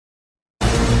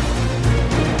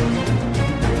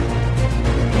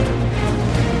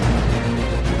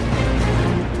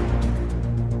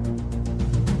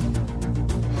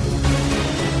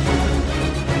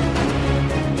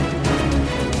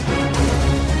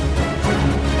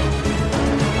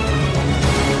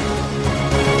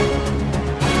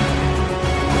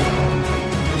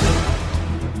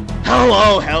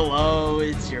Hello, hello,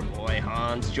 it's your boy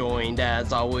Hans, joined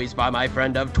as always by my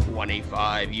friend of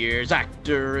 25 years,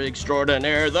 actor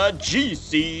extraordinaire, the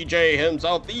GCJ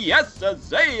himself, the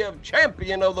SSA of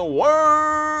champion of the world,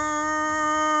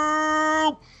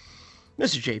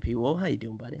 Mr. JP Wool. How you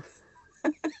doing, buddy?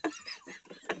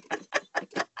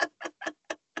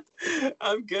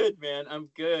 I'm good, man. I'm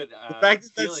good. The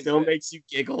fact that still good. makes you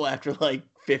giggle after like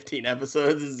 15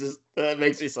 episodes is just that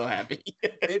makes me so happy.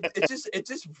 it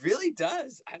just really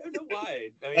does. I don't know why.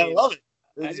 I love it.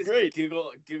 It's great.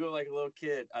 Giggle like a little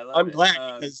kid. I love I'm it.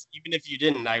 glad because even if you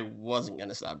didn't, I wasn't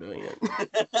gonna stop doing it.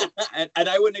 and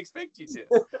I wouldn't expect you to.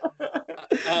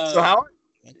 So how?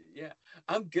 Yeah,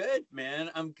 I'm good,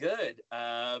 man. I'm good.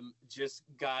 Just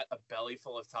got a belly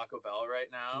full of Taco Bell right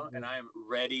now, and I am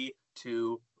ready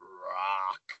to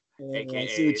rock,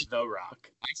 aka The Rock.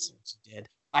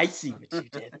 I see what you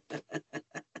did.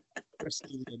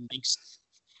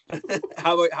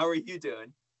 How are you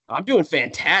doing? I'm doing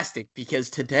fantastic because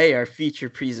today our feature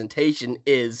presentation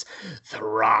is The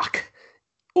Rock.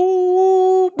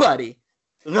 Ooh, buddy,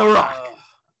 The Rock.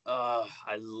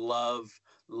 I love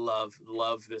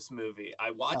this movie.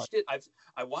 I watched it.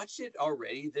 I watched it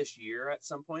already this year at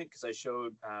some point because I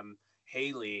showed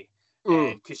Haley,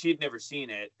 and because she'd never seen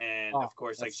it, and of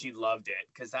course, like she loved it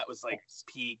because that was like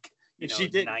peak, she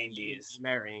did 90s.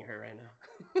 Marrying her right now.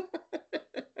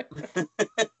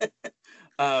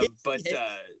 But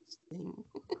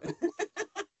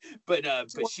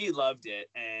she loved it,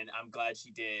 and I'm glad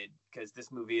she did because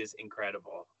this movie is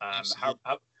incredible. How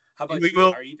about you?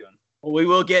 How are you doing? Well, we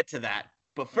will get to that,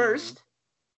 but first,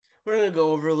 we're gonna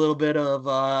go over a little bit of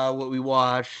what we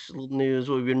watched, little news,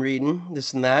 what we've been reading,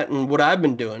 this and that, and what I've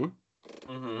been doing.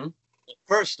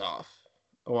 First off,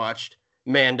 I watched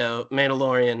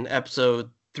Mandalorian episode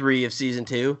 3 of season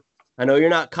 2. I know you're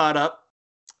not caught up,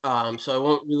 so I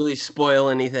won't really spoil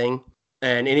anything.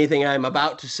 And anything I'm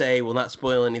about to say will not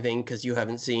spoil anything because you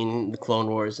haven't seen the Clone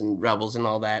Wars and Rebels and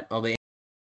all that.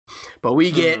 But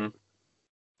we get...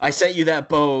 I sent you that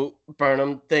Bo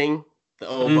Burnham thing, the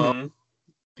old Bo,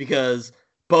 because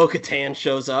Bo-Katan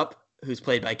shows up, who's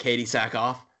played by Katie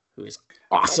Sackhoff, who is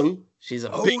awesome. She's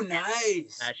a big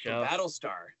nice that show.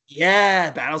 Battlestar.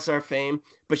 Yeah, Battlestar fame.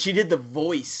 But she did the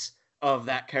voice of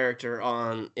that character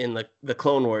in the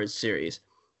Clone Wars series.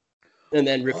 And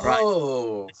then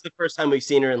reprised. It's the first time we've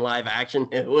seen her in live action.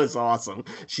 It was awesome.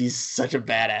 She's such a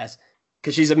badass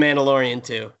because she's a Mandalorian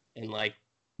too, and like,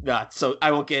 so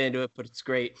I won't get into it, but it's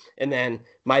great. And then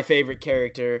my favorite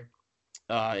character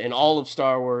in all of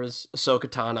Star Wars, Ahsoka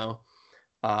Tano.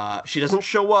 She doesn't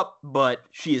show up, but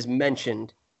she is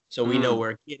mentioned, so we know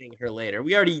we're getting her later.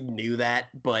 We already knew that,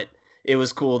 but it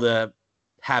was cool to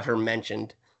have her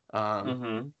mentioned.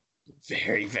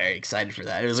 Very, very excited for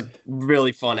that. It was a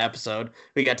really fun episode.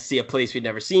 We got to see a place we'd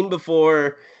never seen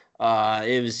before.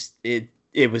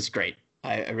 It was great.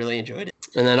 I really enjoyed it.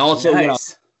 And then also,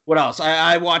 what else?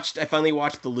 I finally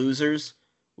watched The Losers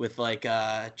with like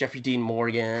Jeffrey Dean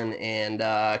Morgan and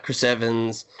Chris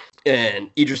Evans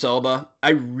and Idris Elba.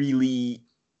 I really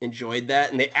enjoyed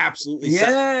that, and they absolutely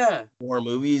set more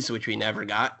movies, which we never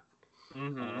got.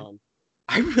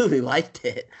 I really liked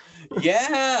it.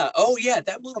 Yeah. Oh, yeah.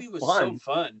 That movie was so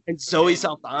fun. And Zoe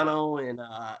Saldana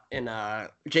and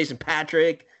Jason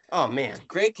Patrick. Oh man,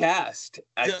 great cast.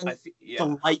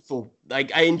 Delightful.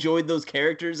 Like I enjoyed those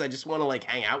characters. I just want to like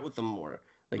hang out with them more.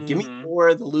 Like give me more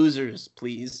of The Losers,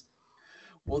 please.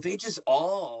 Well, they just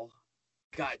all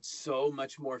got so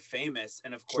much more famous,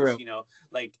 and of course, the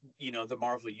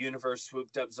Marvel Universe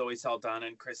swooped up Zoe Saldana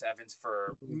and Chris Evans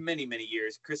for many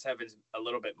years. Chris Evans a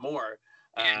little bit more.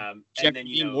 And then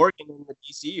Morgan in the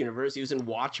DC universe. He was in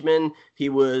Watchmen. He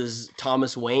was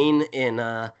Thomas Wayne in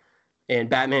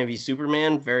Batman v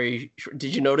Superman.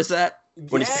 Did you notice that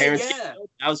when his parents get killed?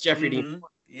 That was Jeffrey Dean Morgan.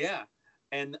 Yeah,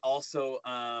 and also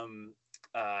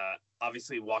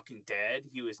obviously Walking Dead.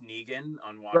 He was Negan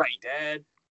on Walking Dead.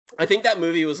 I think that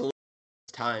movie was a little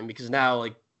time because now,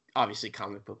 like, obviously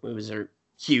comic book movies are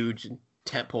huge and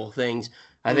tentpole things.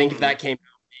 I think if that came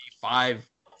out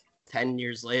 5-10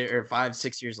 years later or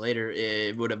 5-6 years later,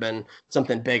 it would have been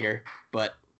something bigger,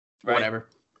 but whatever.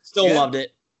 Still loved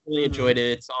it. Really enjoyed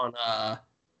it. It's on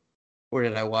where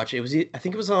did I watch it? I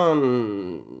think it was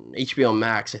on HBO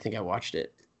Max. I think I watched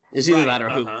it. It's either that or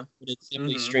Hulu, but it's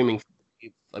definitely streaming.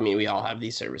 I mean, we all have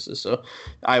these services, so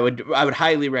I would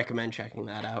highly recommend checking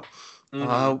that out. What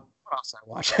else I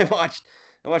watched?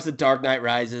 I watched The Dark Knight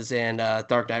Rises and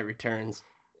Dark Knight Returns.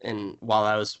 And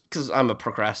because I'm a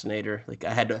procrastinator, like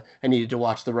I needed to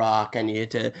watch The Rock, I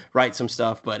needed to write some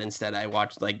stuff, but instead I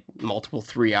watched like multiple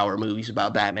 3-hour movies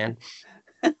about Batman.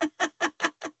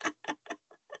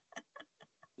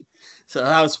 So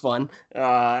that was fun.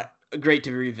 Great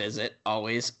to revisit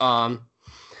always. Some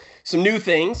new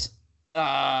things.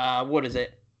 What is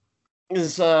it?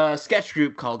 This sketch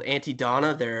group called Auntie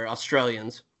Donna. They're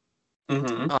Australians.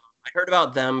 Mm-hmm. I heard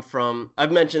about them from.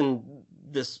 I've mentioned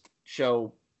this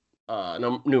show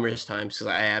numerous times because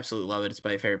I absolutely love it. It's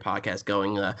my favorite podcast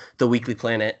going, The Weekly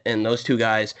Planet, and those two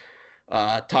guys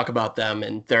talk about them,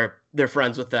 and they're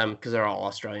friends with them because they're all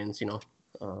Australians, you know.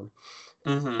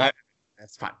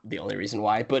 That's not the only reason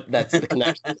why, but that's the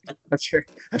connection. I'm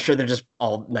sure they're just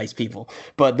all nice people,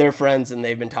 but they're friends and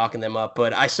they've been talking them up.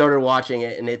 But I started watching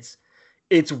it and it's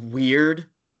weird.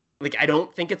 Like, I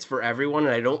don't think it's for everyone,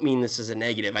 and I don't mean this as a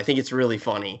negative. I think it's really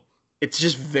funny. It's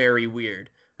just very weird.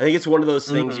 I think it's one of those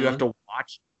things you have to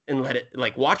watch and let it,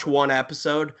 like, watch one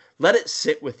episode, let it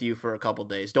sit with you for a couple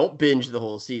days. Don't binge the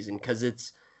whole season because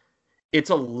it's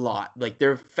a lot. Like,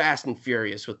 they're fast and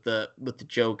furious with the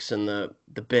jokes and the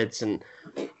bits, and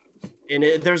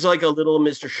there's like a little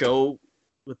Mr. Show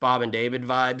with Bob and David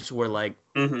vibes where like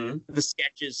the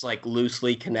sketches like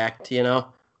loosely connect, you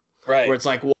know, right? Where it's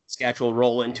like one sketch will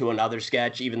roll into another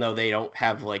sketch, even though they don't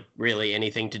have like really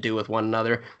anything to do with one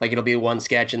another. Like, it'll be one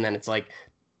sketch, and then it's like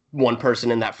one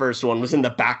person in that first one was in the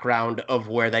background of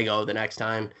where they go the next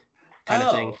time, kind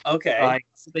of thing. Okay.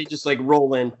 So they just like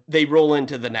roll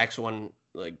into the next one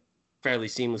like fairly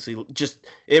seamlessly. Just,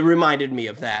 it reminded me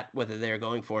of that, whether they're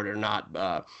going for it or not.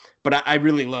 But I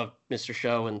really love Mr.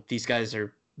 Show, and these guys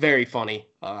are very funny.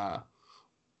 I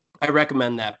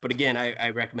recommend that. But again,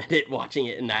 I recommend watching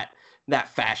it in that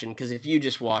fashion, because if you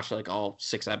just watch like all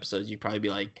 6 episodes, you'd probably be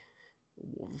like,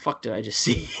 what the fuck did I just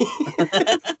see?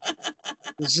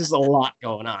 There's just a lot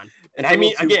going on. And I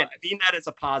mean, again, I mean that as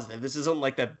a positive. This isn't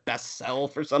like the best sell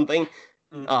for something.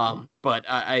 But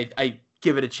I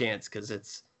give it a chance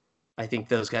because I think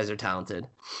those guys are talented.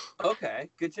 Okay,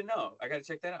 good to know. I got to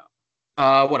check that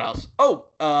out. What else? Oh,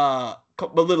 a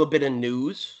little bit of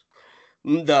news.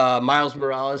 The Miles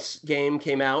Morales game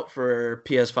came out for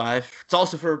PS5. It's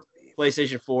also for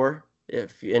PlayStation 4,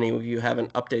 if any of you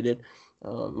haven't updated.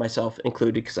 Myself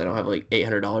included, because I don't have like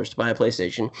 $800 to buy a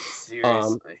PlayStation.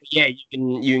 Seriously? Yeah,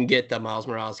 you can get the Miles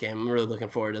Morales game. I'm really looking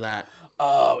forward to that.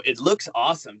 Oh, it looks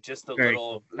awesome. Just the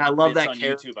little I love that on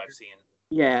character. YouTube I've seen.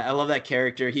 Yeah, I love that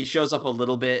character. He shows up a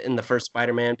little bit in the first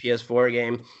Spider-Man PS4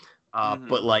 game,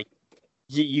 but like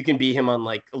you can be him on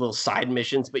like little side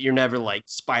missions, but you're never like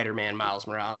Spider-Man Miles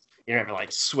Morales. You're never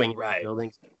like swinging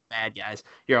buildings, bad guys.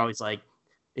 You're always like,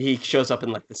 he shows up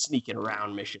in like the sneaking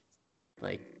around missions,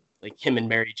 like him and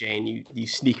Mary Jane. You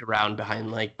sneak around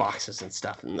behind like boxes and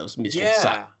stuff in those missions.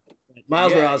 Yeah,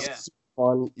 Miles Morales is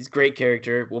fun. He's a great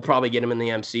character. We'll probably get him in the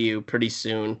MCU pretty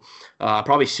soon,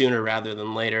 probably sooner rather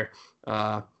than later.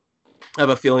 I have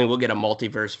a feeling we'll get a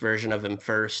multiverse version of him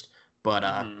first, but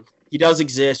he does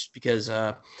exist because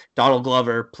Donald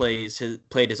Glover played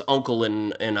his uncle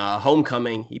in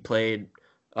Homecoming. He played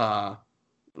Davis.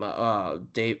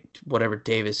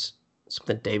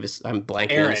 I'm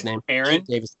blanking on his name. Aaron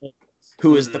Davis,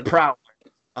 who is the Prowler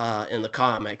in the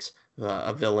comics,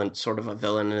 a villain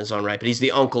in his own right, but he's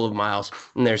the uncle of Miles.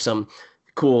 And there's some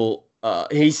cool.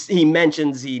 He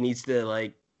mentions he needs to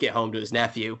like get home to his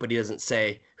nephew, but he doesn't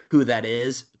say who that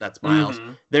is. That's Miles.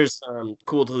 There's some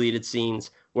cool deleted scenes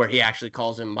where he actually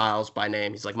calls him Miles by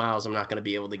name. He's like, Miles, I'm not going to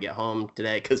be able to get home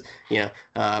today because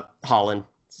Holland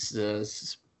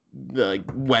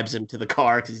webs him to the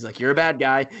car because he's like, you're a bad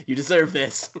guy, you deserve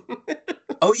this.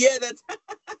 Oh yeah, that's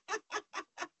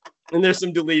and there's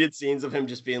some deleted scenes of him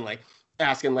just being like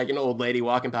asking like an old lady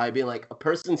walking by, being like, a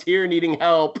person's here needing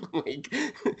help. Like,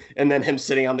 and then him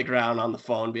sitting on the ground on the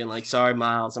phone being like, sorry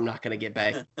Miles, I'm not gonna get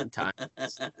back in time.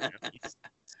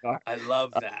 I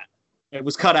love that. It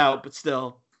was cut out, but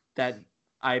still, that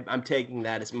I'm taking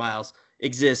that as Miles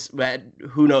exists at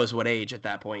who knows what age at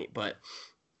that point, but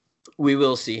we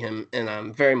will see him, and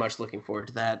I'm very much looking forward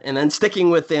to that. And then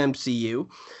sticking with the MCU,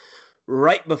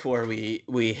 right before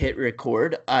we hit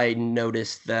record, I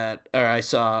noticed that, or I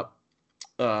saw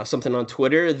something on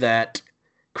Twitter that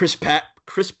Chris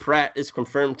Pratt is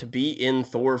confirmed to be in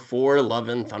Thor 4: Love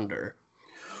and Thunder.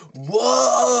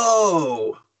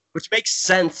 Whoa! Which makes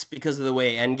sense because of the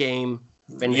way Endgame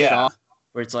finished off,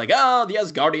 where it's like, oh, the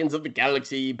Asgardians of the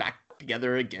Galaxy back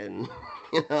together again,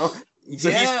 you know?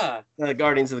 So he's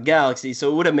Guardians of the Galaxy, so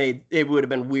it would have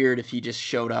been weird if he just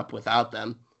showed up without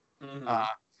them.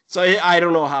 So I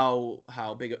don't know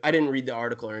how big. I didn't read the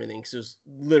article or anything because it was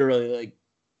literally like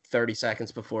 30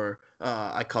 seconds before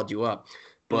I called you up.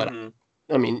 But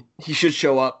I mean, he should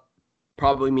show up.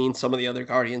 Probably means some of the other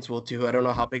Guardians will too. I don't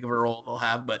know how big of a role they'll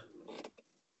have, but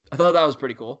I thought that was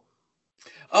pretty cool.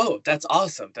 Oh, that's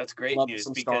awesome. That's great news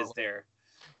because they're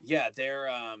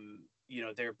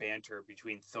their banter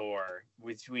between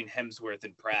Hemsworth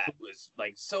and Pratt was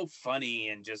like so funny,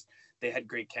 and just they had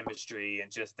great chemistry,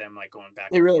 and just them like going back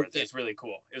and forth. It's really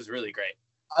cool. It was really great.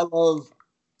 I've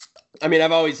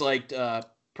always liked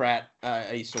Pratt.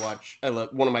 I used to watch. I love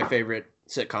one of my favorite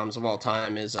sitcoms of all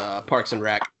time is Parks and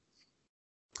Rec,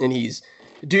 and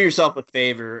do yourself a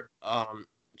favor,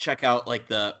 check out like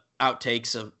the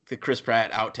Chris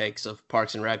Pratt outtakes of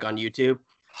Parks and Rec on YouTube.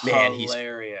 Man,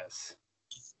 hilarious.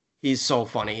 He's so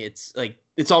funny. It's like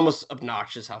it's almost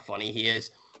obnoxious how funny he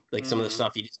is. Like some of the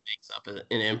stuff he just makes up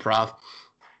in improv.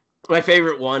 My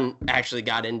favorite one actually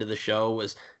got into the show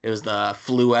was the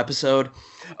flu episode.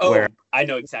 Oh, where I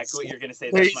know exactly what you're gonna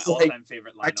say. That's my all-time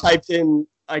favorite line.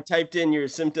 I typed in your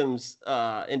symptoms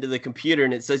into the computer,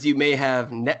 and it says you may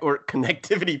have network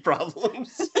connectivity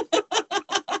problems.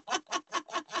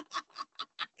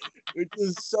 Which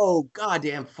is so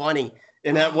goddamn funny.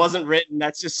 And that wasn't written.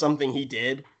 That's just something he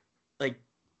did. Like,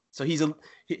 so he's a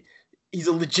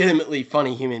legitimately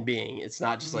funny human being. It's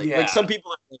not just like some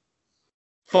people are like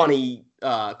funny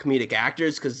comedic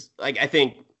actors, because like I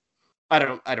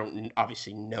don't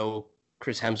obviously know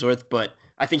Chris Hemsworth, but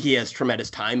I think he has tremendous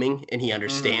timing and he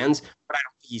understands. But I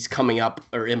don't think he's coming up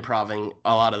or improving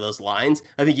a lot of those lines.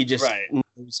 I think he just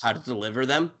knows how to deliver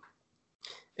them.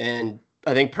 And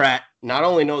I think Pratt not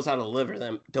only knows how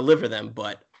to deliver them,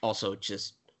 but also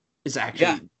just is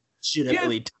actually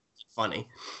legitimately funny.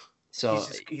 So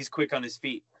he's quick on his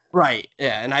feet. Right.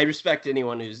 Yeah. And I respect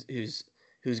anyone who's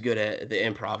good at the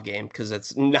improv game, because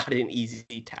it's not an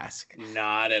easy task.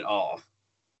 Not at all.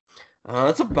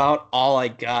 That's about all I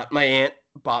got. My aunt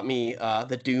bought me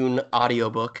the Dune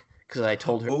audiobook because I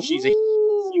told her she's a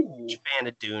huge fan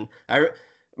of Dune.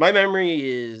 My memory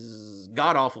is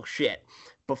god awful shit,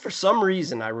 but for some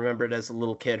reason I remembered as a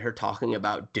little kid her talking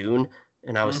about Dune,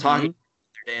 and I was talking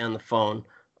the other day on the phone,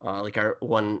 like our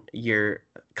 1 year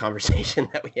conversation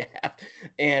that we have,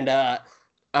 and I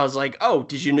was like, "Oh,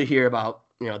 did you hear about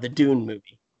the Dune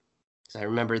movie?" So I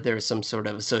remember there was some sort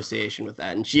of association with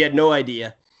that, and she had no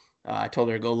idea. I told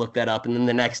her to go look that up, and then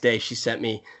the next day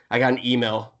I got an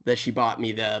email that she bought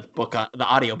me the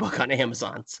audiobook on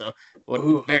Amazon. So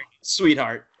very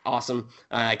sweetheart, awesome.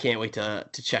 I can't wait to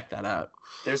check that out.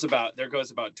 There goes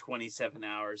about 27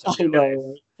 hours. I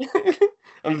know.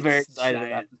 I'm very excited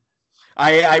about it.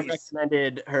 I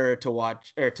recommended her to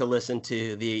watch or to listen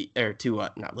to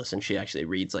not listen. She actually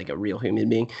reads like a real human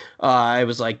being. I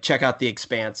was like, check out the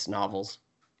Expanse novels.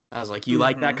 I was like, you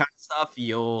like that kind of stuff?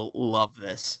 You'll love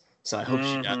this. So I hope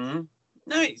she does.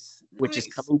 Nice. Which is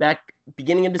coming back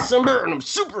beginning of December, and I'm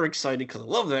super excited because I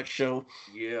love that show.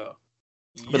 Yeah.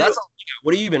 But that's all I got.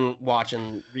 What have you been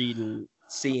watching, reading,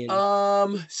 seeing?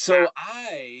 So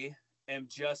I am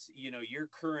just, you're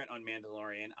current on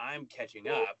Mandalorian. I'm catching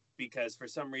up because for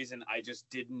some reason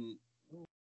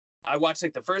I watched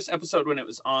like the first episode when it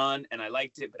was on and I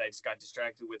liked it, but I just got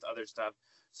distracted with other stuff.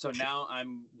 So now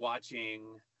I'm watching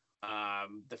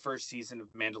the first season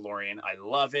of Mandalorian. I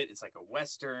love it. It's like a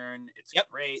Western. It's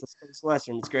great. It's a space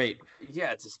Western. It's great.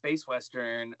 Yeah, it's a space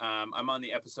Western. I'm on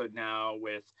the episode now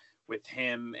with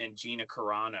him and Gina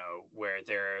Carano, where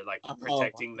they're like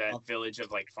protecting that village of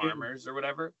like farmers or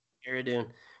whatever. Cara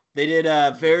They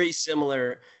did very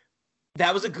similar.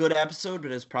 That was a good episode,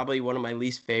 but it's probably one of my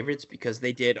least favorites because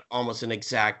they did almost an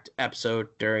exact episode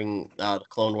during the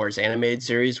Clone Wars animated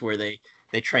series where they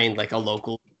trained like a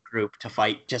local group to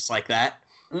fight just like that.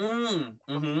 Since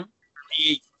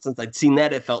I'd seen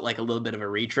that, it felt like a little bit of a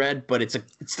retread, but it's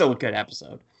still a good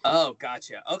episode. Oh,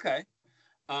 gotcha. Okay.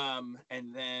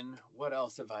 And then what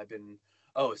else have I been?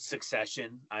 Oh,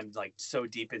 Succession. I'm like so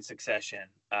deep in Succession.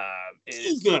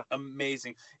 It's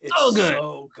amazing. It's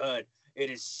so good. It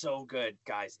is so good,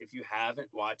 guys. If you haven't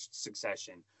watched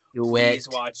Succession,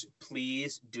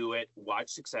 please do it. Watch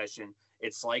Succession.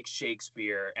 It's like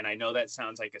Shakespeare, and I know that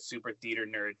sounds like a super theater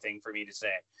nerd thing for me to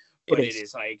say, but it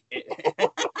is like it.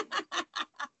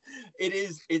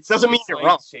 It doesn't mean you're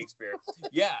wrong. Shakespeare.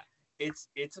 Yeah, it's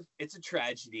a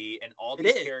tragedy, and all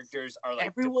these characters are like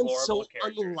everyone's so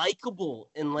unlikable,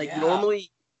 and like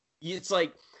normally, it's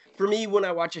like for me when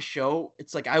I watch a show,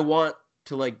 it's like I want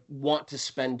to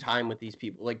spend time with these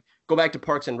people. Like go back to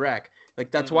Parks and Rec.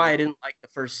 Like that's why I didn't like the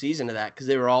first season of that because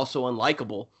they were all so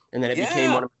unlikable, and then it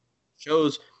became one of my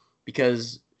shows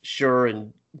because Schur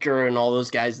and Gurr and all those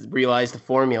guys realized the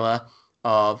formula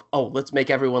of let's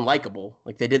make everyone likable.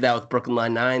 Like they did that with Brooklyn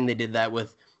Nine-Nine. They did that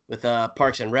with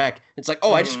Parks and Rec. It's like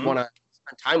I just want to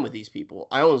spend time with these people.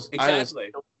 I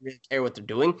honestly don't really care what they're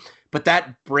doing, but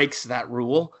that breaks that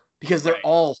rule because they're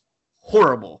all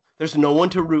horrible. There's no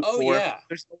one to root for. Yeah.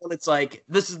 There's no one that's like,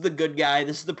 this is the good guy,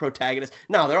 this is the protagonist.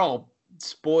 No, they're all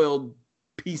spoiled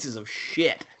pieces of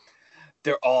shit.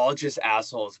 They're all just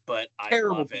assholes, but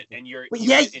Terrible I love it. people. And you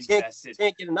get invested.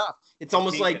 can't get enough. It's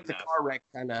almost can't like get the enough. car wreck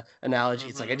kind of analogy.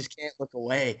 It's like I just can't look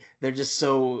away. They're just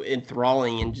so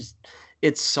enthralling and just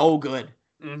it's so good.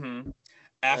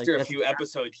 After a few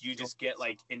episodes, you just get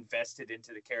like invested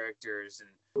into the characters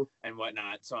and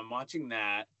whatnot. So I'm watching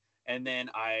that, and then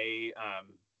I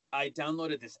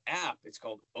downloaded this app. It's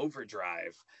called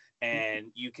Overdrive,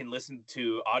 and you can listen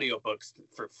to audiobooks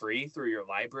for free through your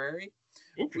library,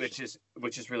 which is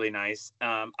really nice.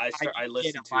 I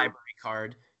listened to library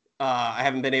card. I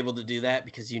haven't been able to do that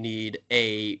because you need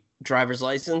a driver's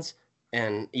license,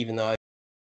 and even though I've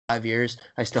 5 years,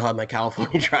 I still have my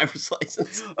California driver's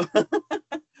license.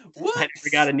 What? I never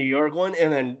got a New York one,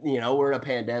 and then we're in a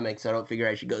pandemic, so I don't figure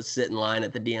I should go sit in line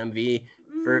at the DMV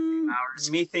for a few hours.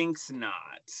 Methinks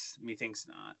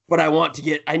not. But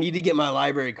I need to get my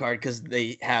library card because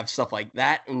they have stuff like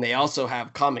that, and they also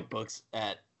have comic books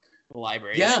at the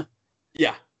library. Yeah,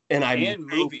 and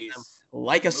movies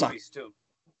like a son. Too.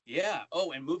 Yeah.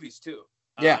 Oh, and movies too.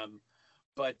 Yeah.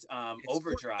 But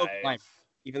Overdrive.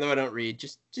 Even though I don't read,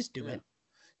 just do it.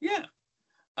 Yeah.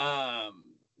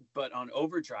 But on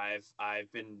Overdrive,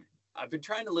 I've been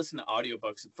trying to listen to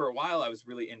audiobooks. For a while, I've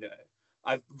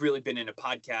really been into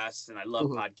podcasts, and I love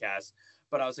podcasts.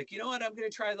 But I was like, you know what? I'm going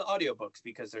to try the audiobooks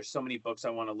because there's so many books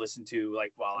I want to listen to,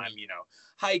 like while I'm,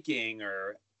 hiking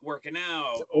or working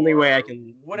out. The only way I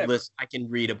can I can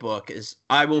read a book is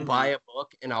I will buy a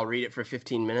book and I'll read it for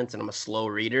 15 minutes, and I'm a slow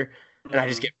reader, and I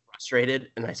just get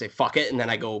frustrated and I say fuck it, and then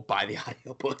I go buy the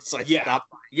audiobook. So I stop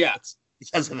buying. Yeah, it's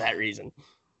because of that reason.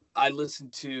 I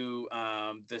listened to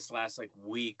this last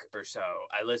week or so.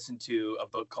 I listened to a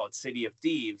book called City of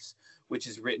Thieves, which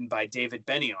is written by David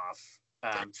Benioff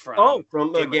from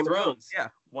Game of Thrones. Yeah,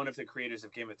 one of the creators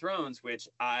of Game of Thrones, which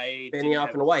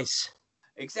Benioff and Weiss.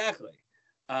 Exactly.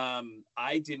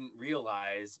 I didn't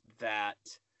realize that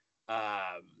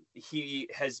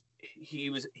he's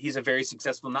a very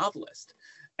successful novelist,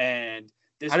 and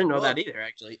I didn't know that either,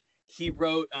 actually. He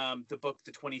wrote the book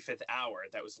The 25th Hour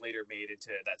that was later made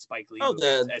into that Spike Lee movie.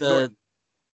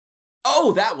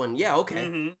 That one. Yeah,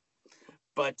 okay.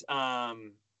 But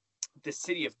the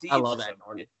City of Thieves. I love that.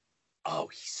 Oh,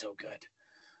 he's so good.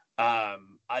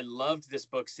 I loved this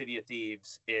book, City of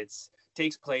Thieves. It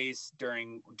takes place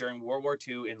during World War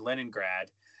II in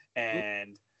Leningrad,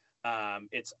 and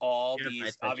it's all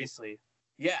these obviously.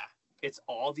 Yeah. It's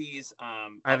all these. I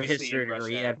have a history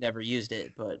degree. I've never used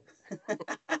it, but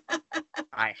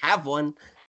I have one.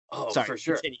 Oh, sorry, for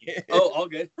sure. Oh, all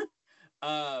good.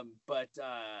 But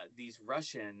these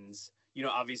Russians,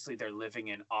 obviously they're living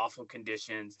in awful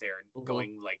conditions. They're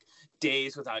going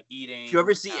days without eating. Did you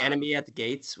ever see Enemy at the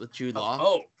Gates with Jude Law?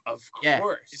 Oh, of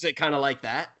course. Is it kind of like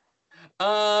that?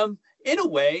 In a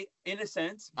way, in a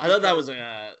sense. I thought that was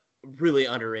a really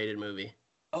underrated movie.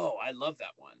 Oh, I love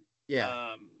that one.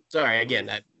 Yeah. Sorry, again,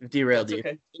 I derailed you.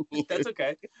 Okay. That's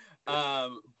okay.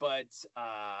 But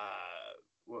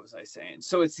what was I saying?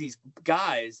 So it's these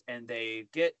guys, and they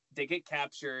get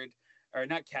captured, or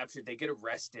not captured. They get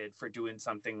arrested for doing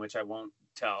something which I won't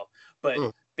tell. But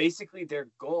basically, their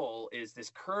goal is this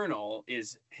colonel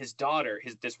is his daughter.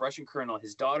 This Russian colonel,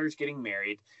 his daughter's getting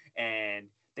married, and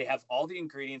they have all the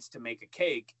ingredients to make a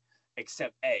cake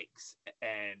except eggs.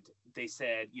 And they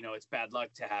said, it's bad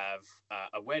luck to have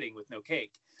a wedding with no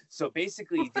cake. So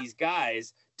basically, these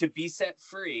guys, to be set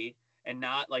free and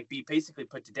not be basically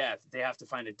put to death, they have to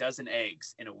find a dozen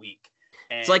eggs in a week.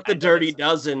 And it's like the Dirty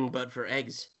Dozen, but for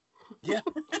eggs. Yeah.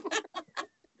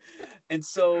 And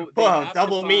so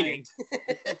double meaning.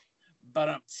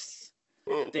 But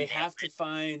they have to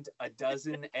find a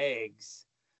dozen eggs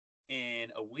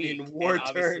in a week.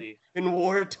 In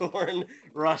war-torn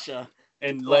Russia.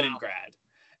 And Leningrad.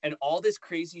 And all this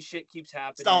crazy shit keeps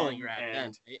happening.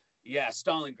 Stalingrad. Yeah,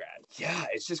 Stalingrad. Yeah,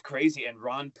 it's just crazy. And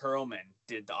Ron Perlman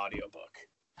did the audiobook.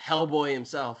 Hellboy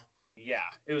himself. Yeah,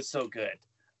 it was so good.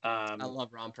 I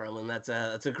love Ron Perlman. That's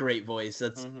a great voice.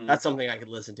 That's something I could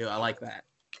listen to. I like that.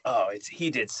 Oh,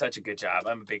 he did such a good job.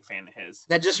 I'm a big fan of his.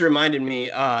 That just reminded me.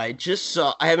 I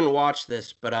haven't watched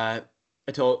this, but I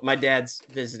told my dad's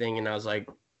visiting, and I was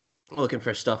looking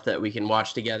for stuff that we can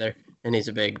watch together. And he's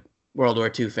a big World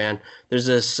War II fan. There's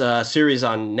this series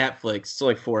on Netflix. It's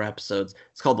only 4 episodes.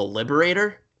 It's called The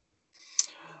Liberator.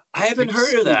 I haven't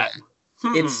heard of that.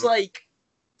 It's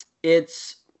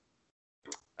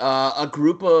a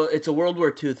group of. It's a World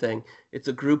War II thing. It's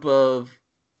a group of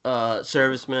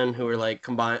servicemen who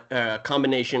are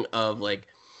combination of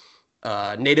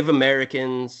Native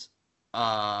Americans.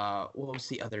 What was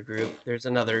the other group? There's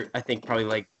another. I think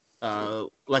probably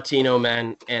Latino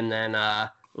men, and then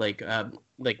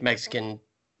Mexican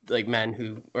like men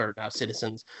who are now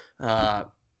citizens,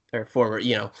 or former,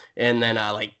 and then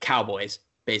like cowboys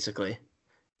basically,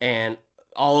 and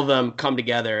all of them come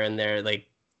together and they're like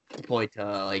deployed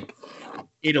to like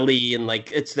Italy, and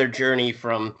like it's their journey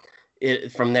from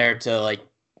there to like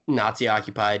Nazi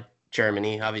occupied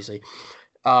Germany, obviously.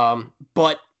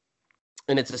 But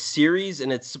and it's a series,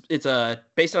 and it's a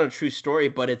based on a true story,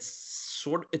 but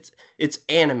it's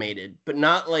animated, but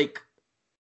not like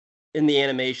in the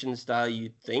animation style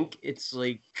you'd think. It's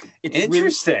like it's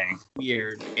interesting, really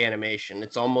weird animation.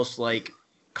 It's almost like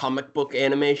comic book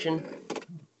animation.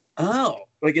 Oh,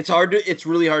 like it's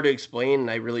really hard to explain,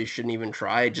 and I really shouldn't even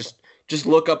try. Just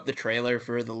look up the trailer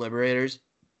for The Liberators.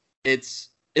 It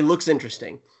looks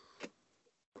interesting,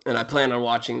 and I plan on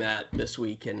watching that this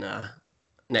week, and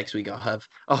next week I'll have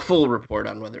a full report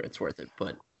on whether it's worth it.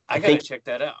 But I gotta check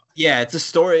that out. Yeah, it's a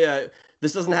story.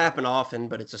 This doesn't happen often,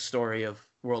 but it's a story of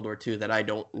World War II that I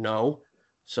don't know,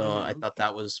 so I thought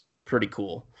that was pretty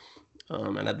cool,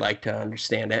 and I'd like to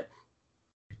understand it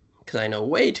because I know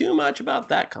way too much about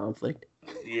that conflict.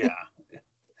 Yeah,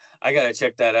 I gotta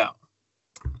check that out.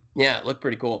 Yeah, it looked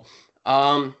pretty cool.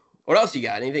 What else you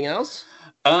got? Anything else?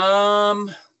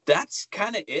 That's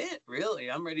kind of it, really.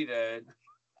 I'm ready to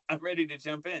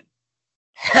jump in.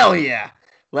 Hell yeah.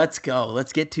 Let's go.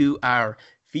 Let's get to our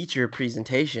feature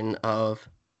presentation of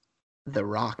The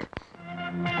Rock.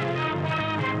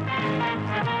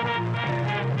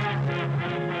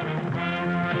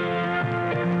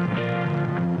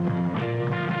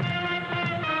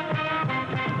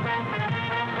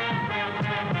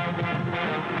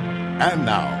 And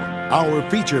now, our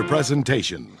feature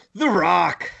presentation. The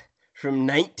Rock from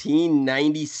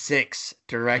 1996,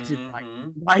 directed by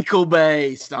Michael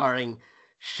Bay, starring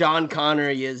Sean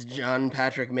Connery as John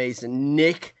Patrick Mason,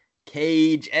 Nick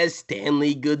Cage as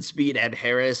Stanley Goodspeed, Ed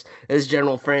Harris as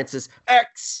General Francis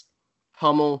X.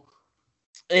 Hummel,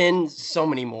 and so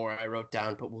many more I wrote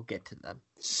down, but we'll get to them.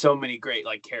 So many great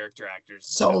character actors.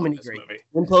 So many great. Movie.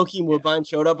 When Bokeem Woodbine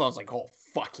showed up, I was like, oh,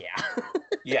 fuck yeah.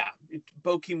 Yeah.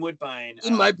 Bokeem Woodbine.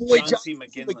 And my boy John C.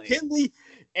 McKinley.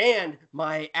 And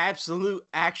my absolute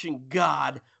action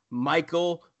god,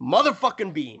 Michael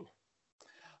motherfucking Biehn.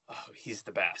 Oh, he's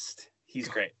the best. He's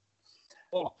great.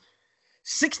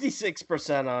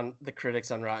 66% on the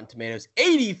critics on Rotten Tomatoes,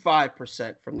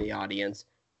 85% from the audience.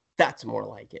 That's more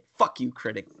like it. Fuck you,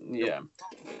 critic. Yeah.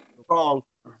 Wrong.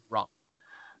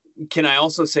 Can I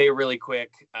also say really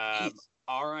quick,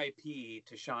 R.I.P.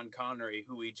 to Sean Connery,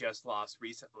 who we just lost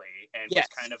recently, and was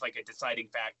kind of like a deciding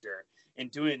factor in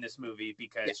doing this movie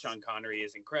because Sean Connery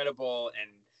is incredible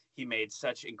and he made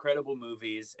such incredible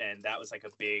movies, and that was like a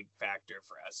big factor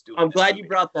for us doing. I'm glad you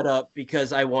brought that up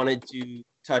because I wanted to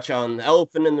touch on the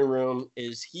elephant in the room.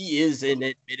 Is he is an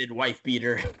admitted wife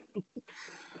beater?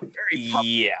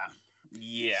 Yeah.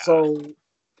 So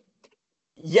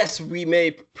yes, we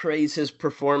may praise his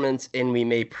performance and we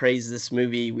may praise this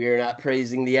movie. We are not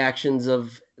praising the actions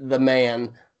of the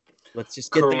man. Let's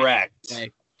just get correct.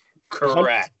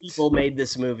 Correct. People made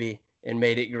this movie and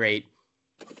made it great.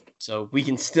 So we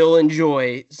can still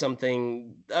enjoy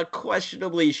something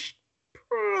questionably,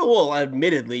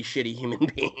 admittedly shitty human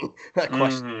being.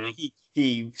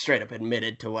 He straight up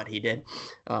admitted to what he did,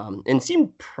 and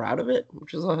seemed proud of it,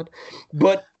 which is odd.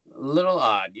 But a little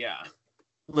odd, yeah.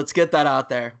 Let's get that out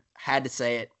there. Had to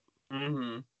say it.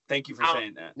 Thank you for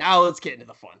saying that. Now let's get into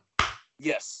the fun.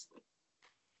 Yes.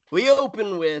 We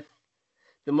open with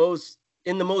the most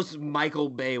Michael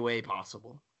Bay way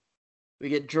possible. We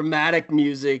get dramatic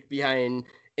music behind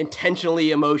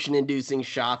intentionally emotion-inducing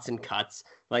shots and cuts.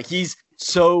 Like he's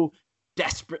so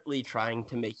desperately trying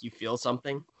to make you feel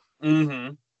something. I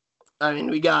mean,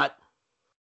 we got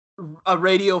a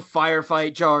radio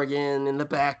firefight jargon in the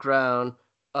background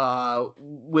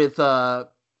with the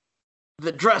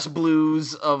dress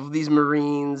blues of these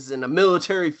Marines and a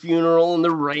military funeral in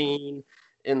the rain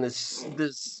and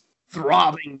this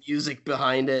throbbing music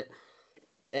behind it.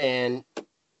 And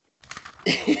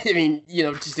I mean,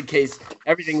 just in case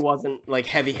everything wasn't like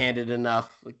heavy-handed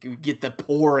enough, like you get the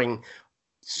pouring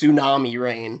tsunami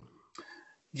rain.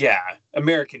 Yeah,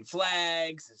 American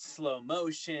flags, it's slow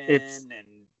motion,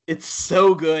 it's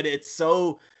so good. It's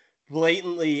so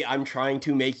blatantly, I'm trying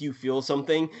to make you feel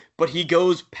something, but he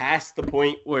goes past the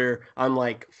point where I'm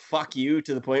like, fuck you,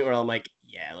 to the point where I'm like,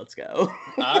 yeah, let's go.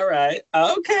 All right.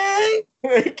 Okay.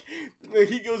 like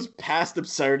he goes past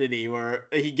absurdity where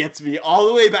he gets me all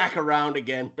the way back around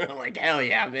again. I'm like, hell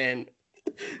yeah, man.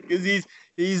 Because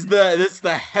that's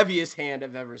the heaviest hand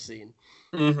I've ever seen.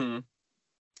 And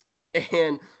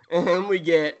then we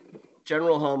get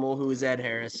General Hummel, who is Ed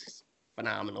Harris,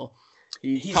 phenomenal.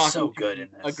 He's so talking good to in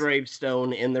a this.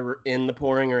 gravestone in the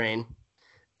pouring rain,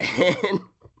 and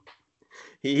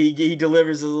he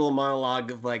delivers a little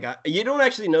monologue of like, you don't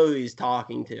actually know who he's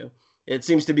talking to. It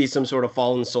seems to be some sort of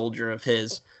fallen soldier of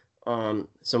his,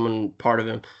 someone part of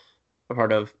him, a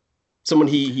part of someone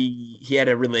he had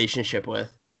a relationship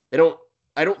with. I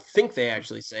don't think they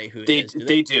actually say who it is.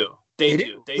 They do. They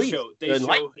do. They Please,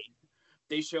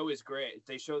 show his grave.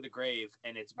 They show the grave,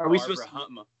 and it's Are we Barbara supposed to-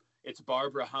 Hummel. It's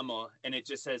Barbara Hummel, and it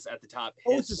just says at the top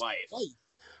it's his wife. wife.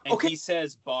 And Okay. he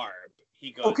says Barb.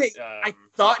 He goes. Okay, I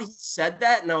thought he said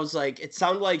that, and I was like, it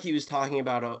sounded like he was talking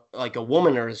about a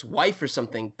woman or his wife or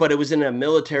something, but it was in a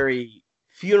military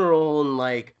funeral, and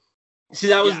like, see,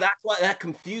 that's why that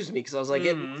confused me, because I was like,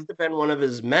 it must have been one of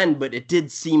his men, but it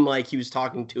did seem like he was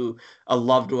talking to a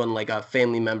loved one, like a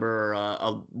family member or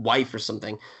a wife or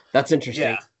something. That's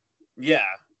interesting. Yeah.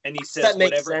 And he says that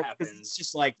makes whatever sense, happens. it's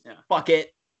just like, fuck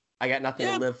it, I got nothing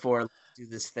to live for. Let's do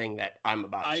this thing that I'm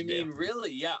about to do. I mean,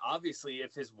 really, yeah. Obviously,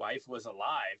 if his wife was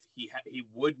alive, he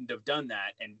wouldn't have done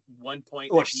that. And one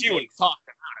point, or she would talk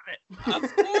him out of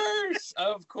it.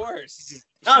 Of course.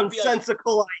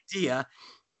 Nonsensical idea.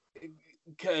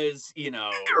 Because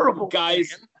Terrible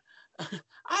guys,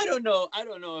 I don't know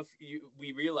if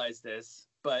we realize this,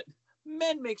 but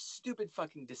men make stupid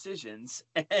fucking decisions,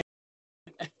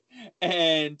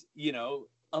 and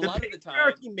a lot of the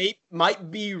time might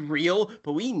be real,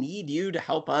 but we need you to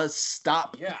help us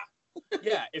stop.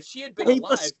 Yeah. If she had been Save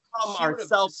alive, us from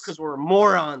ourselves because we're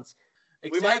morons.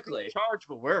 Exactly. We might be in charge,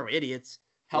 but we're idiots.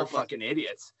 We're fucking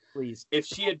idiots. Please. If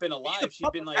she had been alive,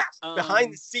 she'd been like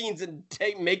behind the scenes and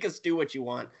make us do what you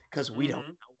want, because we don't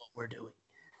know what we're doing.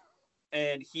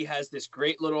 And he has this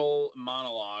great little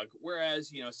monologue,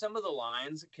 whereas some of the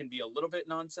lines can be a little bit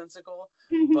nonsensical,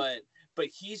 but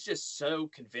he's just so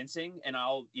convincing. And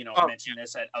I'll mention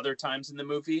this at other times in the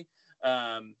movie.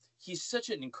 He's such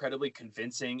an incredibly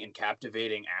convincing and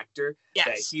captivating actor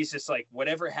that he's just like,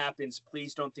 whatever happens,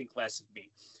 please don't think less of me.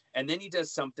 And then he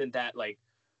does something that like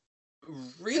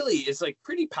really is like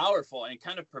pretty powerful and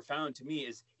kind of profound to me,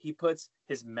 is he puts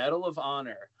his Medal of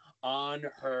Honor on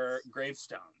her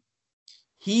gravestone.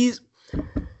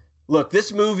 Look,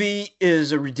 this movie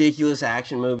is a ridiculous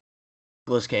action movie,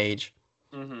 Nicolas Cage,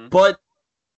 but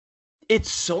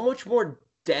it's so much more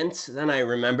dense than I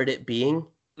remembered it being.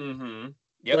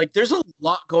 Yep. Like, there's a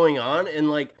lot going on,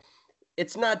 and like,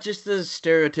 it's not just the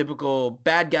stereotypical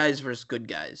bad guys versus good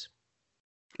guys.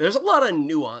 There's a lot of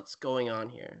nuance going on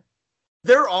here.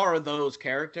 There are those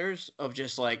characters of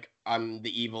just like, I'm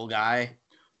the evil guy.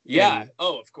 Yeah.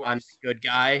 Oh, of course. I'm the good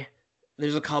guy.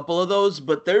 There's a couple of those,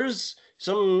 but there's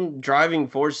some driving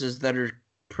forces that are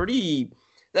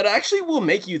that actually will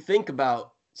make you think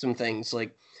about some things.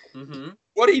 Like,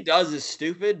 what he does is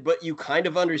stupid, but you kind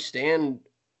of understand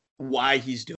why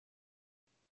he's doing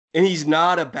it. And he's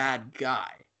not a bad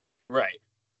guy. Right.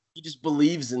 He just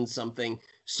believes in something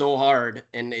so hard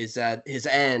and is at his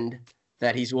end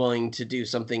that he's willing to do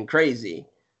something crazy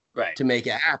to make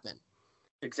it happen.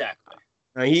 Exactly.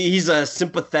 He's a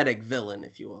sympathetic villain,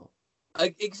 if you will.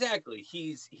 Exactly.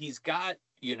 He's got,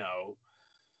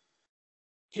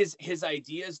 his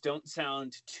ideas don't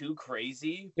sound too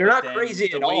crazy. They're not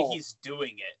crazy at all. The way he's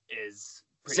doing it is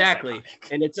pretty exactly. psychotic.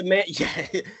 And it's a man. Yeah,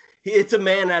 it's a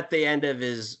man at the end of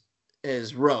his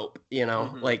rope.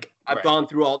 Like, I've gone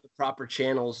through all the proper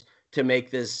channels to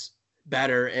make this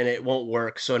better, and it won't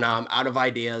work. So now I'm out of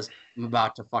ideas. I'm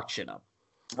about to fuck shit up.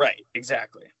 Right.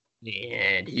 Exactly.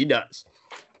 And he does.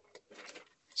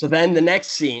 So then the next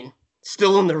scene,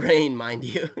 still in the rain, mind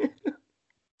you.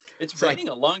 It's raining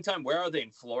a long time. Where are they,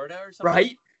 in Florida or something?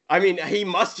 Right? I mean, he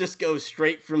must just go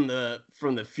straight from the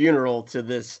funeral to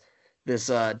this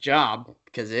job,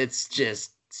 because it's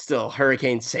just still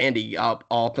Hurricane Sandy all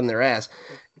up in their ass.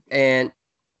 And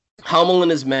Hummel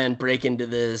and his men break into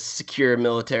this secure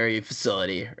military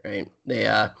facility, right?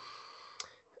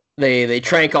 They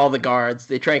trank all the guards.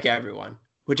 They trank everyone,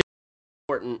 which is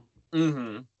important.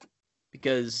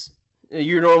 Because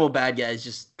your normal bad guys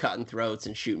just cutting throats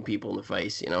and shooting people in the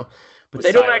face, But with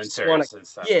they don't actually want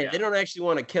to. They they don't actually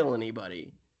want to kill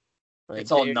anybody. Like,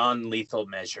 it's all non-lethal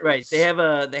measures. Right. They have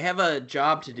a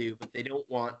job to do, but they don't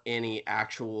want any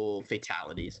actual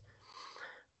fatalities.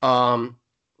 And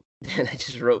I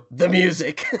just wrote the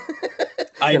music.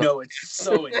 I know, it's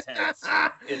so intense.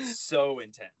 It's so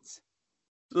intense.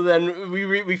 So then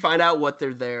we find out what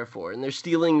they're there for, and they're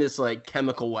stealing this like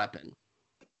chemical weapon.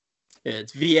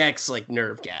 It's VX like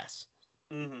nerve gas,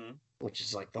 which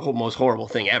is like the most horrible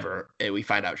thing ever. And we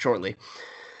find out shortly.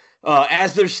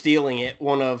 As they're stealing it,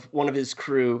 one of his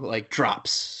crew like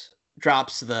drops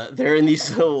they're in these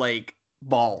little like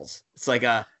balls. It's like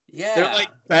a Yeah. They're like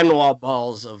Benoit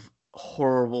balls of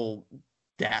horrible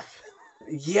death.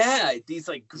 Yeah, these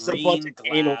like It's a bunch green of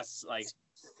anal- glass,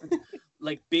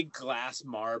 like big glass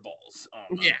marbles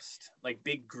almost. Yeah. Like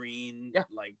big green, Yeah.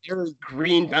 like They're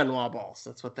green Benoit balls.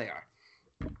 That's what they are.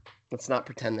 Let's not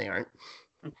pretend they aren't.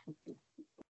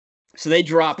 So they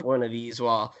drop one of these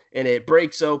and it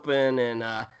breaks open,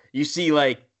 and you see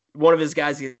like one of his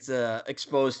guys gets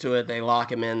exposed to it. They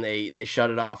lock him in. They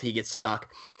shut it off. He gets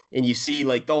stuck, and you see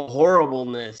like the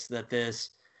horribleness that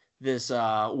this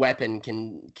weapon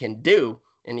can do,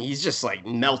 and he's just like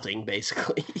melting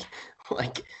basically.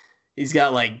 Like he's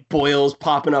got like boils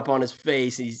popping up on his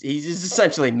face. He's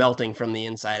essentially melting from the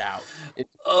inside out.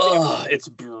 it's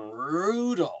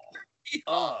brutal.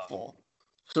 Awful.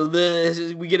 So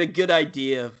we get a good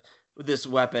idea of this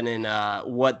weapon and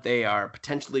what they are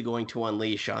potentially going to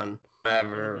unleash on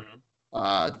whoever,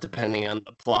 depending on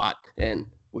the plot, and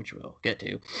which we'll get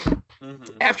to.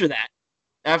 After that,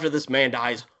 after this man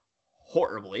dies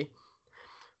horribly,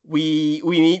 we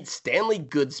meet Stanley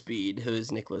Goodspeed, who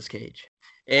is Nicolas Cage.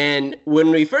 And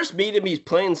when we first meet him, he's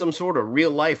playing some sort of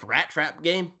real life rat trap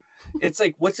game. It's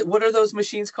like what are those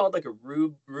machines called? Like a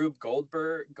Rube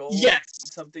Goldberg yes,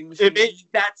 something machine.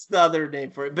 That's the other name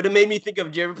for it. But it made me think of.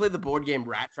 Did you ever play the board game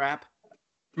Rat Trap?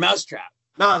 Mousetrap.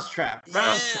 Mousetrap.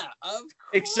 Yeah, of course.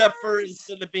 Except for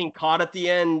instead of being caught at the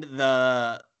end,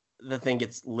 the thing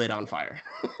gets lit on fire.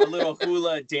 A little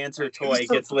hula dancer toy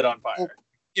gets lit on fire.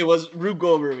 It was Rube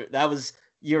Goldberg. That was.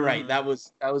 You're right. That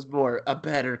was more a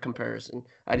better comparison.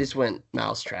 I just went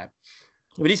Mousetrap.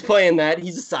 But he's playing that.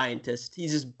 He's a scientist.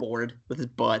 He's just bored with his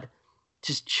bud,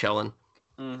 just chilling.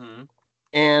 And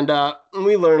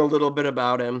we learn a little bit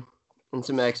about him and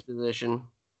some exposition.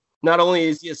 Not only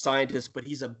is he a scientist, but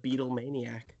he's a Beatle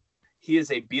maniac. He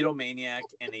is a Beatle maniac,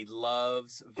 and he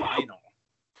loves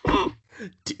vinyl.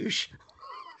 Douche.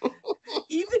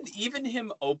 Even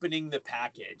him opening the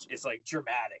package is like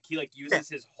dramatic. He like uses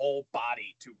his whole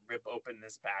body to rip open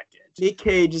this package. Nick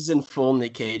Cage is in full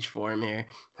Nick Cage form here.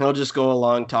 He'll just go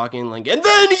along talking like, and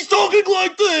then he's talking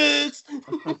like this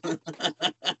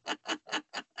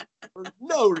for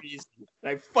no reason.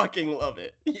 I fucking love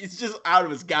it. He's just out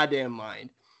of his goddamn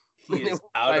mind. He is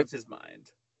out of his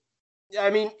mind. I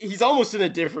mean, he's almost in a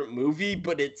different movie,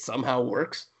 but it somehow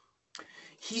works.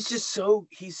 He's so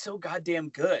goddamn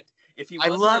good. If he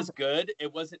wasn't as good,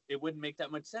 it wouldn't make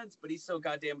that much sense, but he's so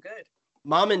goddamn good.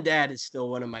 Mom and Dad is still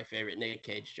one of my favorite Nick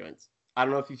Cage joints. I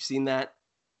don't know if you've seen that.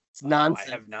 It's nonsense.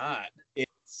 I have not.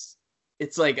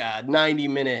 It's like a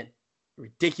 90-minute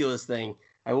ridiculous thing.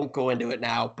 I won't go into it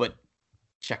now, but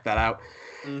check that out.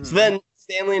 So then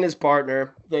Stanley and his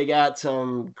partner, they got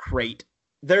some crate.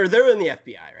 They're in the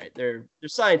FBI, right? They're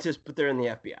scientists, but they're in the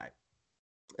FBI.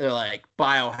 They're like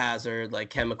biohazard, like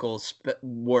chemical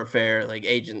warfare, like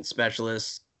agent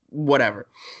specialists, whatever.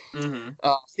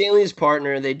 Stanley's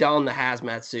partner, they don the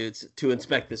hazmat suits to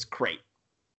inspect this crate.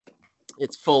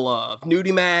 It's full of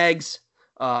nudie mags.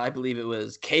 I believe it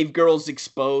was Cave Girls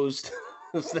Exposed.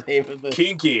 That's the name of the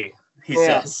kinky. He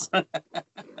says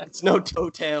it's no toe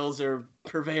tails or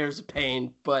purveyors of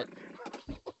pain, but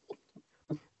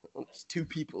there's two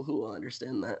people who will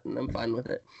understand that, and I'm fine with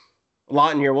it.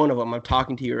 Lawton, you're one of them. I'm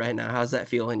talking to you right now. How's that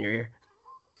feel in your ear?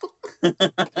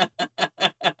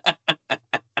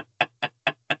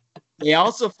 They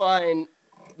also find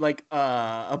like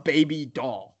a baby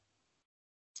doll.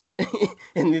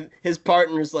 And his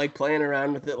partner's like playing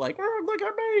around with it like, oh, look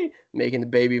at me, making the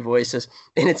baby voices.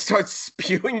 And it starts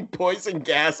spewing poison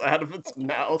gas out of its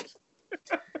mouth.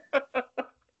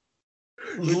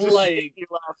 Like, you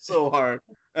laugh so hard.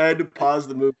 I had to pause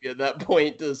the movie at that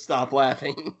point to stop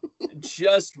laughing.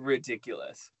 Just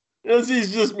ridiculous. As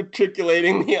he's just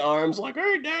matriculating the arms like,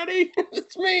 hey, daddy,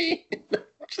 it's me.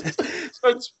 Just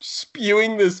starts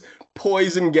spewing this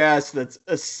poison gas that's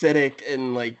acidic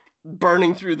and like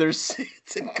burning through their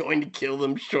suits and going to kill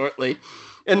them shortly.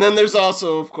 And then there's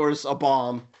also, of course, a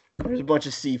bomb. There's a bunch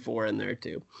of C4 in there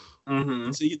too.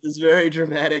 So you get this very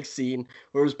dramatic scene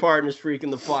where his partner's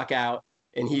freaking the fuck out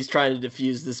and he's trying to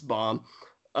defuse this bomb.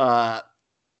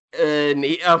 And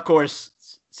he, of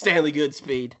course, Stanley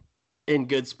Goodspeed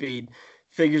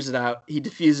figures it out. He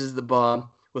defuses the bomb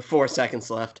with 4 seconds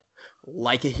left,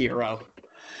 like a hero.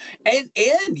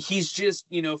 And he's just,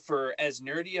 for as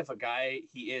nerdy of a guy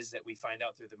he is that we find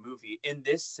out through the movie, in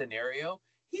this scenario,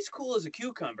 he's cool as a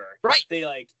cucumber. Right. They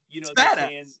like,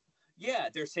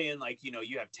 they're saying like,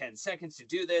 you have 10 seconds to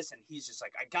do this, and he's just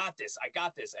like, I got this.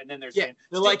 And then they're saying,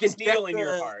 they're like, this needle in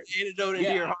your heart. Antidote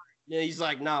into your heart. And he's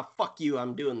like, nah, fuck you,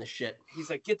 I'm doing this shit. He's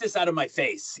like, get this out of my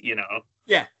face,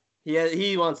 Yeah.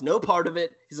 He wants no part of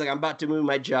it. He's like, I'm about to move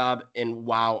my job and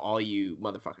wow all you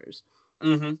motherfuckers.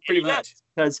 Pretty much.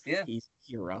 Because he's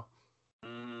a hero.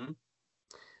 Mm-hmm.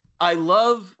 I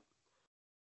love,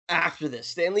 after this,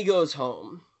 Stanley goes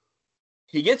home.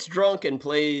 He gets drunk and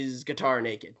plays guitar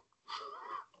naked.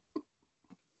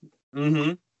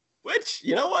 Mm-hmm. Which,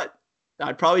 you know what?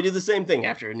 I'd probably do the same thing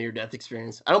after a near-death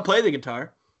experience. I don't play the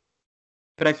guitar,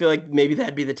 but I feel like maybe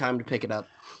that'd be the time to pick it up.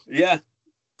 Yeah.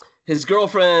 His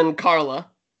girlfriend,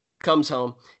 Carla, comes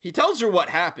home. He tells her what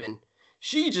happened.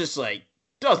 She just, like,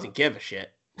 doesn't give a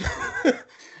shit.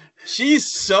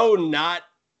 She's so not,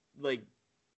 like,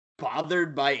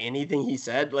 bothered by anything he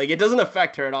said. Like, it doesn't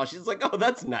affect her at all. She's like, oh,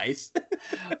 that's nice.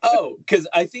 Oh, because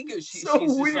I think she's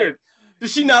weird. Like,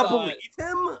 does she not believe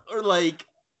him? Or, like...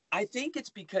 I think it's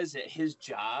because his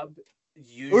job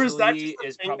usually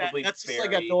is probably that's just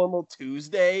like a normal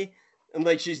Tuesday, and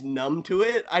like she's numb to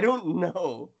it. I don't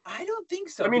know. I don't think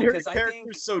so. I mean, her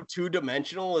character's so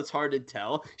two-dimensional, it's hard to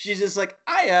tell. She's just like,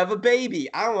 I have a baby.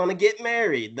 I want to get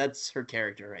married. That's her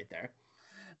character right there.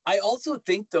 I also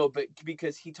think, though, but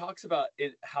because he talks about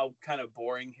it, how kind of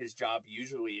boring his job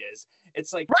usually is.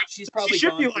 It's like she's probably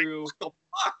gone through. Like, what the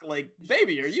fuck? Like,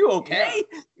 baby, are you okay?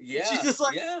 Yeah. She's just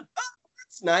like, oh,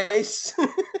 that's nice.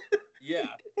 Yeah.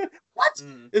 What?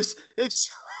 If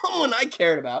someone I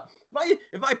cared about,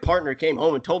 if my partner came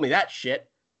home and told me that shit,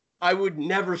 I would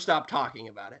never stop talking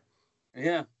about it.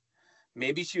 Yeah.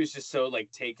 Maybe she was just so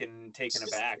like taken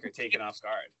aback or taken off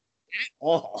guard.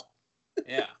 Oh.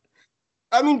 Yeah.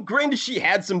 I mean, granted, she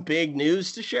had some big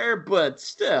news to share, but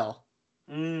still.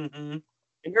 Mm-hmm.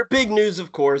 And her big news,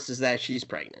 of course, is that she's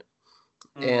pregnant.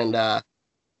 And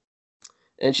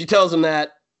she tells him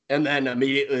that, and then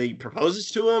immediately proposes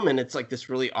to him, and it's like this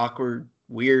really awkward,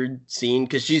 weird scene,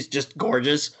 because she's just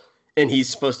gorgeous, and he's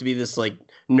supposed to be this, like,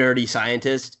 nerdy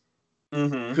scientist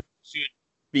who should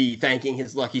be thanking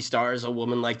his lucky stars a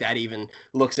woman like that even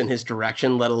looks in his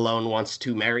direction, let alone wants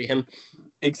to marry him.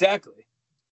 Exactly.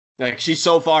 Like, she's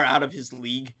so far out of his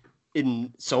league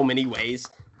in so many ways.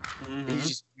 He's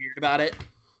just weird about it.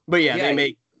 But yeah, they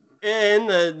make, in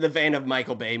the vein of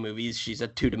Michael Bay movies, she's a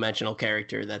two-dimensional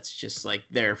character that's just, like,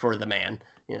 there for the man,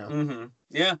 you know?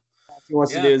 Yeah. All she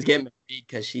wants to do is get married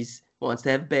because she wants to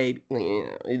have a baby.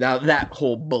 You know, that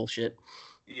whole bullshit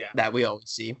that we always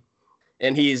see.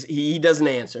 And he doesn't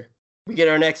answer. We get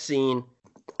our next scene,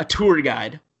 a tour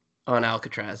guide on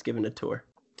Alcatraz giving a tour.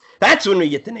 That's when we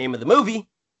get the name of the movie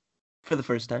for the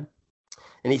first time.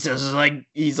 And he says,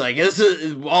 he's like, this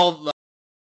is all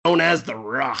known as The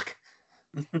Rock.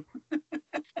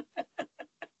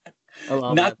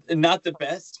 Not the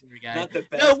best. Not the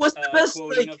best. No, what's the best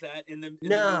quoting of that in the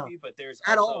movie? But there's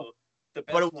also the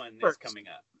best one that's coming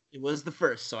up. It was the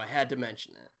first, so I had to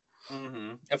mention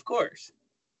it. Of course.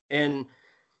 And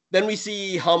then we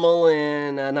see Hummel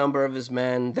and a number of his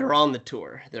men. They're on the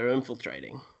tour. They're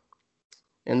infiltrating,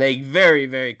 and they very,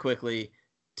 very quickly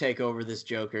take over this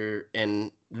Joker and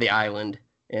the island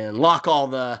and lock all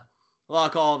the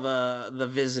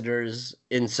visitors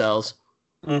in cells.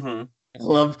 I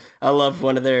love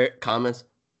one of their comments.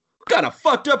 What kind of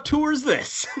fucked up tour is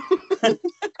this?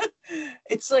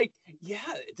 It's like,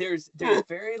 there's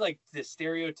very like the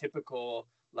stereotypical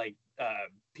like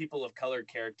people of color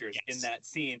characters in that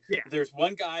scene. There's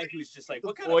one guy who's just like,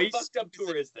 what kind of fucked up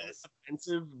tour is this?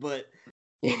 Offensive, but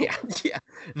yeah.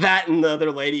 That and the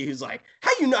other lady who's like,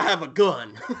 how you not have a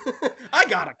gun? I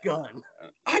got a gun.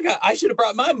 I should have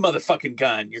brought my motherfucking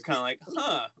gun. You're kind of like,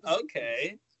 huh,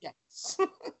 okay. Yes.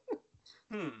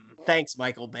 Thanks,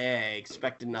 Michael Bay. I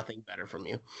expected nothing better from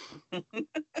you.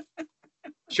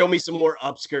 Show me some more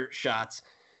upskirt shots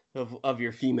of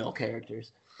your female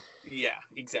characters. Yeah,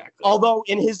 exactly. Although,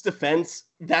 in his defense,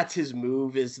 that's his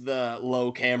move, is the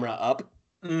low camera up.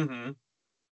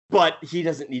 But he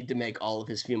doesn't need to make all of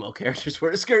his female characters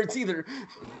wear skirts either.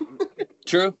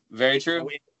 True. Very true.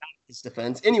 His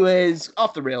defense. Anyways,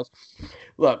 off the rails.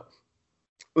 Look,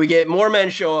 we get more men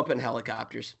show up in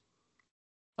helicopters.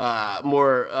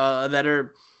 More that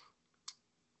are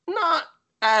not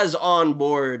as on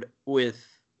board with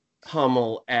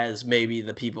Hummel as maybe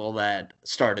the people that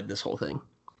started this whole thing.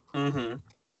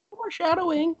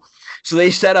 Foreshadowing. So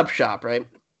they set up shop, right?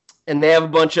 And they have a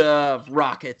bunch of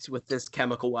rockets with this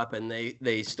chemical weapon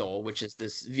they stole, which is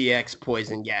this VX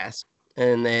poison gas.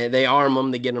 And they arm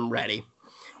them to get them ready.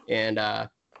 And I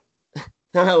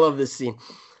love this scene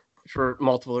for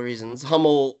multiple reasons.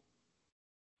 General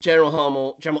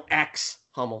X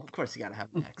Hummel. Of course, you got to have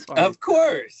an X. Of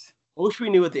course. I wish we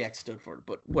knew what the X stood for,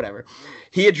 but whatever.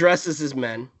 He addresses his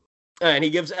men, and he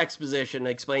gives exposition and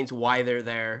explains why they're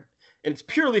there. And it's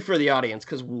purely for the audience,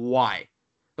 because why?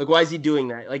 Like, why is he doing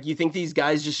that? Like, you think these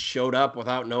guys just showed up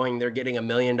without knowing they're getting $1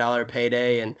 million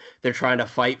payday and they're trying to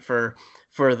fight for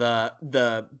for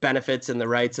the benefits and the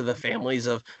rights of the families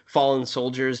of fallen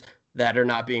soldiers that are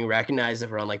not being recognized that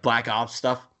were on like Black Ops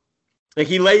stuff. Like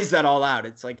he lays that all out.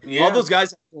 It's like all those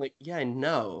guys are like, yeah, I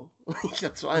know.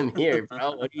 That's why I'm here,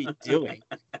 bro. What are you doing?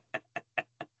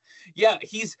 Yeah,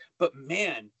 but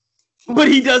man. But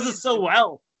he does it so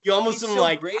well. You almost am so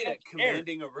like great at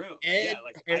commanding a room. Yeah,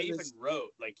 like I even wrote,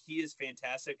 like he is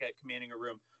fantastic at commanding a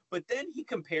room. But then he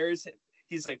compares it.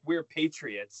 He's like, we're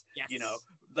patriots, you know,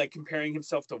 like comparing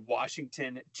himself to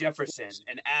Washington, Jefferson,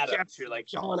 and Adams. You're like,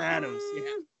 John Adams.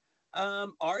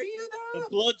 Are you though? The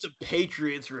bloods of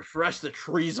patriots refresh the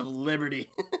trees of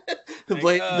liberty. the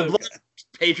bloods of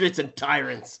patriots and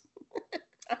tyrants.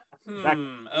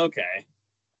 Okay.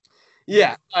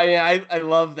 Yeah, I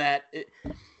love that.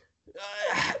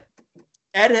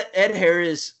 Ed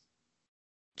Harris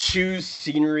chews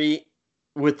scenery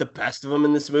with the best of them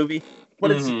in this movie,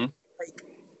 but it's like,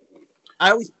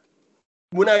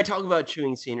 when I talk about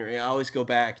chewing scenery, I always go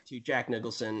back to Jack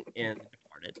Nicholson in The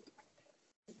Departed.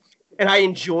 And I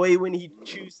enjoy when he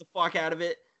chews the fuck out of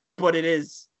it, but it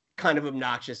is kind of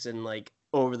obnoxious and like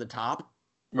over the top.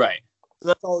 Right. So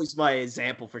that's always my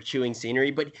example for chewing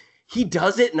scenery, but he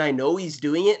does it and I know he's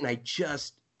doing it and I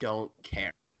just don't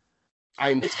care.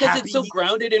 It's because it's so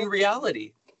grounded in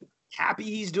reality. Happy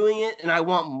he's doing it and I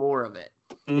want more of it.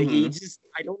 Like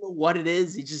I don't know what it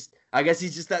is. I guess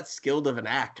he's just that skilled of an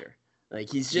actor. Like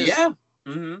he's just,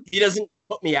 he doesn't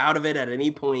put me out of it at any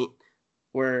point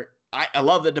where I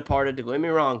love The Departed, don't get me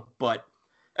wrong, but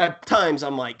at times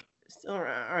I'm like, all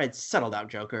right, settle down,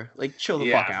 Joker. Like, chill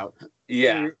the fuck out.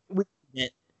 Yeah.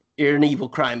 You're an evil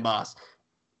crime boss.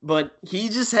 But he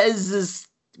just has this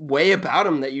way about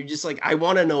him that you're just like, I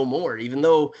want to know more, even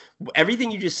though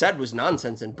everything you just said was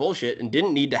nonsense and bullshit and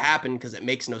didn't need to happen because it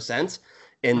makes no sense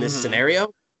in this scenario.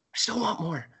 I still want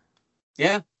more.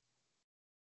 Yeah.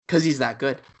 Because he's that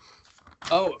good.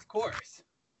 Oh, of course.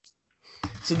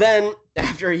 So then,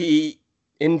 after he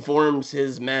informs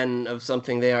his men of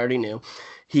something they already knew,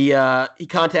 he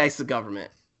contacts the government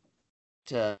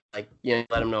to let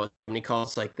them know. And he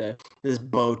calls like this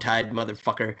bow-tied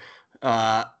motherfucker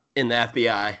in the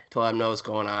FBI to let him know what's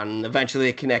going on. And eventually,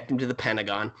 they connect him to the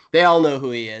Pentagon. They all know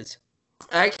who he is.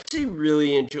 I actually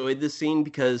really enjoyed this scene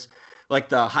because like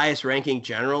the highest-ranking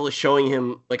general is showing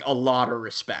him like a lot of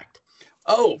respect.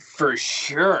 Oh, for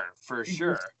sure. For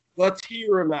sure. Let's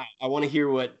hear him out. I want to hear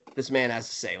what this man has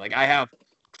to say. Like, I have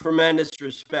tremendous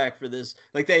respect for this.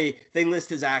 Like, they list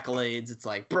his accolades. It's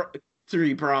like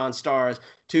 3 Bronze Stars,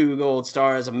 2 Gold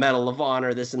Stars, a Medal of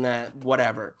Honor, this and that,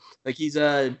 whatever. Like, he's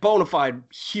a bona fide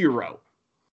hero.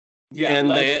 Yeah, and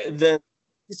then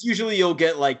it's usually you'll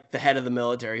get, like, the head of the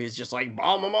military who's just like,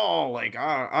 bomb them all. Like,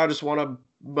 I just want to,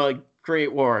 like,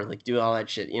 create war. Like, do all that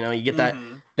shit. You know, you get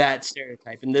that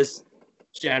stereotype. And this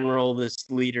general, this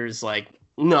leader is like,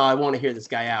 no, I want to hear this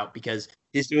guy out because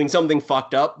he's doing something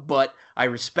fucked up, but I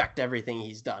respect everything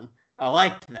he's done. I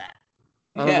liked that.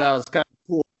 That was kind of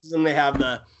cool. Then they have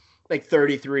the like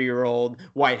 33-year-old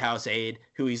White House aide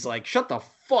who he's like, shut the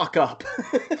fuck up.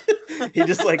 He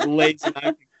just like lays him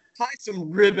out. Tie some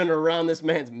ribbon around this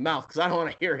man's mouth because I don't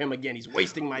want to hear him again. He's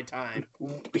wasting my time.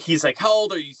 He's like, how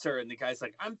old are you, sir? And the guy's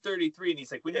like, I'm 33. And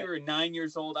he's like, when you were 9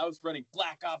 years old, I was running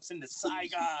Black Ops into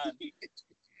Saigon.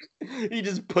 He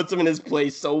just puts him in his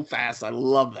place so fast. I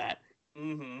love that.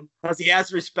 Because he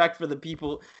has respect for the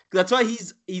people. That's why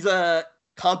he's a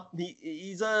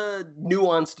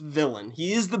nuanced villain.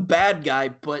 He is the bad guy,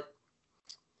 but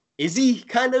is he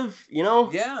kind of, you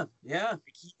know? Yeah.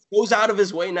 He goes out of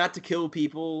his way not to kill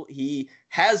people. He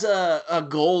has a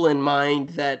goal in mind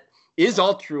that is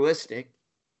altruistic.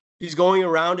 He's going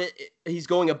around it. He's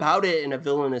going about it in a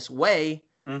villainous way.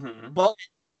 But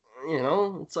you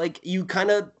know, it's like you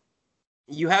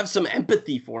have some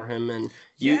empathy for him, and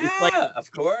it's like,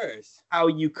 of course, how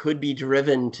you could be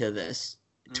driven to this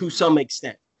to some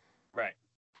extent, right?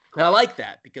 And I like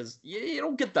that because you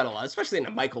don't get that a lot, especially in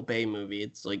a Michael Bay movie.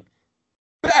 It's like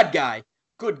bad guy,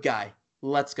 good guy,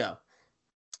 let's go,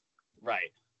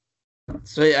 right?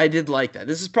 So I did like that.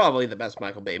 This is probably the best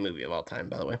Michael Bay movie of all time,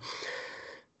 by the way.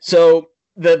 So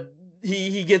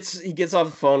he gets off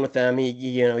the phone with them.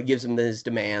 He gives them his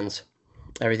demands,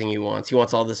 everything he wants. He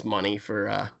wants all this money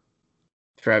for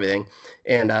everything.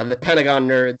 And the Pentagon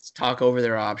nerds talk over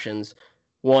their options.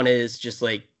 One is just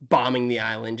like bombing the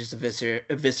island, just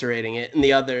eviscerating it, and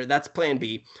the other, that's Plan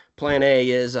B. Plan A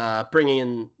is bringing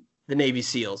in the Navy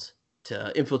SEALs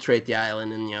to infiltrate the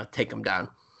island and take them down,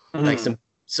 like some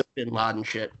Bin Laden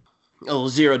shit. A little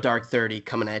Zero Dark 30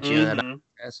 coming at you.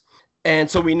 And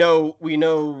so we know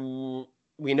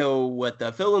what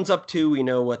the villain's up to. We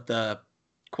know what the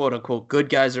quote unquote good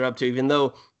guys are up to, even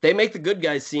though they make the good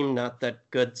guys seem not that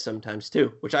good sometimes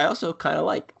too, which I also kind of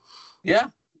like. Yeah.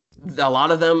 A lot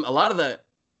of the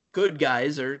good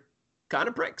guys are kind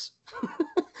of pricks.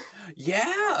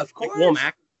 Yeah, of course. Like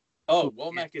Womack. Oh,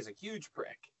 Womack is a huge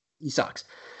prick. He sucks.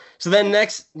 So then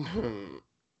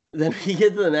then we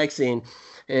get to the next scene.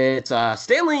 It's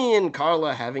Stanley and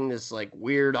Carla having this like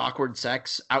weird, awkward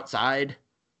sex outside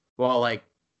while like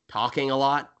talking a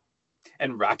lot.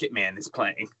 And Rocket Man is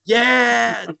playing.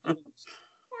 Yeah!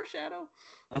 Foreshadow.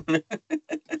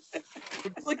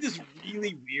 It's like this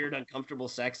really weird, uncomfortable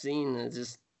sex scene. It's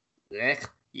just, yuck.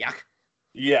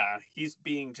 Yeah, he's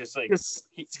being just like, he's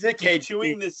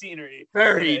chewing the scenery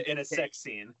in a sex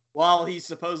scene. While he's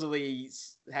supposedly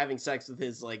having sex with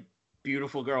his like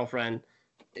beautiful girlfriend.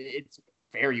 It's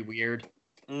very weird.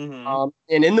 Mm-hmm.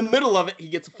 And in the middle of it, he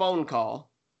gets a phone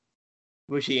call,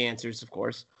 which he answers, of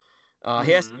course.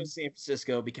 He has to go to San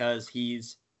Francisco because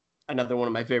he's another one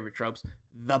of my favorite tropes,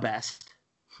 the best.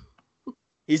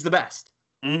 He's the best.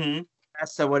 Mm-hmm.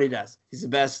 That's what he does. He's the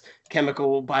best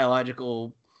chemical,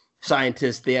 biological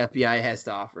scientist the FBI has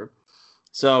to offer.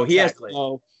 So he has to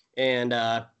go,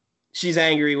 and she's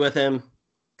angry with him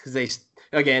because they,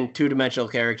 again, two-dimensional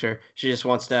character. She just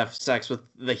wants to have sex with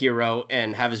the hero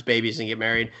and have his babies and get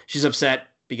married. She's upset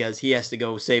because he has to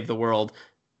go save the world,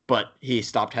 but he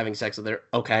stopped having sex with her.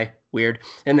 Okay, weird.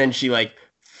 And then she like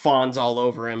fawns all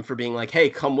over him for being like, "Hey,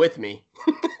 come with me."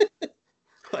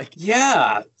 Like,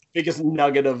 yeah, biggest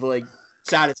nugget of like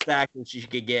satisfaction she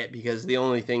could get, because the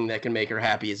only thing that can make her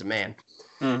happy is a man.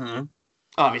 Mm-hmm.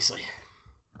 Obviously.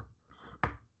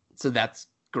 So that's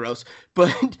gross.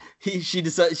 But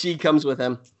she comes with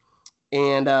him,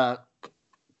 and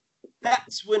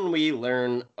that's when we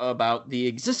learn about the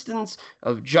existence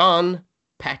of John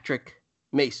Patrick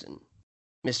Mason,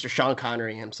 Mr. Sean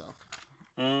Connery himself.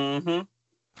 Mm-hmm.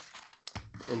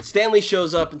 And Stanley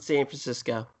shows up in San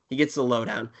Francisco. He gets the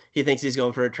lowdown. He thinks he's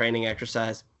going for a training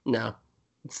exercise. No,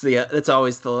 it's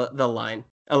always the line.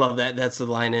 I love that. That's the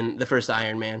line in the first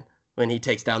Iron Man when he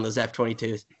takes down those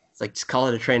F-22s. It's like, just call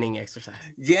it a training exercise.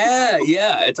 Yeah.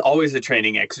 It's always a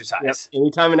training exercise. Yep.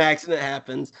 Anytime an accident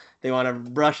happens, they want to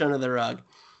brush under the rug.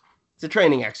 It's a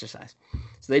training exercise.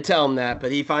 So they tell him that,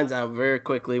 but he finds out very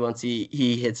quickly once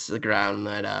he hits the ground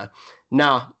that,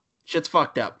 shit's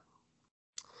fucked up.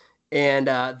 And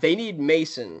they need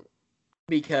Mason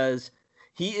because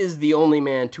he is the only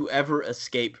man to ever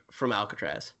escape from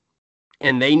Alcatraz.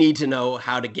 And they need to know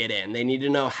how to get in. They need to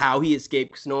know how he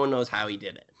escaped, because no one knows how he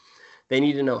did it. They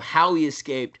need to know how he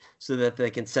escaped so that they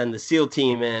can send the SEAL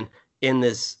team in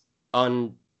this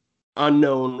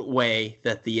unknown way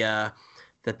that the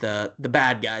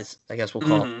bad guys, I guess we'll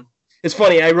call it. It's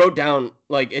funny, I wrote down,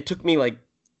 like, it took me like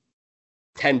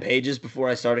 10 pages before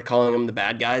I started calling them the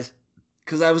bad guys.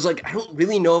 Because I was like, I don't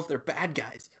really know if they're bad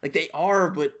guys. Like, they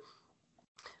are, but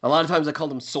a lot of times I call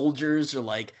them soldiers or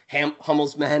like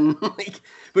Hummel's men. Like,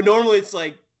 but normally it's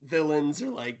like villains or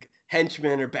like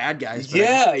henchmen or bad guys. But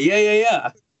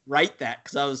Yeah. Write that,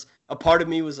 because a part of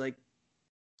me was like,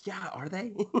 yeah, are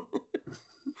they?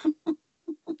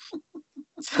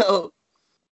 So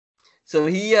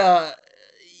he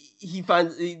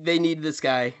finds they need this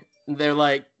guy. They're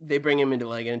like, they bring him into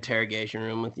like an interrogation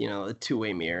room with, a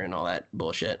two-way mirror and all that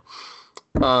bullshit.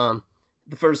 The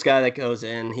first guy that goes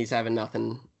in, he's having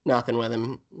nothing with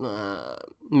him.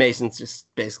 Mason's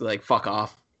just basically like, fuck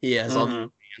off. He has all the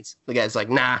hands. The guy's like,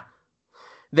 nah.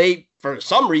 They, for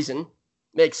some reason,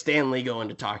 make Stanley go in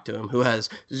to talk to him, who has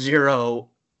zero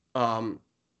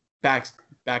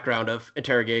background of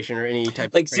interrogation or any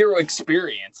type of zero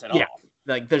experience at all.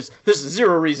 Like, there's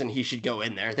zero reason he should go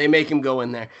in there. They make him go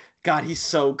in there. God, he's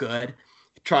so good,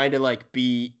 trying to like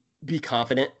be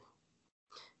confident.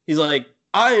 He's like,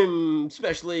 I'm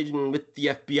special agent with the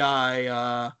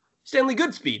FBI, Stanley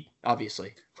Goodspeed,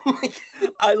 obviously.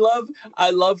 I love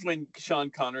when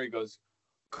Sean Connery goes,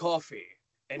 coffee.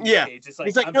 And he's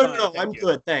like, no, I'm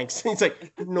good, thanks. He's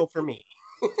like, no, for me.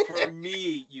 For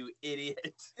me, you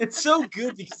idiot. It's so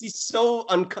good because he's so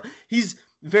he's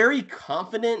very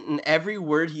confident in every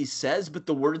word he says, but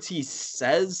the words he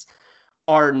says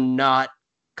are not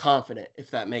confident,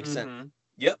 if that makes sense.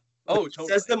 Yep. Oh, totally. He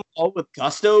says them all with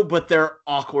gusto, but they're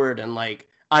awkward and like,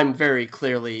 I'm very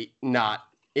clearly not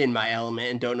in my element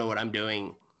and don't know what I'm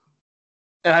doing.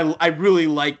 And I really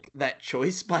like that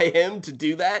choice by him to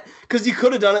do that, because you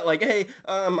could have done it like, hey,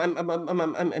 I'm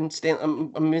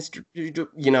Mr.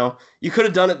 You could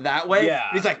have done it that way. Yeah.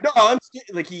 He's like, no, I'm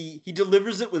like he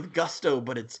delivers it with gusto,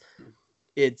 but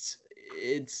it's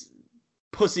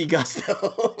pussy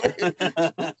gusto.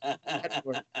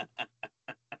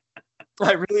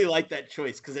 I really like that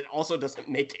choice because it also doesn't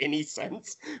make any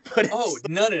sense. But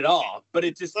none at all. But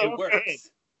it so works. good.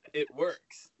 It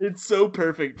works. It's so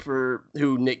perfect for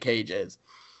who Nick Cage is.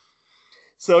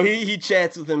 So he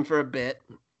chats with him for a bit.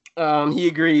 He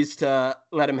agrees to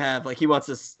let him have, like, he wants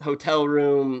this hotel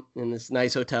room in this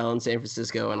nice hotel in San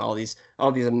Francisco and all these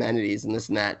amenities and this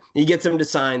and that. He gets him to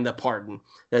sign the pardon.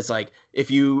 That's like, if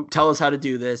you tell us how to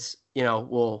do this,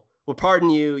 we'll pardon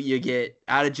you. You get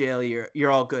out of jail.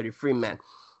 You're all good. You're free men.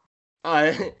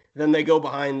 Then they go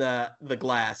behind the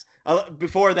glass.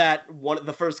 Before that,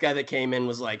 the first guy that came in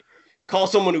was like, call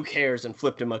someone who cares, and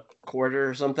flipped him a quarter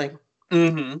or something.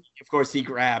 Mm-hmm. Of course, he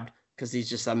grabbed because he's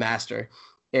just a master.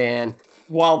 And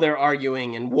while they're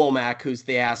arguing, and Womack, who's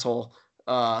the asshole,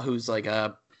 who's like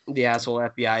the asshole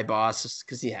FBI boss,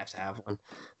 because he has to have one.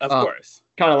 Of course.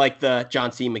 Kind of like the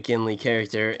John C. McGinley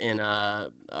character in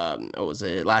what was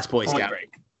it? Last Boy Scout. Point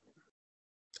Break.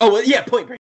 Oh, well, yeah, Point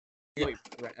Break. Yeah,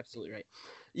 right, absolutely right.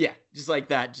 Yeah, just like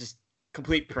that, just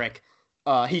complete prick.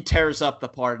 He tears up the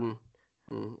pardon,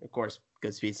 and of course,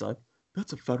 Goodspeed's like,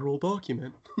 that's a federal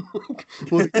document.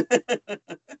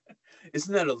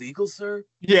 Isn't that illegal, sir?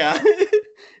 Yeah.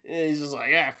 And he's just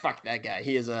like, fuck that guy.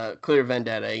 He has a clear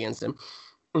vendetta against him.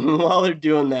 While they're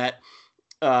doing that,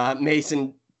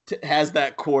 Mason has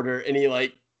that quarter, and he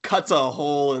like cuts a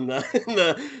hole in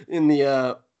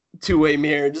the two-way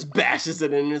mirror and just bashes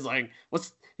it in. And is like,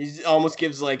 he almost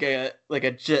gives like a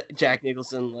Jack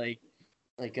Nicholson like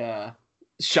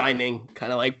Shining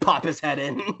kind of like pop his head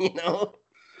in,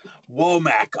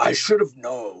 Womack, I should have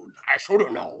known.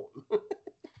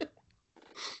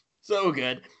 So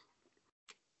good.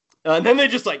 And then they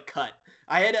just like cut.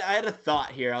 I had a thought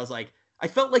here. I was like, I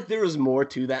felt like there was more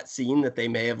to that scene that they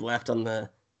may have left on the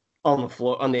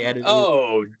floor on the editing.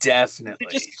 Oh, definitely.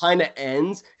 It just kind of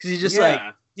ends because he just like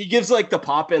he gives like the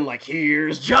pop in like,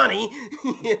 here's Johnny.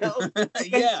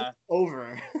 Yeah.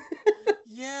 Over.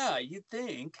 Yeah, you'd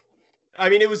think. I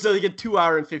mean, it was like a 2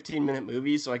 hour and 15-minute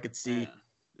movie, so I could see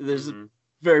there's a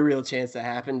very real chance that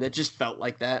happened. It just felt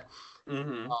like that.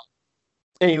 Mm-hmm.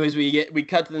 Anyways, we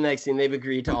cut to the next scene. They've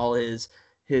agreed to all his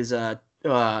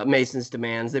Mason's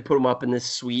demands. They put him up in this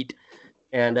suite,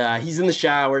 and he's in the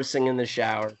shower, singing in the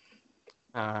shower.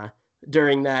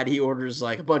 During that, he orders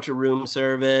like a bunch of room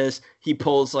service. He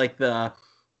pulls like the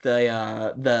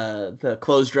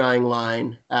clothes drying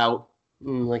line out.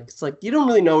 And, it's like you don't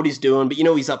really know what he's doing, but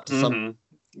he's up to something.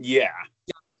 Yeah.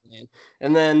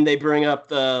 And then they bring up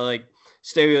the like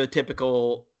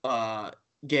stereotypical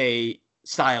gay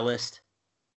stylist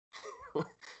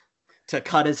to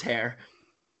cut his hair.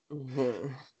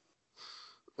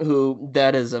 Who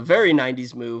that is a very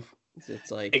 90s move.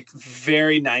 It's like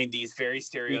very 90s, very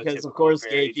stereotypical. Because of course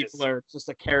gay people are just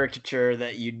a caricature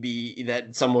that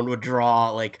someone would draw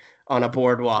like on a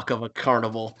boardwalk of a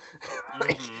carnival.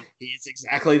 It's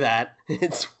exactly that.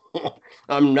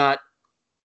 I'm not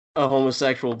a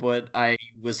homosexual, but I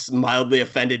was mildly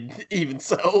offended even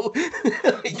so.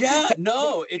 Yeah,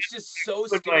 no, it's just so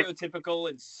stereotypical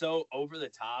and so over the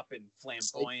top and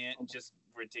flamboyant and just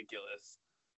ridiculous.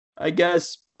 I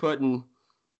guess putting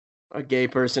a gay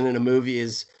person in a movie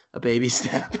is a baby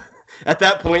step. At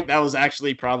that point, that was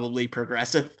actually probably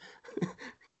progressive,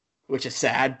 which is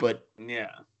sad, but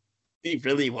yeah, it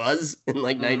really was in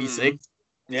like 96.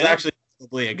 Yeah. It's actually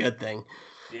probably a good thing.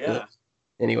 Yeah.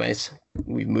 Anyways,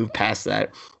 we've moved past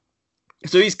that.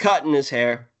 So he's cutting his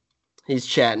hair. He's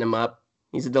chatting him up.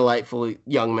 He's a delightful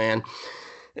young man.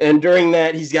 And during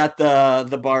that, he's got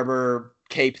the barber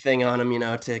cape thing on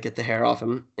him, to get the hair off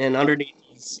him. And underneath,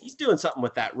 he's doing something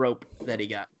with that rope that he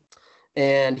got.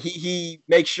 And he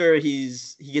makes sure he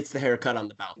gets the haircut on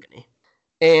the balcony.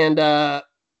 And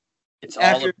it's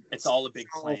all a big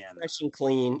plan. Fresh and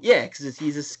clean. Yeah, because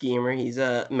he's a schemer. He's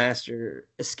a master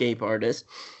escape artist.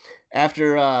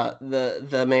 After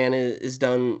the man is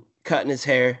done cutting his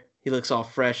hair, he looks all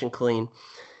fresh and clean.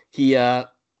 He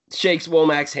shakes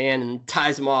Womack's hand and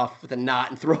ties him off with a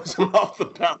knot and throws him off the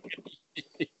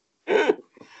balcony.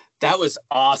 That was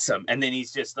awesome. And then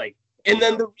he's just like... And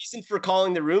then the reason for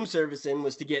calling the room service in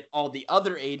was to get all the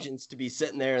other agents to be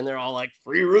sitting there, and they're all like,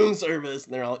 free room service,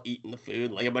 and they're all eating the food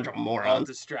like a bunch of morons. All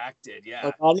distracted, yeah.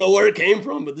 Like, I don't know where it came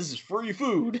from, but this is free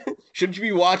food. Shouldn't you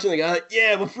be watching the guy like,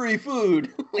 yeah, but free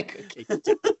food? Like, okay.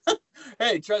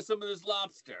 Hey, try some of this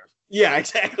lobster. Yeah,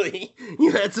 exactly.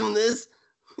 You had some of this?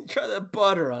 Try that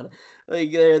butter on it.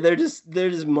 Like, they're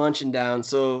just munching down.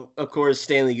 So, of course,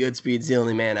 Stanley Goodspeed's the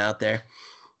only man out there.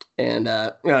 And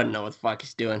I don't know what the fuck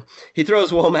he's doing. He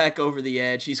throws Womack over the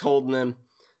edge. He's holding him.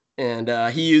 And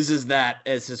he uses that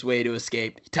as his way to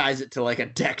escape. He ties it to like a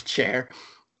deck chair.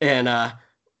 And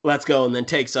lets go and then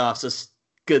takes off. So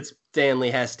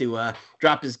Stanley has to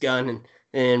drop his gun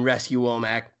and rescue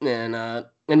Womack, and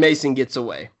Mason gets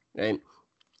away. Right,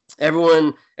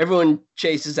 everyone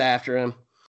chases after him.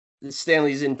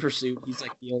 Stanley's in pursuit. He's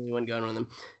like the only one going with him,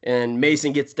 and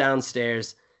Mason gets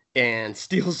downstairs and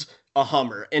steals a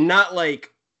Hummer, and not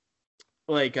like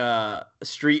a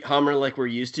street Hummer like we're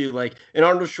used to, like an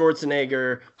Arnold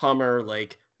Schwarzenegger Hummer,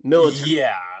 like military.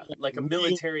 Yeah, like a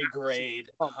military grade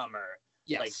Hummer.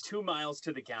 Yes. Like 2 miles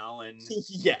to the gallon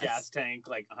Yes. gas tank,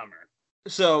 like Hummer.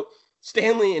 So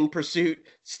Stanley in pursuit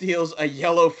steals a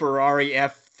yellow Ferrari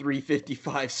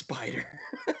F355 Spider.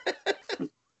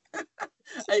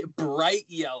 Bright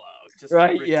yellow. Just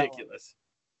Bright ridiculous.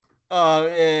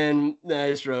 And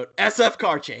I just wrote SF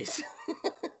car chase.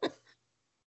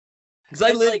 Because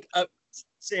I lived in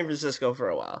San Francisco for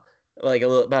a while, like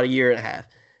about a year and a half.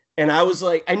 And I was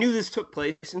like, I knew this took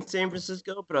place in San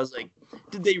Francisco, but I was like,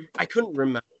 I couldn't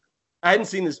remember. I hadn't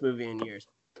seen this movie in years.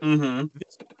 Mm-hmm.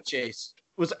 This chase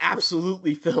was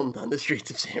absolutely filmed on the streets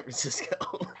of San Francisco.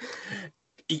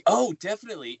 Oh,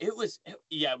 definitely. It was,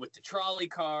 with the trolley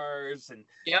cars, and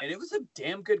it was a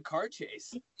damn good car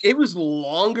chase. It was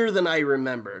longer than I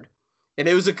remembered, and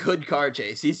it was a good car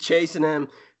chase. He's chasing him,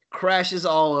 crashes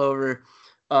all over.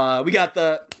 We got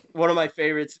one of my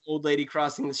favorites, old lady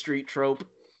crossing the street trope,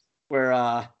 where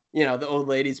the old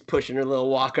lady's pushing her little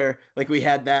walker. Like we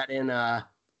had that in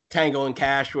Tango and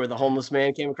Cash, where the homeless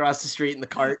man came across the street in the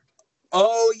cart.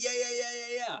 Oh,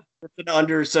 yeah.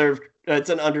 It's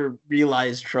an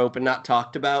underrealized trope and not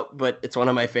talked about, but it's one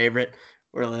of my favorite,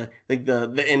 where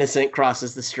the innocent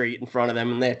crosses the street in front of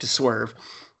them and they have to swerve,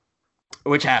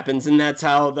 which happens, and that's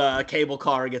how the cable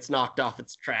car gets knocked off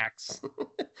its tracks,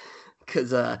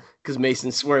 because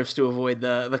Mason swerves to avoid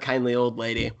the kindly old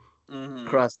lady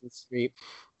across the street,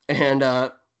 and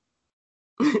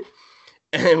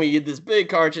and we get this big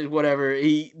car chase. Whatever,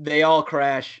 they all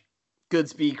crash.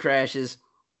 Goodspeed crashes.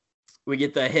 We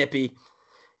get the hippie.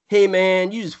 Hey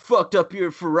man, you just fucked up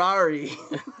your Ferrari.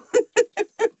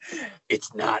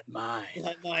 It's not mine.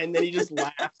 Not mine. Then he just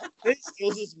laughs. Then he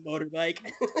steals his motorbike.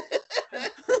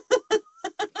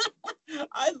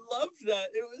 I loved that.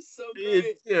 It was so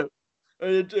great. I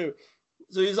did too.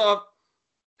 So he's off.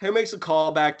 He makes a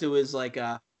call back to his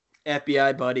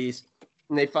FBI buddies,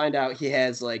 and they find out he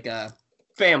has a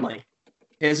family.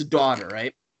 He has a daughter,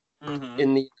 right?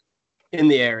 Mm-hmm. In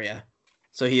the area.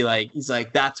 So he's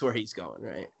like, that's where he's going,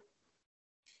 right?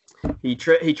 He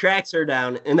tracks her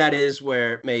down, and that is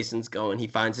where Mason's going. He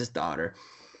finds his daughter.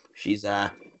 She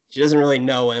doesn't really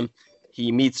know him. He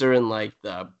meets her in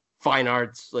the fine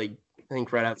arts, I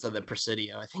think right outside the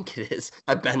Presidio, I think it is.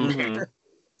 I've been there.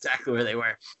 Exactly where they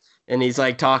were. And he's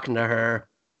talking to her.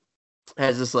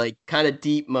 Has this kind of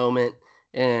deep moment,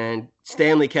 and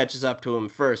Stanley catches up to him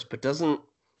first, but doesn't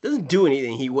do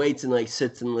anything. He waits and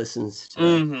sits and listens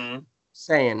to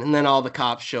saying, and then all the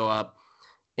cops show up,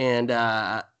 and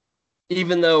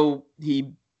even though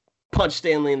he punched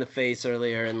Stanley in the face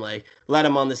earlier and let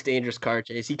him on this dangerous car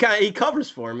chase, he covers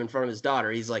for him in front of his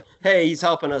daughter. He's like, hey, he's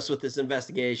helping us with this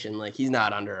investigation, he's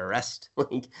not under arrest.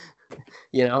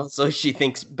 So she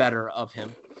thinks better of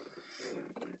him,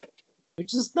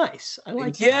 which is nice. I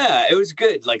like that. It was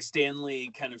good.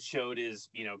 Stanley kind of showed his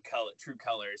true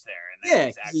colors there, and that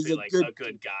he's actually a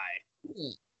good guy.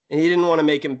 Yeah. And he didn't want to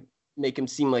make him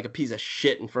seem like a piece of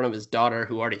shit in front of his daughter,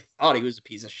 who already thought he was a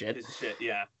piece of shit.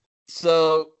 Yeah.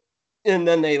 So, and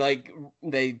then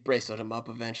they bracelet him up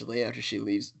eventually after she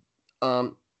leaves.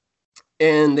 And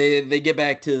they get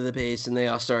back to the base, and they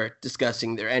all start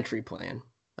discussing their entry plan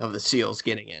of the SEALs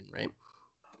getting in, right?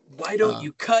 Why don't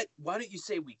you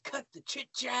say we cut the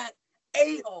chit chat,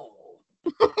 a-hole?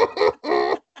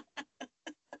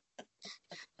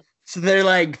 So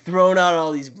they're throwing out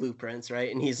all these blueprints,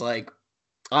 right? And he's like,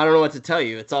 I don't know what to tell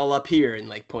you. It's all up here,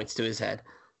 and points to his head.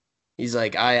 He's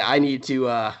like, I need to,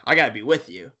 I gotta be with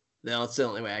you. No, it's the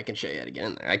only way I can show you how to get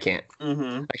in there. I can't.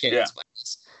 Mm-hmm. I can't explain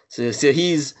this. So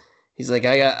he's like,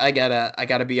 I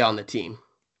gotta be on the team.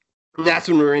 And that's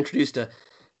when we were introduced to.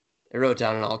 I wrote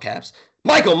down in all caps,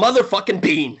 Michael motherfucking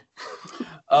Biehn.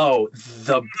 Oh,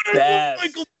 the best.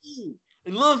 Michael Biehn. I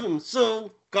love him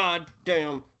so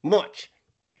goddamn much.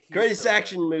 Greatest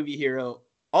action movie hero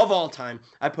of all time.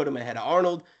 I put him ahead of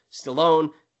Arnold,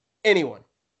 Stallone, anyone.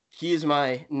 He is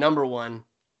my number one.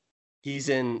 He's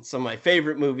in some of my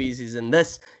favorite movies. He's in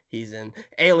this. He's in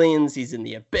Aliens. He's in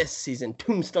The Abyss. He's in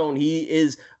Tombstone. He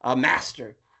is a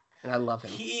master, and I love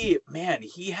him. He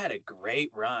had a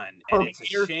great run, and it's a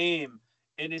shame.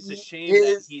 And it's a shame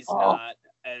that he's not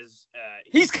as.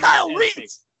 He's Kyle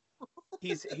Reese.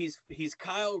 He's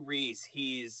Kyle Reese.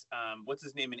 He's what's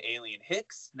his name in Alien?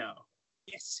 Hicks? No.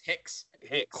 Yes, Hicks.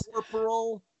 Hicks.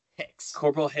 Corporal. Hicks.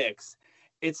 Corporal Hicks.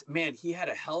 It's, man, he had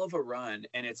a hell of a run,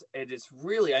 and it's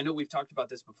really, I know we've talked about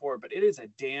this before, but it is a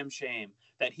damn shame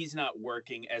that he's not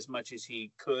working as much as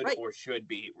he could or should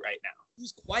be right now.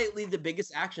 He's quietly the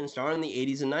biggest action star in the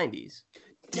 80s and 90s.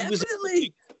 Definitely.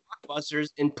 He was blockbusters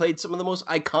and played some of the most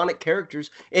iconic characters,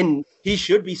 and he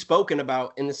should be spoken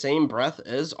about in the same breath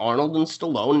as Arnold and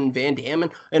Stallone and Van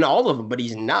Damme and all of them, but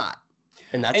he's not.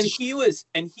 And he was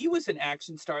an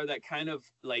action star that kind of,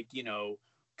 like, you know,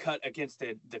 cut against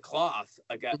the cloth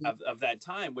of that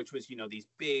time, which was, you know, these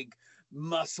big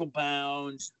muscle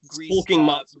bound, hulking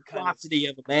monstrosity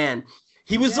of a man.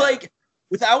 He was like,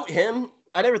 without him,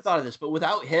 I never thought of this, but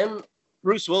without him,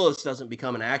 Bruce Willis doesn't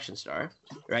become an action star,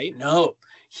 right? No,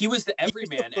 he was the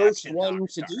everyman first one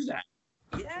to do that.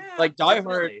 Yeah, like Die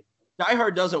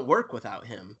Hard doesn't work without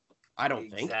him. I don't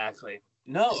think exactly.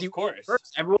 No, of course.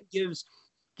 First, everyone gives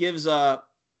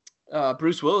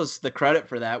Bruce Willis the credit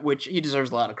for that, which he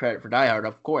deserves a lot of credit for Die Hard,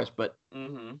 of course. But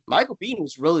Michael Biehn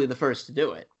was really the first to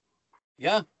do it.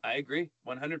 Yeah, I agree,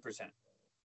 100%.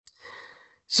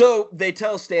 So they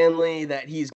tell Stanley that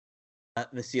he's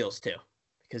the SEALs too,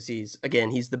 because he's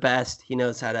the best. He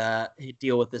knows how to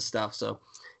deal with this stuff. So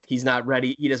he's not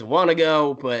ready. He doesn't want to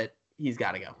go, but he's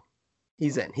got to go.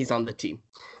 He's in. He's on the team.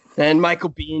 Then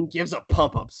Michael Biehn gives a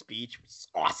pump-up speech, which is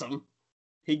awesome.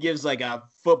 He gives like a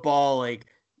football, like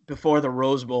before the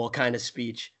Rose Bowl kind of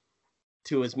speech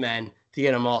to his men to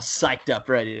get them all psyched up,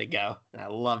 ready to go. And I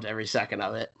loved every second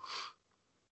of it.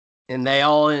 And they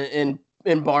all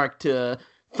embark to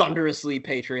thunderously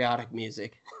patriotic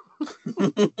music.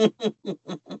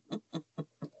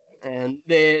 And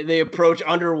they approach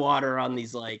underwater on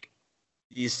these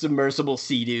submersible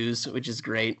Sea-Doos, which is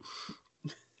great.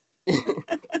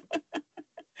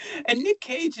 And Nick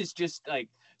Cage is just like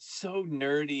so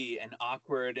nerdy and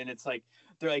awkward, and it's like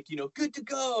they're like, you know, good to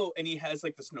go, and he has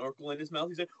like the snorkel in his mouth.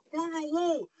 He's like,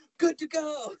 whoa, good to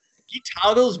go. He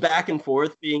toggles back and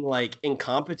forth being like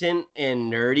incompetent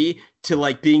and nerdy to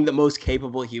like being the most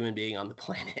capable human being on the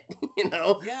planet. You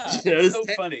know? Yeah, it's so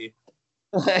funny.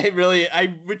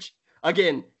 Which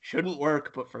again shouldn't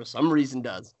work, but for some reason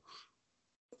does.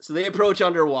 So they approach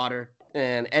underwater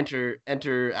and enter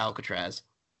Alcatraz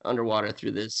underwater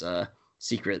through this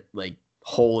secret like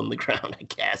hole in the ground, I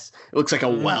guess. It looks like a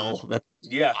well that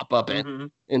pop up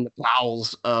in the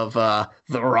bowels of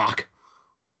the Rock.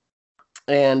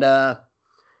 And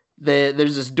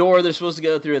there's this door they're supposed to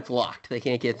go through. It's locked. They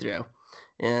can't get through.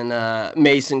 And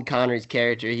Mason Connery's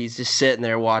character, he's just sitting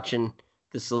there watching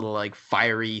this little like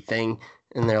fiery thing.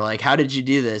 And they're like, how did you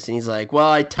do this? And he's like,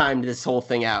 well, I timed this whole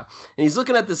thing out. And he's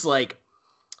looking at this like,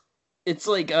 it's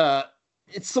like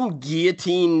it's some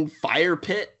guillotine fire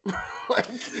pit.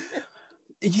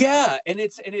 Yeah, and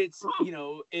it's you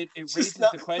know, it raises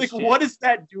the question. Like, what is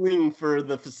that doing for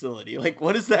the facility? Like,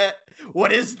 what is that?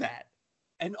 What is that?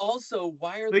 And also,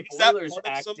 why are the boilers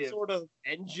active? Some sort of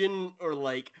engine or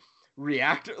like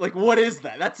reactor? Like, what is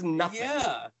that? That's nothing.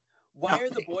 Yeah. Why are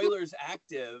the boilers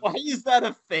active? Why is that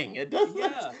a thing? It doesn't.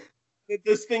 Yeah.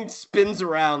 This thing spins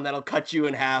around that'll cut you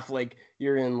in half, like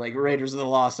you're in like Raiders of the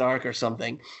Lost Ark or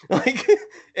something. Like,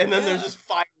 and then there's just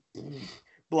fire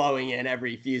blowing in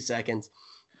every few seconds.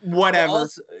 Whatever.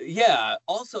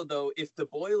 Also, though, if the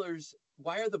boilers,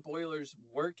 why are the boilers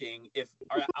working if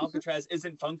our Alcatraz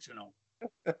isn't functional?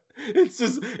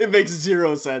 It makes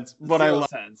zero sense. But I love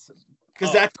sense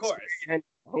because that's of course. I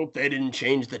hope they didn't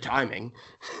change the timing.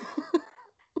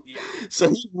 Yeah. So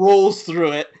he rolls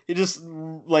through it. He just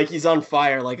like he's on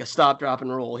fire, like a stop, drop,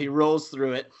 and roll. He rolls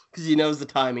through it because he knows the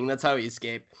timing. That's how he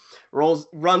escaped.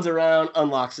 Runs around,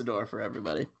 unlocks the door for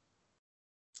everybody.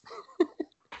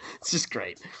 It's just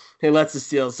great. He lets the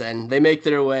SEALs in. They make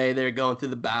their way. They're going through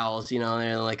the bowels. You know,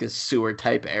 they're in like a sewer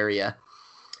type area,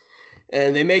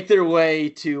 and they make their way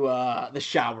to the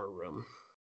shower room.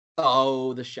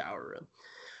 Oh, the shower room.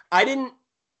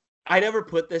 I never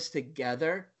put this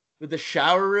together. But the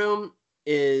shower room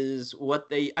is what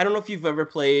I don't know if you've ever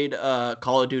played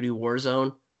Call of Duty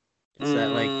Warzone. Is that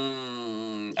like?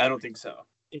 I don't think so.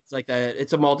 It's like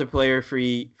it's a multiplayer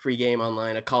free game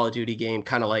online, a Call of Duty game,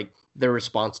 kind of like their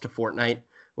response to Fortnite,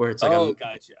 where it's like a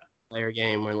player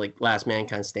game where like last man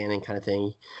kind of standing kind of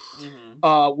thing.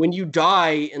 Mm-hmm. When you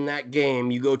die in that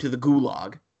game, you go to the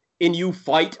gulag and you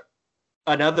fight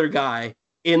another guy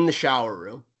in the shower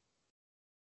room.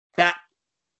 That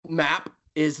map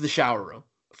is the shower room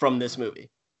from this movie.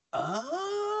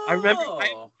 Oh. I remember I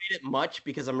haven't played it much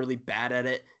because I'm really bad at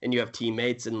it, and you have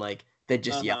teammates and like they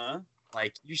just yell.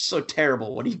 like, "You're so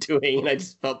terrible. What are you doing?" And I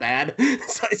just felt bad,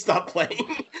 so I stopped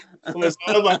playing. And was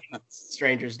like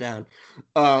strangers down.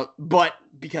 But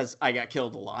because I got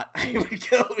killed a lot, I would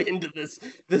go into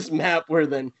this map where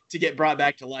then to get brought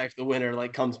back to life, the winner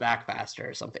like comes back faster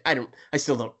or something. I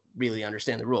still don't really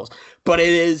understand the rules, but it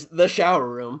is the shower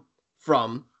room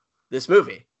from this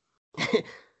movie.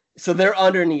 So they're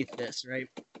underneath this, right?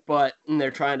 And they're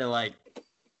trying to like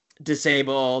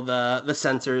disable the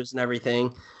sensors and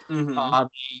everything. Mm-hmm.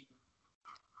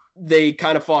 They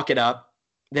kind of fuck it up.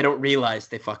 They don't realize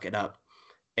they fuck it up.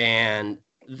 And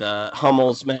the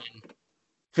Hummel's men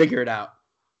figure it out.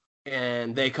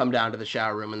 And they come down to the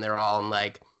shower room and they're all in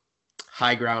like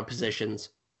high ground positions.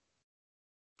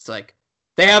 It's like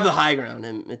they have the high ground,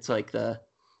 and it's like the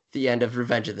end of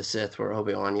Revenge of the Sith where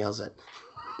Obi-Wan yells at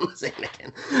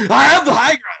Anakin, "I have the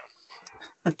high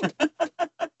ground."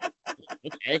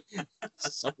 Okay.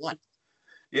 So what?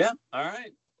 Yeah, all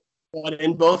right. But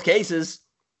in both cases,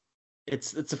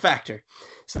 it's a factor.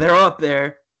 So they're up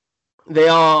there. They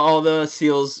all the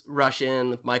SEALs rush in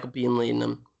with Michael Biehn leading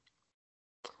them.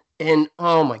 And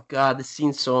oh my god, this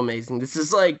scene's so amazing. This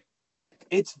is like,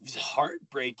 it's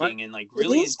heartbreaking and like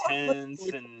really intense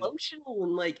and emotional,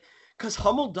 and like, because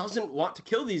Hummel doesn't want to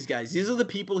kill these guys. These are the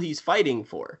people he's fighting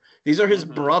for. These are his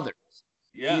brothers.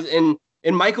 Yeah.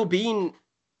 And Michael Biehn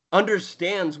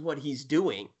understands what he's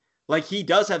doing. Like, he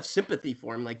does have sympathy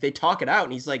for him. Like, they talk it out,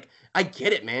 and he's like, "I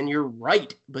get it, man. You're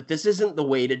right, but this isn't the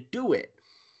way to do it."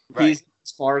 Right. He's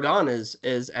as far gone as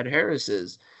Ed Harris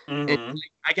is. And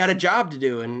like, I got a job to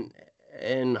do,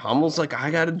 and Hummel's like,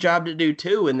 "I got a job to do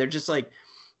too." And they're just like,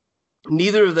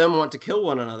 neither of them want to kill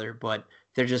one another, but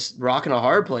they're just rocking a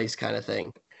hard place kind of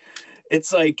thing.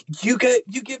 It's like, you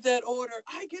give that order,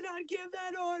 I cannot give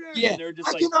that order. Yeah, and they're just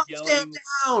I like cannot yelling. stand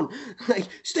down. Like,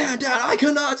 stand down, I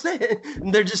cannot stand.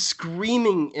 And they're just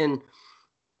screaming. And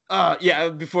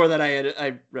before that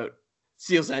I wrote,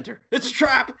 "SEALs enter. It's a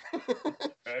trap."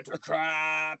 It's a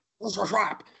trap. It's a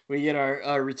trap. We get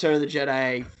our Return of the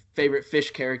Jedi favorite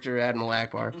fish character, Admiral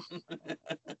Akbar.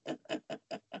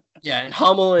 Yeah, and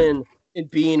Hummel and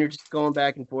Biehn are just going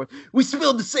back and forth. "We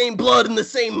spilled the same blood in the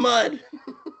same mud."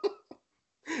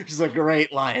 Which is a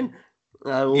great line.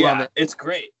 I love it. It's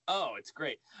great. Oh, it's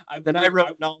great. I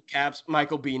wrote in all caps,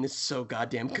 "Michael Biehn is so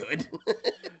goddamn good."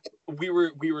 We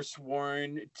were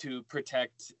sworn to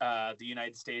protect the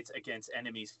United States against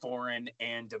enemies, foreign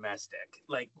and domestic.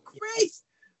 Like, great.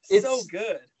 It's so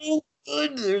good. So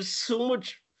good. There's so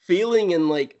much feeling, and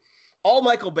like, all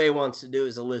Michael Bay wants to do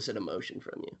is elicit emotion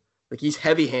from you. Like, he's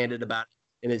heavy-handed about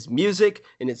it in his music,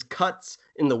 in his cuts,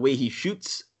 in the way he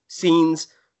shoots scenes,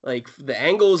 like the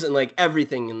angles and like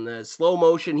everything, and the slow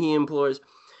motion he employs.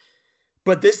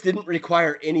 But this didn't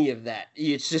require any of that.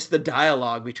 It's just the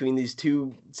dialogue between these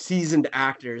two seasoned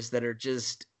actors that are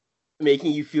just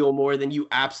making you feel more than you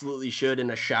absolutely should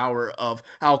in a shower of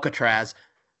Alcatraz,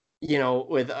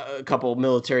 with a couple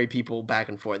military people back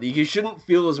and forth. You shouldn't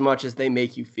feel as much as they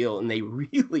make you feel, and they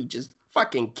really just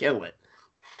fucking kill it.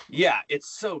 Yeah, it's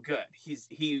so good. He's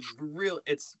real.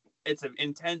 It's an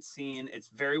intense scene. It's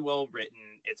very well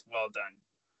written. It's well done.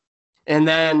 And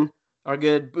then our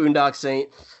good Boondock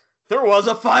Saint, "There was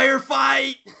a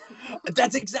firefight."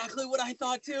 That's exactly what I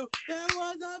thought too. There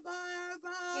was a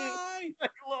firefight. I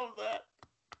love that.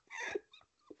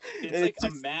 It's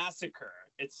like a massacre.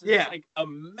 It's like a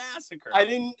massacre. I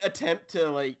didn't attempt to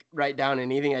like write down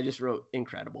anything. I just wrote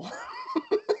incredible.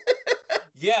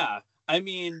 Yeah, I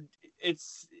mean,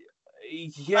 it's.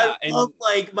 Yeah, I love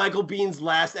like Michael Bihn's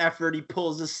last effort. He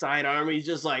pulls his sidearm. He's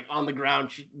just like on the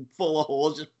ground, full of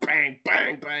holes, just bang,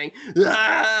 bang, bang.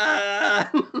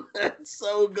 Ah! That's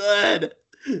so good.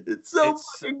 It's so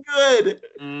fucking good.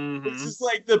 Mm-hmm. This is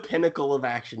like the pinnacle of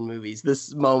action movies.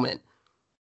 This moment.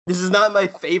 This is not my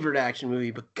favorite action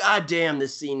movie, but goddamn,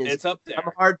 this scene is. It's up there.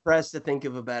 I'm hard pressed to think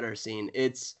of a better scene.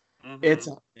 It's up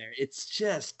there. It's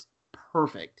just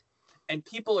perfect. And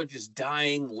people are just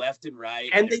dying left and right.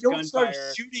 And they don't start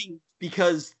shooting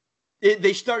because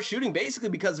they start shooting basically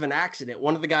because of an accident.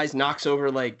 One of the guys knocks over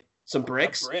like some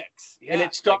bricks. Yeah. And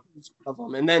it starts of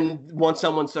them. And then once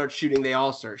someone starts shooting, they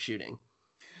all start shooting.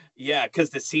 Yeah, because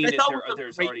the scene is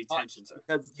there's already tensions.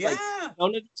 Because like,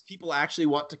 none of these people actually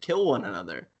want to kill one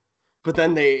another. But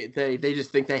then they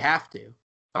just think they have to.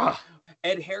 Ugh.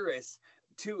 Ed Harris,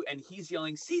 too, and he's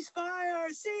yelling, "Ceasefire!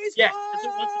 Ceasefire!" Yeah.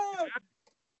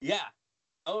 Yeah.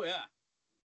 Oh yeah.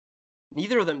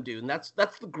 Neither of them do, and that's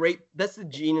the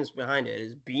genius behind it.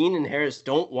 Is Biehn and Harris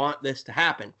don't want this to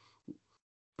happen,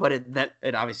 but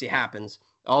it obviously happens.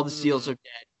 All the SEALs are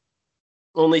dead.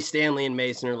 Only Stanley and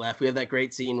Mason are left. We have that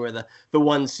great scene where the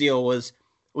one SEAL was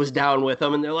was down with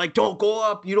him, and they're like, "Don't go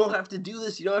up. You don't have to do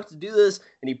this. You don't have to do this."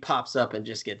 And he pops up and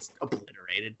just gets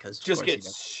obliterated because just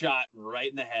gets shot right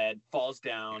in the head, falls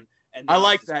down. And I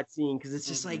like that scene because it's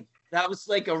just like that was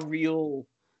like a real.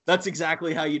 That's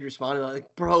exactly how you'd respond.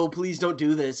 Like, bro, please don't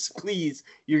do this. Please,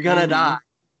 you're gonna die.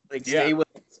 Like, stay with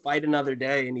us, fight another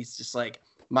day. And he's just like,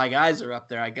 my guys are up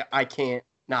there. I can't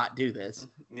not do this.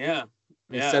 Yeah.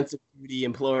 His sense of duty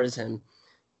implores him.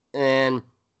 And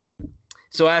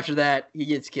so after that, he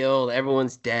gets killed.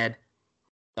 Everyone's dead.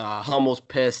 Hummel's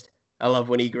pissed. I love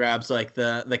when he grabs like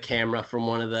the camera from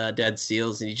one of the dead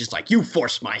SEALs and he's just like, "You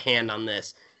forced my hand on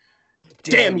this.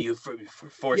 Damn you for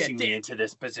forcing me into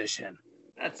this position."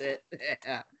 That's it.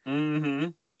 Yeah.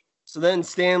 So then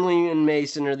Stanley and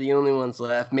Mason are the only ones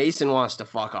left. Mason wants to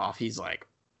fuck off. He's like,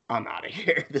 "I'm out of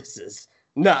here. This is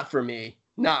not for me.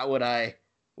 Not what I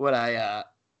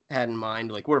had in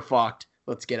mind. Like, we're fucked.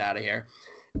 Let's get out of here."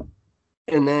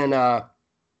 And then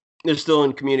they're still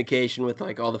in communication with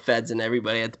like all the feds and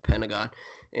everybody at the Pentagon.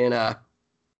 And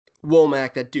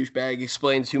Womack, that douchebag,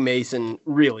 explains who Mason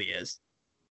really is.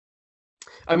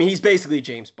 I mean, he's basically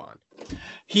James Bond.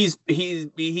 He's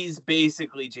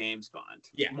basically James Bond.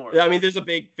 Yeah. I mean, there's a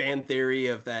big fan theory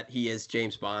of that he is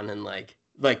James Bond and like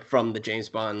from the James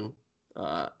Bond,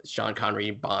 Sean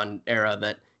Connery Bond era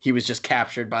that he was just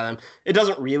captured by them. It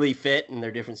doesn't really fit in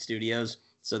their different studios,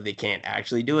 so they can't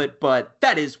actually do it, but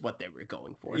that is what they were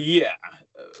going for. Yeah,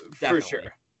 for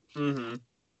sure. Mm-hmm.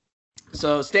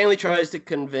 So Stanley tries to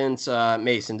convince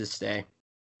Mason to stay.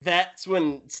 That's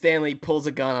when Stanley pulls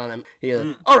a gun on him. He's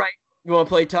like, "All right, you want to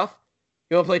play tough?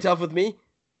 You want to play tough with me?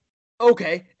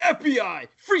 Okay, FBI,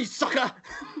 free sucker,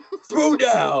 throw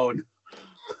down."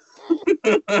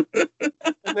 And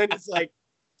then it's like,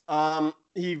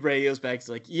 he radios back. He's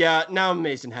like, "Yeah, now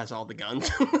Mason has all the guns."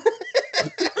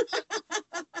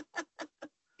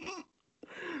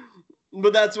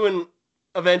 But that's when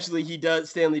eventually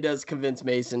Stanley does convince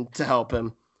Mason to help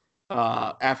him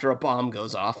after a bomb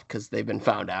goes off because they've been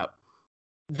found out.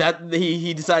 That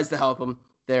he decides to help him.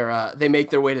 They make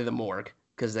their way to the morgue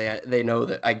because they know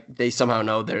that they somehow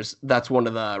know that's one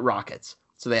of the rockets,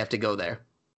 so they have to go there.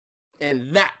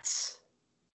 And that's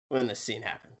when the scene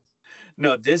happens.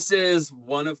 No, this is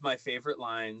one of my favorite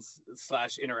lines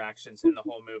 / interactions in the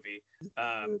whole movie.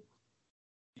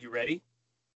 You ready?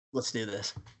 Let's do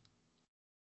this.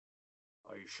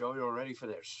 Are you sure you're ready for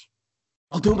this?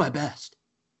 I'll do my best.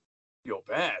 Your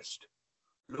best?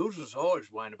 Losers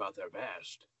always whine about their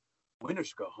best.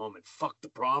 Winners go home and fuck the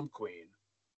prom queen.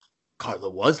 Carla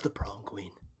was the prom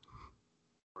queen.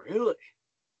 Really?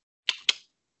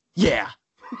 Yeah.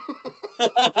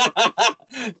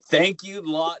 Thank you,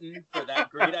 Lawton, for that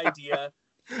great idea,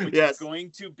 which is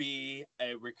going to be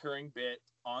a recurring bit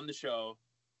on the show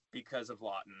because of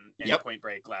Lawton and Point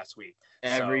Break last week.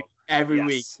 Every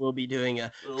week we'll be doing a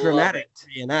dramatic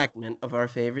reenactment of our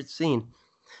favorite scene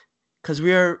because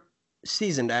we are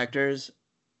seasoned actors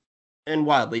and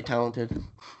wildly talented.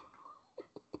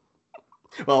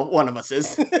 Well, one of us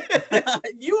is.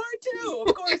 You are too,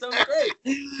 of course. That was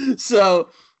great. So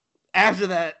after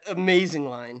that amazing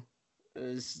line,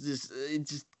 it's just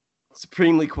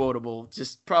supremely quotable,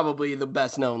 just probably the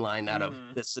best known line out of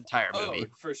this entire movie. Oh,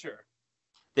 for sure.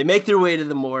 They make their way to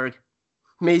the morgue.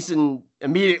 Mason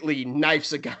immediately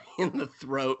knifes a guy in the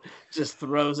throat, just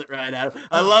throws it right at him.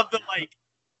 I love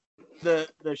the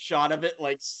shot of it.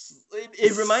 Like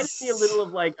it reminds me a little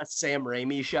of like a Sam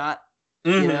Raimi shot.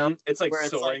 You know, it's like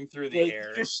soaring through the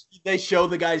air. They show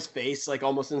the guy's face like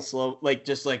almost in slow, like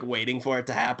just like waiting for it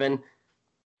to happen.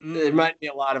 It reminded me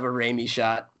a lot of a Raimi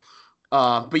shot.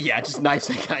 But yeah, just knifes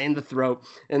that guy in the throat,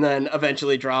 and then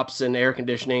eventually drops an air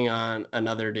conditioning on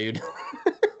another dude.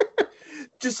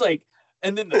 Just like,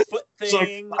 and then the foot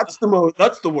thing. Like,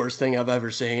 that's the worst thing I've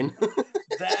ever seen.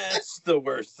 That's the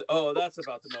worst. Oh, that's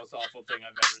about the most awful thing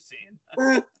I've ever seen.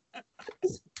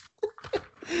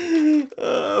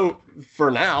 For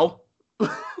now.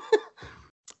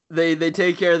 They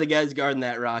take care of the guys guarding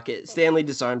that rocket. Stanley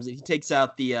disarms it. He takes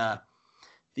out the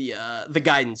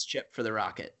guidance chip for the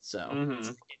rocket. So,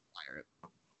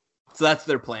 so that's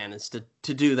their plan, is to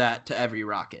do that to every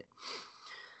rocket.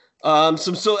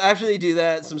 So after they do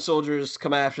that, some soldiers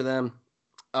come after them.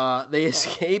 They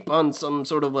escape on some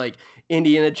sort of like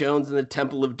Indiana Jones and the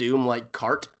Temple of Doom like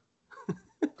cart.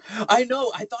 I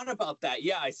know. I thought about that.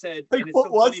 Yeah, I said. Like,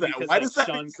 what was that? Why does that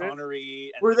Sean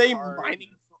Connery? Were they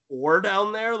mining for ore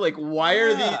down there? Like, why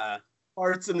are these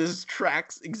parts in this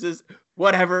tracks exist?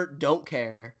 Whatever. Don't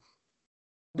care.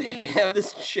 They have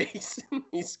this chase in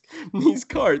these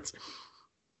carts,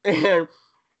 and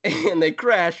they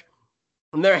crash.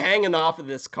 And they're hanging off of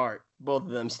this cart, both of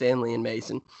them, Stanley and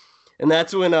Mason. And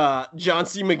that's when John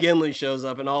C. McGinley shows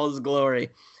up in all his glory,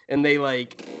 and they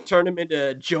like turn him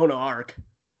into Joan of Arc.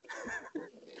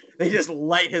 They just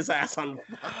light his ass on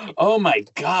fire. Oh my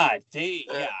God! He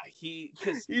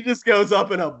just goes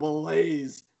up in a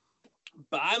blaze.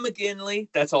 Bye McGinley.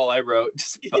 That's all I wrote.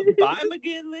 Just bye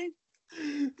McGinley.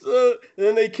 So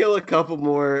then they kill a couple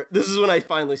more. This is when I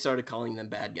finally started calling them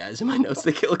bad guys in my notes.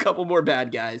 They kill a couple more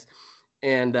bad guys,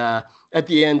 and at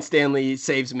the end, Stanley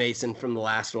saves Mason from the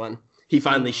last one. He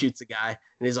finally shoots a guy,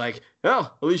 and he's like,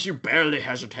 "Oh, at least you barely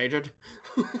hesitated,"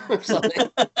 or something.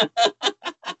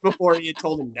 Before he had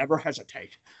told him never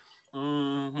hesitate.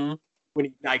 Mm-hmm. When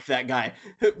he knifed that guy.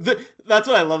 That's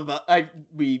what I love about I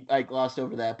glossed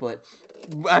over that, but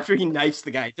after he knifes the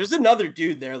guy, there's another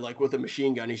dude there like with a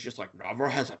machine gun. He's just like, never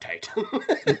hesitate.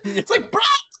 It's like, bro,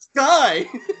 guy.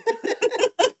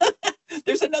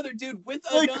 There's another dude with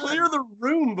a like gun. Clear the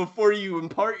room before you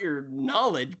impart your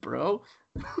knowledge, bro.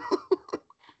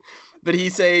 But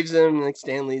he saves him. Like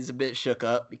Stanley's a bit shook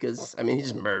up because I mean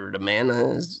he's murdered a man.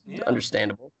 It's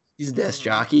understandable. He's a desk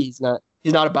jockey. He's not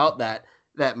about that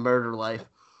murder life.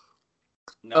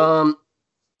 Nope.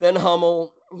 Then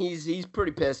Hummel, he's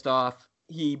pretty pissed off.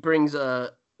 He brings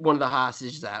one of the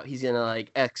hostages out. He's gonna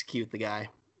like execute the guy.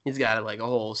 He's got like a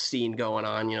whole scene going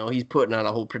on. You know, he's putting on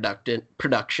a whole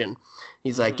production.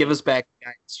 He's like, give us back the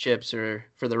guy's chips or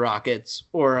for the rockets,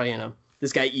 or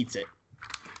this guy eats it.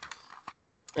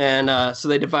 And so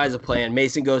they devise a plan.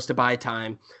 Mason goes to buy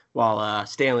time while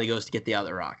Stanley goes to get the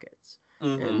other rockets.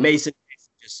 And Mason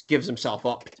just gives himself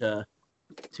up to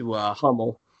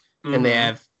Hummel, and they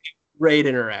have great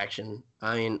interaction.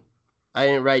 I mean, I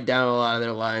didn't write down a lot of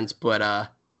their lines, but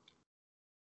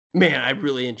man, I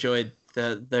really enjoyed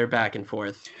their back and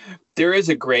forth. There is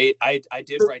a great. I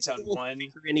did write down one.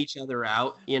 Figuring each other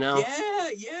out, Yeah,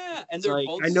 and they're like,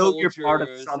 both I know you're part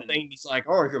of something. And... He's like,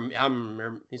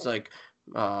 he's like,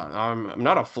 I'm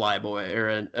not a flyboy or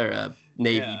a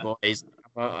Navy boy. He's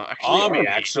Army,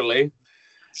 actually.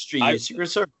 Secret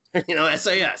Service,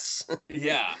 SAS.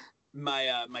 Yeah,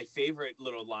 my favorite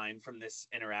little line from this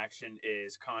interaction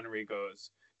is Connery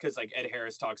goes, because like Ed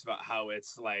Harris talks about how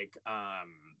it's like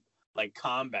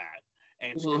combat,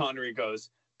 and Connery goes,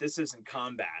 "This isn't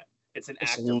combat. It's an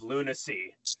act of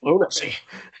lunacy." Lunacy.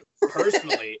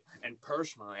 Personally,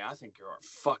 I think you're a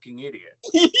fucking idiot.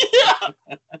 Yeah,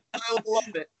 I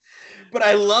love it, but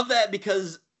I love that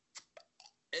because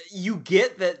you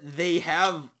get that they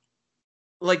have.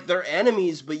 Like, they're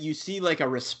enemies, but you see, like, a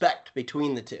respect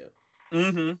between the two.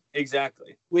 Mm-hmm.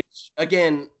 Exactly. Which,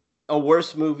 again, a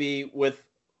worse movie with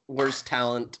worse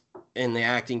talent in the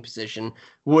acting position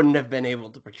wouldn't have been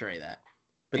able to portray that.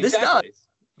 But this does.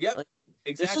 Yep. Like,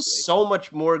 exactly. There's just so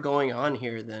much more going on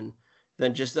here than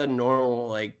just a normal,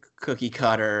 like,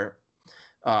 cookie-cutter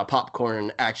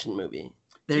popcorn action movie.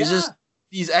 There's just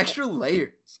these extra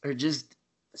layers are just...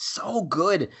 so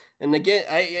good. And again,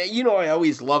 I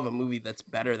always love a movie that's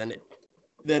better than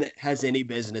it has any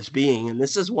business being, and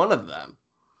this is one of them.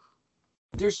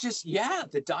 There's just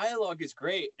the dialogue is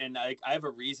great, and I have a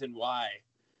reason why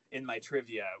in my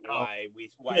trivia why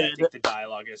I think the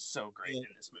dialogue is so great in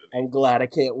this movie. I'm glad. I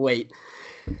can't wait.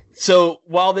 So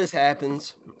while this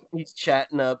happens, he's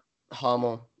chatting up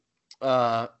Hummel.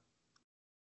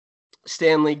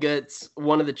 Stanley gets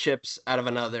one of the chips out of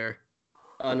another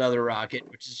rocket,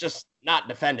 which is just not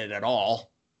defended at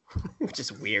all, which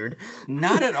is weird.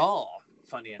 Not at all.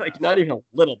 Funny enough. Like, not even a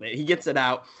little bit. He gets it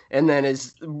out, and then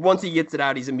once he gets it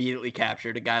out, he's immediately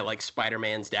captured. A guy like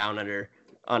Spider-Man's down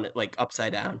on it, like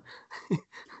upside down.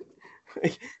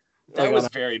 That was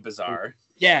very bizarre.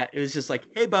 Yeah, it was just like,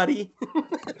 hey, buddy.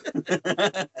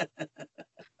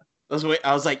 I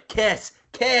was like, kiss.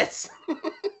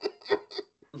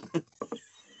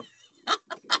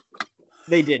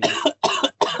 They didn't.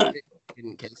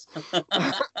 Didn't kiss.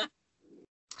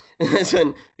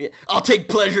 I'll take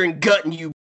pleasure in gutting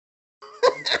you.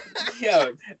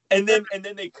 Yeah, and then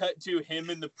they cut to him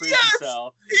in the prison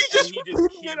cell. He just keeps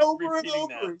it over and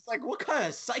over. That. It's like, what kind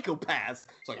of psychopath?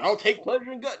 It's like, I'll take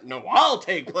pleasure in gutting. No, I'll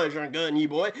take pleasure in gutting you,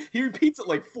 boy. He repeats it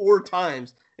like 4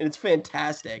 times, and it's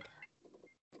fantastic.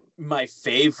 My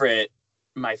favorite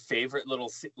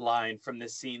little line from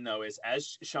this scene, though, is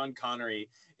as Sean Connery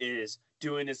is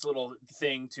doing his little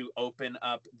thing to open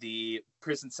up the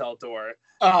prison cell door.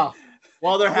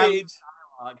 While they're having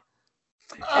dialogue.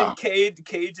 And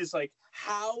Cage is like,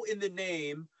 how in the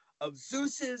name of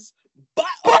Zeus's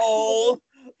butthole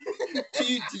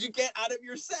did you get out of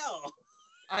your cell?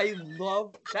 I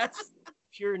love that's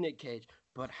pure Nick Cage.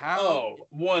 But how? Oh,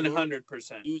 100%.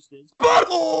 Zeus's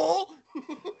butthole.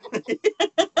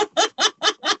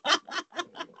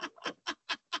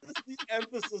 The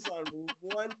emphasis on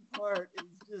one part is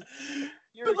just.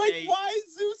 But like, why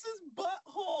Zeus's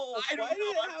butthole? I don't Why did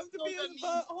know. it have to So be that his means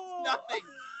butthole? nothing.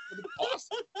 But it's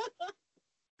awesome.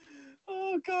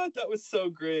 Oh god, that was so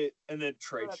great. And then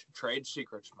trade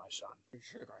secrets, my son.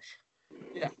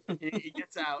 Yeah, he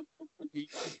gets out. He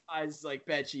ties like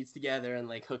bed sheets together and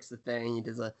like hooks the thing. He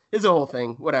does a whole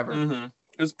thing. Whatever. Mm-hmm.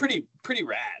 It was pretty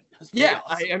rad. Yeah,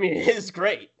 awesome. I mean, it's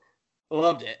great.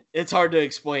 Loved it. It's hard to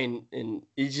explain, and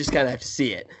you just kind of have to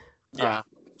see it. Yeah.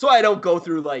 So I don't go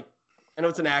through like, I know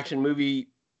it's an action movie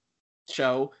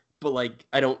show, but like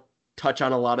I don't touch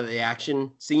on a lot of the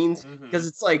action scenes because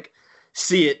it's like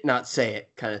see it, not say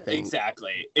it kind of thing.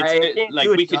 Exactly. Like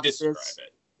we could describe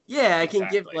it. Yeah, I can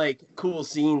give like cool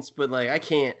scenes, but like I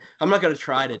can't. I'm not gonna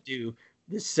try to do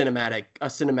this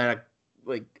cinematic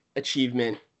like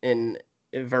achievement and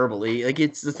verbally. Like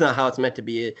it's not how it's meant to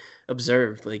be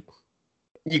observed. Like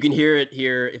you can hear it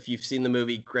here if you've seen the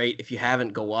movie. Great. If you haven't,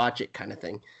 go watch it, kind of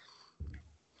thing.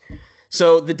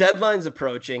 So the deadline's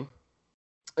approaching,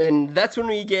 and that's when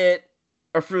we get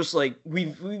our first like we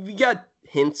got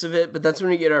hints of it, but that's when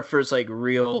we get our first like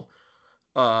real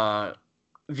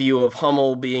view of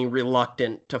Hummel being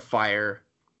reluctant to fire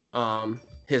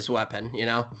his weapon, you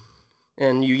know?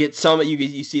 And you get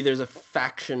you see there's a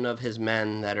faction of his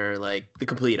men that are like the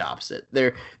complete opposite.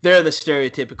 They're the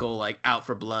stereotypical like out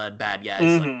for blood bad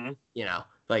guys, like, you know,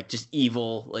 like just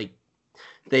evil, like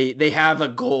they have a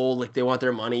goal, like they want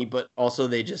their money, but also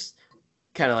they just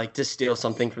kind of like to steal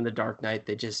something from the Dark Knight.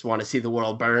 They just want to see the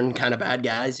world burn kind of bad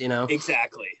guys, you know?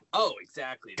 Exactly. Oh,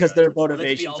 exactly. Because their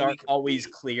motivations aren't always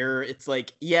clear. It's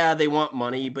like, yeah, they want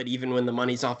money, but even when the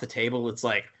money's off the table, it's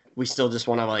like, we still just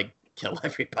want to like kill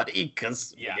everybody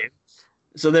because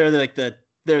so they're like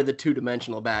they're the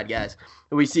two-dimensional bad guys.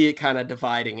 And we see it kind of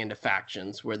dividing into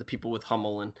factions where the people with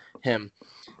Hummel and him.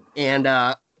 And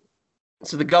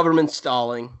so the government's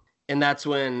stalling, and that's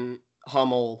when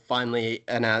Hummel finally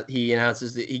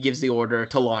announces that he gives the order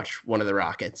to launch one of the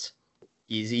rockets.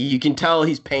 You can tell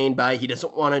he's pained by it. He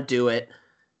doesn't want to do it,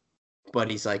 but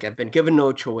he's like, I've been given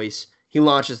no choice. He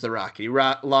launches the rocket. He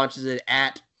launches it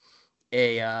at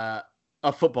a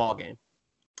football game,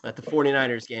 at the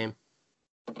 49ers game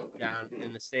down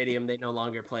in the stadium they no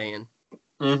longer play in.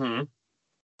 Mm-hmm.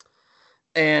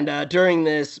 And during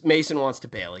this, Mason wants to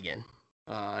bail again.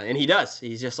 And he does.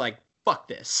 He's just like, fuck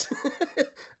this.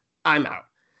 I'm out.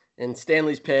 And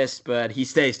Stanley's pissed, but he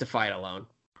stays to fight alone.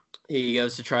 He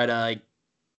goes to try to like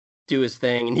do his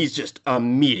thing, and he's just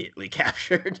immediately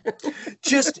captured.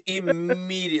 Just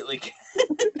immediately.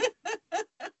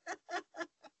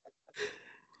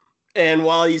 And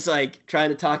while he's like trying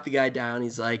to talk the guy down,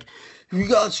 he's like, "You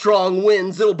got strong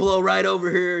winds; it'll blow right over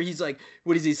here." He's like,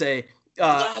 "What does he say?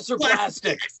 Glass or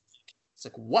plastic?" It's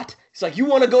like, what? He's like, you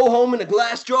want to go home in a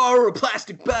glass jar or a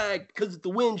plastic bag because if the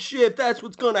wind shift, that's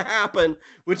what's going to happen,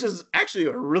 which is actually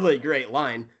a really great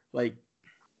line. Like,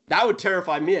 that would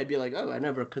terrify me. I'd be like, oh, I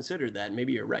never considered that.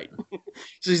 Maybe you're right.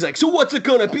 So he's like, so what's it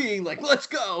going to be? Like, let's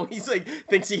go. He's like,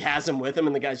 thinks he has him with him,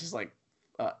 and the guy's just like,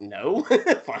 no,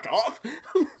 fuck off.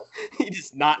 He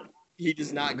does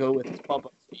not go with his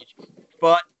pump-up speech.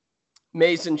 But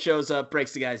Mason shows up,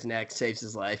 breaks the guy's neck, saves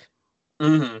his life.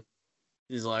 Mm-hmm.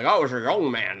 He's like, I was a young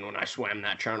man when I swam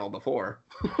that channel before.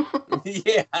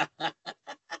 Yeah.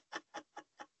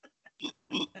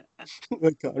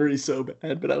 Connery's so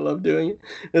bad, but I love doing it.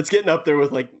 It's getting up there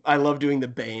with like, I love doing the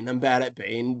Bane. I'm bad at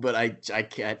Bane, but I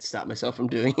can't stop myself from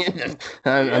doing it.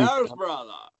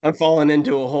 I'm falling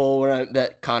into a hole where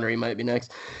that Connery might be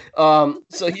next.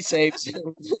 So he saves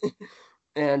him.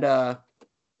 And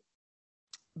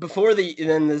before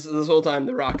this whole time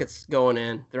the rocket's going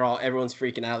in, everyone's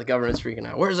freaking out, the government's freaking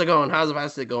out. Where's it going?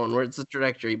 How's it going? Where's the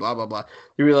trajectory? Blah blah blah.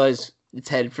 You realize it's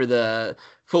headed for the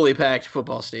fully packed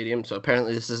football stadium, so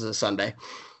apparently this is a Sunday.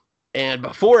 And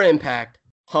before impact,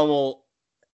 Hummel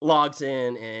logs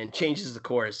in and changes the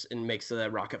course and makes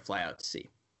the rocket fly out to sea.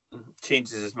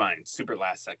 Changes his mind super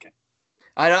last second.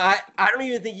 I don't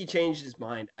even think he changed his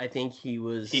mind. I think he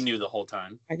knew the whole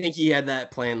time. I think he had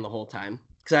that plan the whole time.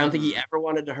 Because I don't think he ever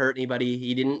wanted to hurt anybody.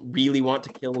 He didn't really want to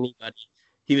kill anybody.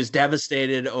 He was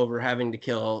devastated over having to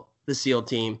kill the SEAL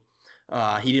team.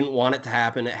 He didn't want it to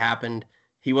happen. It happened.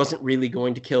 He wasn't really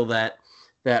going to kill that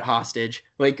hostage.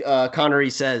 Like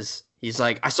Connery says, he's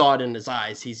like, I saw it in his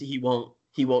eyes. He won't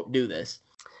do this.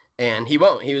 And he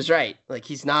won't. He was right. Like,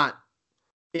 he's not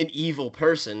an evil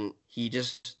person. He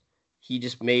just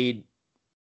made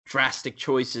drastic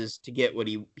choices to get what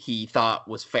he thought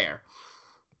was fair.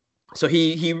 So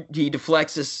he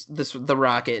deflects the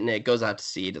rocket and it goes out to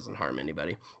sea. It doesn't harm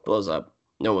anybody. Blows up.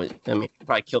 No one. I mean,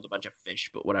 probably killed a bunch of fish,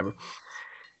 but whatever.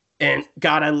 And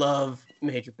God, I love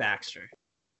Major Baxter.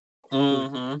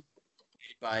 Mm-hmm.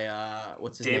 By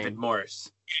what's his David name?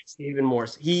 Morse. Stephen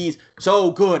Morse. He's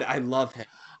so good. I love him.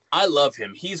 I love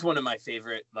him. He's one of my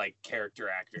favorite like character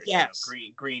actors. Yes. You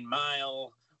know, Green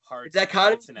Mile, Hearts. That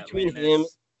Hearts in between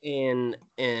Atlantis. him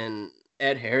and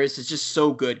Ed Harris is just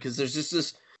so good because there's just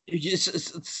this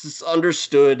it's this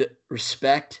understood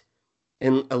respect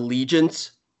and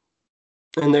allegiance,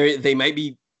 and they might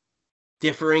be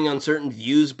differing on certain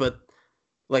views, but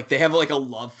like they have like a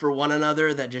love for one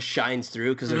another that just shines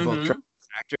through because they're both tremendous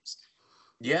actors.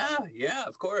 Yeah,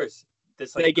 of course.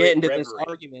 This, like, they get into reverie. this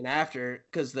argument after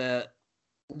because the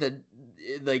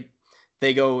like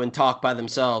they go and talk by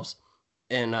themselves,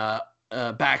 and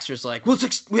Baxter's like,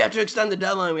 we have to extend the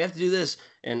deadline, we have to do this,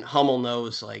 and Hummel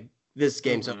knows like this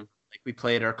game's over. Like we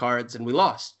played our cards and we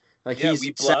lost. Like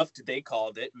we bluffed. They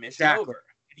called it mission over.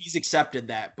 He's accepted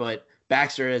that, but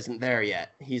Baxter isn't there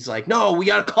yet. He's like, no, we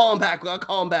gotta call him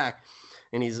back.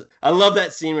 And I love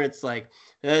that scene where it's like,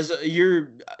 this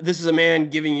is a man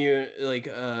giving you like,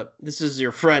 this is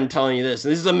your friend telling you this.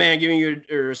 And this is a man giving you,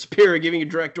 or a superior giving you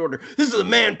direct order. This is a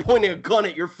man pointing a gun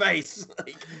at your face.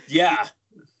 Like, yeah,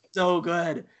 so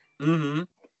good. Mm-hmm.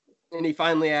 And he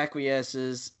finally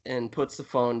acquiesces and puts the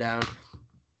phone down.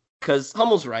 Because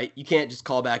Hummel's right. You can't just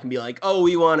call back and be like, "Oh,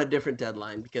 we want a different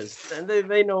deadline," because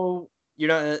they know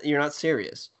you're not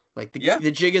serious. Like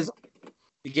the jig is,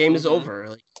 the game is over.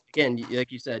 Like again,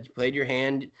 like you said, you played your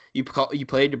hand, you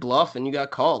played your bluff, and you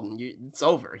got called, and it's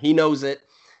over. He knows it,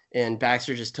 and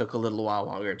Baxter just took a little while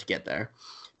longer to get there.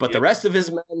 But the rest of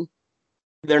his men,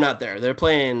 they're not there. They're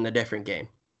playing a different game.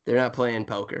 They're not playing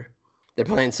poker. They're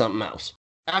playing something else.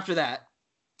 After that,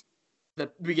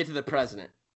 we get to the president.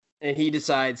 And he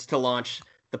decides to launch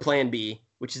the Plan B,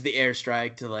 which is the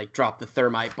airstrike to like drop the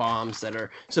thermite bombs that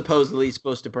are supposedly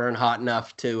supposed to burn hot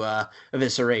enough to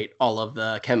eviscerate all of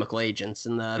the chemical agents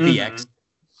in the VX.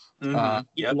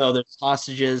 Even though there's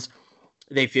hostages,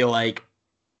 they feel like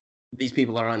these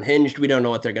people are unhinged. We don't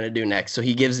know what they're going to do next. So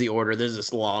he gives the order. There's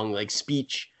this long like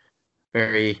speech,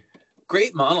 very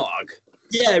great monologue.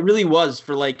 Yeah, it really was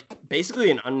for like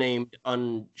basically an unnamed,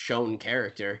 unshown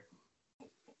character.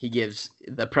 He gives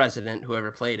the president,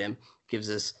 whoever played him, gives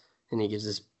this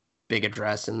big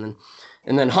address, and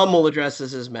then Hummel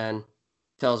addresses his men,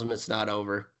 tells them it's not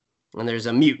over, and there's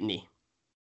a mutiny,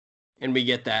 and we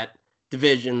get that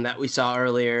division that we saw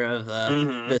earlier of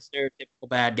the stereotypical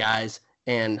bad guys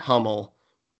and Hummel,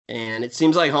 and it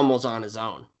seems like Hummel's on his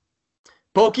own.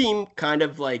 Bokeem kind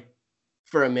of like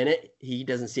for a minute he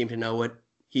doesn't seem to know what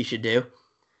he should do.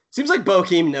 Seems like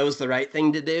Bokeem knows the right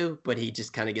thing to do, but he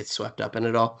just kind of gets swept up in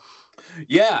it all.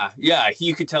 Yeah.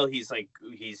 You could tell he's like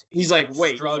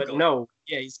wait, struggling. No,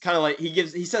 yeah, he's kind of like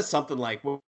he says something like,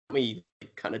 "Well, me,"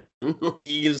 kind of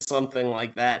he gives something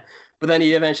like that, but then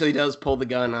he eventually does pull the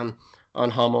gun on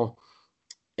Hummel,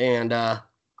 and at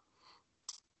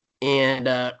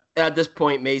this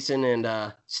point, Mason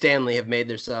and Stanley have made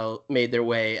their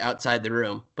way outside the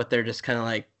room, but they're just kind of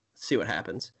like, see what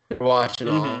happens. We're watching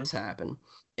all this happen.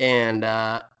 And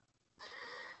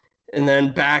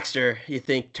then Baxter, you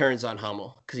think, turns on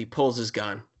Hummel because he pulls his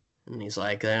gun and he's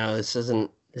like, "No, this isn't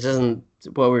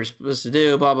what we were supposed to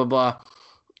do." Blah blah blah.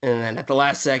 And then at the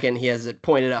last second, he has it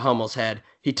pointed at Hummel's head.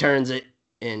 He turns it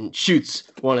and shoots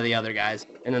one of the other guys.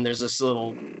 And then there's this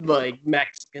little like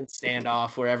Mexican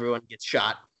standoff where everyone gets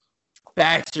shot.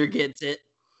 Baxter gets it.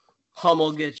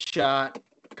 Hummel gets shot.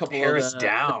 Harris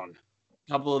down.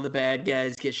 A couple of the bad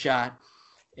guys get shot,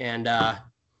 and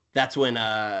that's when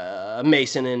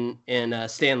Mason and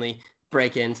Stanley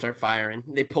break in, start firing.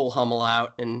 They pull Hummel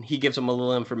out, and he gives them a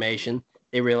little information.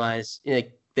 They realize,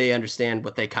 they understand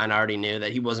what they kind of already knew,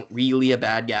 that he wasn't really a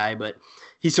bad guy, but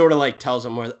he sort of like tells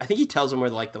them where. I think he tells them where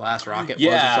like the last rocket was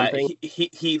or something.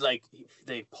 He like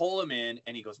they pull him in,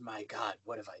 and he goes, "My God,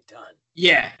 what have I done?"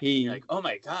 Yeah, he like, "Oh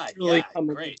my God, really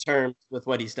coming to terms with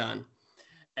what he's done."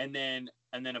 And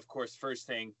then of course, first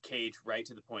thing, Cage, right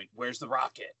to the point. Where's the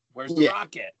rocket? Where's the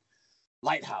rocket?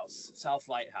 Lighthouse, South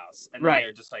Lighthouse. And then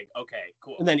they're just like, okay,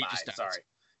 cool. And then he just dies. Sorry.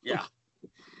 Yeah.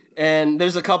 And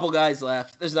there's a couple guys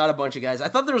left. There's not a bunch of guys. I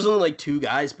thought there was only like 2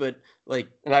 guys, but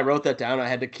and I wrote that down. I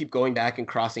had to keep going back and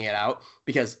crossing it out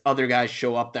because other guys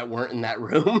show up that weren't in that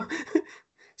room.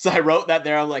 So I wrote that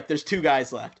there. I'm like, there's 2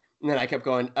 guys left. And then I kept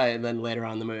going. And then later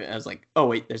on in the movie, I was like, oh,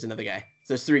 wait, there's another guy.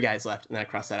 So there's 3 guys left. And then I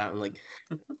crossed that out. And I'm like,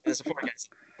 there's 4 guys.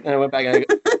 And I went back and I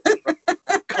go,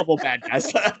 a couple bad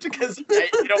guys left because you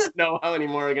don't know how many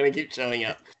more are going to keep showing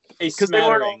up. Because they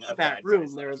weren't all in that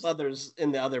room. There was others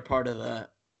in the other part of the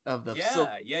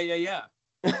Yeah.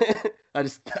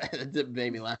 It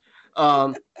made me laugh.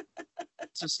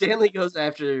 So Stanley goes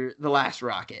after the last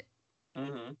rocket.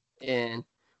 Mm-hmm. And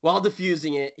While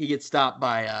defusing it, he gets stopped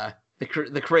by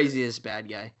the craziest bad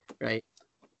guy, right?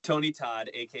 Tony Todd,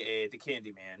 aka the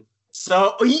Candyman.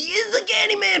 So he is the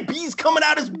Candyman. Bees coming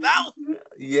out his mouth.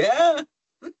 Yeah.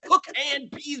 Hook hand,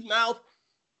 bee's mouth.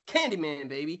 Candyman,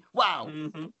 baby. Wow.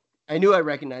 Mm-hmm. I knew I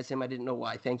recognized him. I didn't know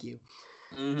why. Thank you.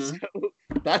 Mm-hmm. So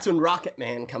that's when Rocket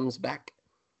Man comes back.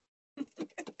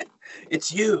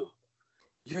 It's you.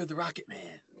 You're the Rocket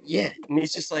Man. Yeah. And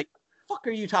he's just like, fuck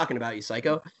are you talking about, you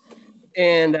psycho?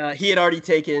 And he had already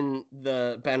taken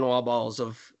the Benoit balls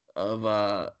of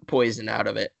poison out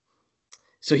of it.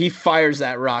 So he fires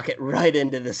that rocket right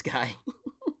into this guy.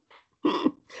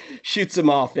 Shoots him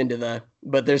off into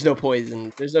but there's no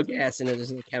poison. There's no gas in it.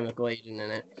 There's no chemical agent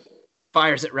in it.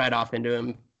 Fires it right off into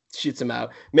him. Shoots him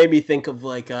out. Made me think of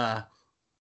like True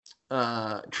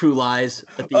Lies.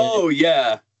 At the end.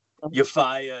 Yeah. You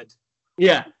fired.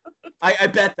 Yeah. I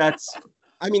bet that's...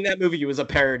 I mean, that movie was a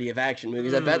parody of action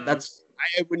movies. I bet that's...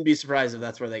 I wouldn't be surprised if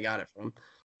that's where they got it from.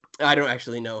 I don't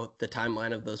actually know the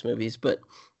timeline of those movies, but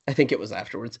I think it was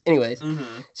afterwards. Anyways,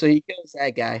 So he kills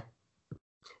that guy.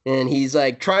 And he's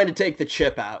like trying to take the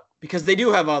chip out because they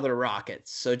do have other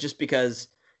rockets. So just because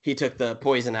he took the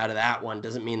poison out of that one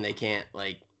doesn't mean they can't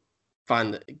like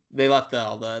find they left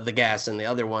the gas in the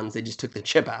other ones. They just took the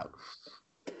chip out.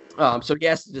 So he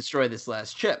has to destroy this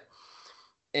last chip.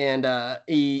 And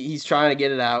he's trying to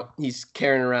get it out. He's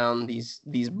carrying around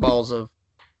these balls of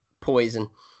poison.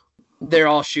 They're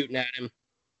all shooting at him.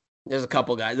 There's a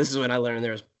couple guys. This is when I learned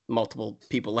there's multiple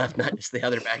people left, not just the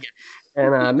other bad guy.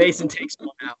 And Mason takes one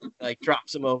out, like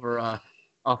drops him over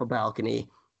off a balcony.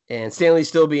 And Stanley's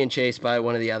still being chased by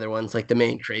one of the other ones, like the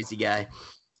main crazy guy.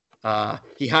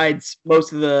 He hides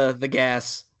most of the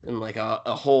gas in like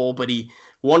a hole, but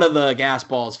one of the gas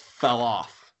balls fell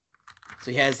off.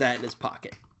 So he has that in his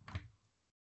pocket.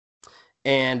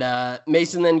 And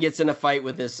Mason then gets in a fight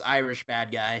with this Irish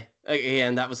bad guy.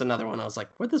 And that was another one. I was like,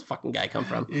 where'd this fucking guy come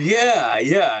from? Yeah.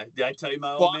 Did I tell you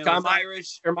my old man was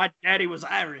Irish? Or my daddy was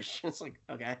Irish. It's like,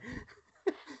 okay.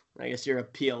 I guess you're a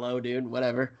PLO, dude.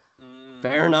 Whatever.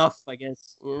 Fair enough, I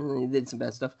guess. He did some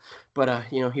bad stuff. But,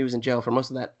 he was in jail for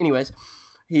most of that. Anyways,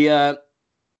 he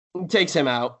takes him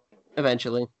out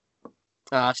eventually.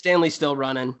 Stanley's still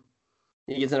running.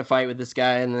 He gets in a fight with this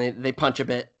guy, and they punch a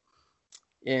bit.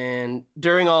 And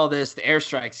during all this, the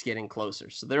airstrike's getting closer.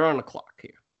 So they're on a clock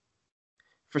here.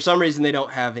 For some reason, they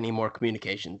don't have any more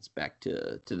communications back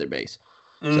to their base.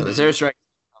 So this airstrike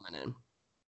is coming in.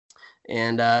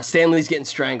 And Stanley's getting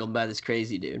strangled by this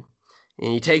crazy dude.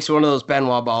 And he takes one of those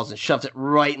Benoit balls and shoves it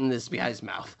right in this guy's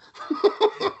mouth.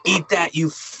 Eat that, you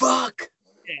fuck!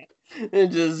 Yeah.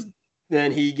 And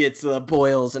then he gets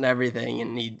boils and everything,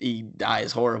 and he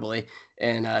dies horribly.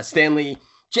 And Stanley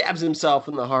jabs himself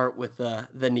in the heart with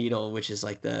the needle, which is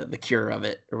like the cure of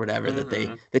it or whatever that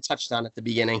they touched on at the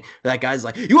beginning. That guy's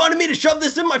like, you wanted me to shove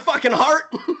this in my fucking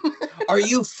heart? Are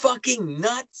you fucking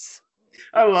nuts?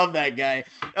 I love that guy.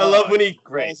 I love when he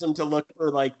calls him to look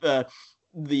for like the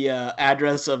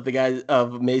address of the guy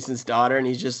of Mason's daughter, and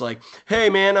he's just like, hey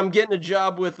man, I'm getting a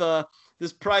job with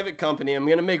this private company. I'm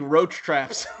gonna make roach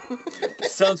traps.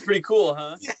 Sounds pretty cool,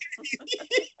 huh?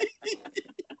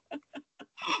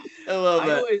 I love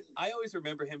that. I always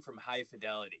remember him from High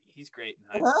Fidelity. He's great in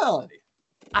High Fidelity.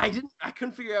 I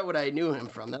couldn't figure out what I knew him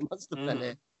from. That must have been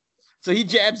it. So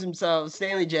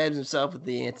Stanley jabs himself with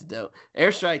the antidote.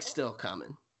 Airstrike's still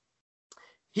coming.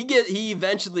 He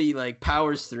eventually like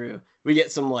powers through. We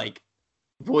get some like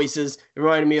voices. It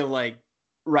reminded me of like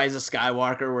Rise of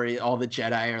Skywalker, where all the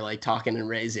Jedi are like talking in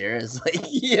Rey's ear. It's like,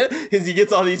 yeah, because he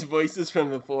gets all these voices from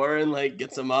before and like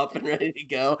gets them up and ready to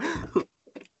go.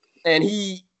 And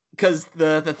because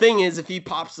the thing is, if he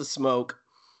pops the smoke,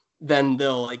 then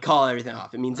they'll like call everything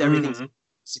off. It means everything's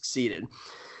succeeded.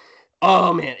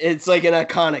 Oh man, it's like an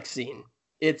iconic scene.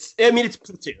 It's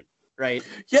Platoon, right?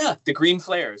 Yeah, the green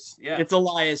flares. Yeah, it's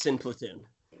Elias in Platoon.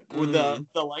 With the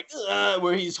like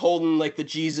where he's holding like the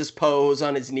Jesus pose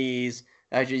on his knees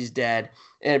after he's dead,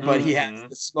 but he has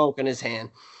the smoke in his hand,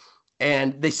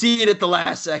 and they see it at the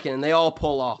last second, and they all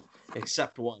pull off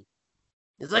except one.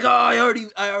 It's like, oh, I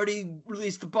already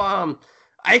released the bomb.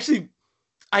 I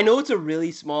know it's a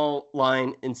really small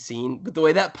line and scene, but the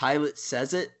way that pilot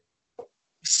says it,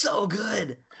 so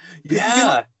good.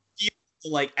 Yeah.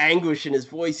 Like anguish in his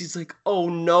voice. He's like, oh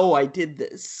no, I did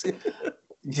this.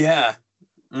 Yeah.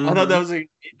 I thought that was I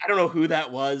don't know who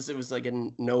that was. It was like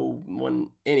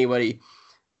anybody.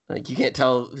 Like you can't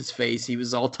tell his face. He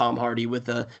was all Tom Hardy with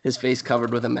his face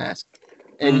covered with a mask.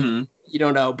 And you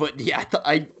don't know, but yeah,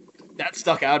 that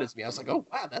stuck out as me. I was like, oh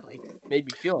wow, that like made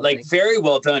me feel like very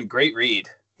well done. Great read.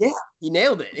 Yeah, he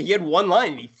nailed it. He had one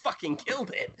line and he fucking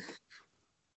killed it.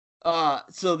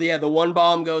 The one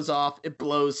bomb goes off. It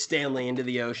blows Stanley into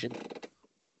the ocean.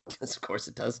 Yes, of course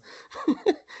it does.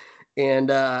 And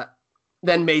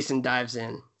then Mason dives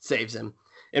in, saves him.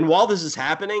 And while this is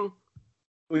happening,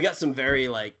 we got some very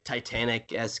like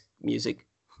Titanic-esque music.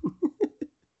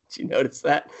 Did you notice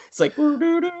that? It's like, oh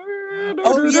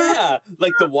yeah,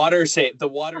 like the water save. The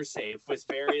water save was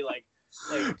very like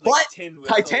but tin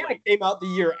whistle, Titanic came out the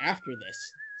year after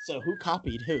this. So who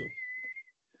copied who?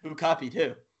 Who copied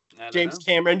who? James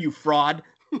Cameron, you fraud.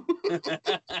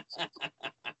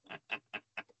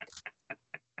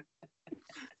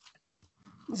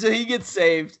 So he gets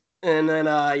saved, and then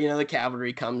the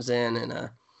cavalry comes in, and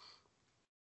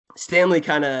Stanley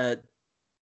kind of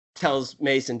tells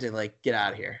Mason to like get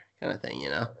out of here, kind of thing,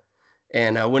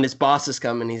 And when his boss is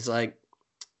coming, he's like,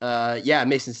 "Yeah,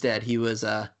 Mason's dead. He was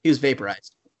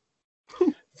vaporized."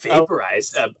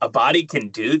 Vaporized? A body can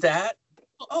do that?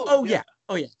 Oh yeah.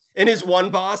 And his one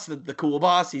boss, the cool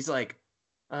boss, he's like,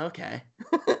 "Okay."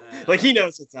 Like he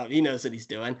knows what's up. He knows what he's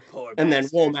doing. And then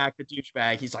Womack, the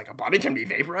douchebag, he's like, "A body can be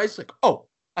vaporized?" Like, "Oh,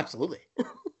 absolutely."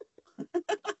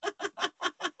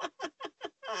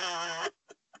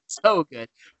 So good.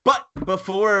 But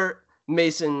before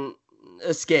Mason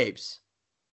escapes,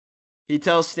 he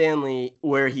tells Stanley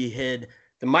where he hid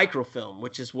the microfilm,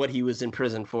 which is what he was in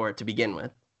prison for to begin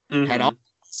with. Mm-hmm. Had all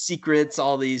secrets,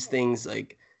 all these things.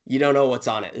 Like, you don't know what's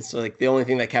on it. It's like the only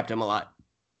thing that kept him alive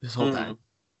this whole time.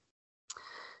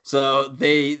 So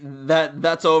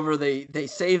that's over. They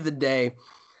save the day,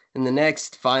 and the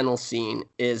next final scene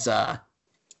is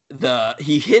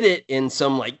he hid it in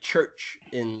some like church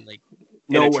in like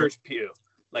nowhere. In a church pew,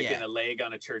 in a leg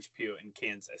on a church pew in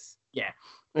Kansas. Yeah.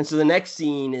 And so the next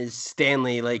scene is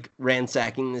Stanley like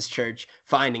ransacking this church,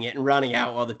 finding it, and running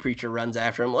out while the preacher runs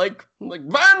after him like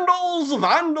vandals.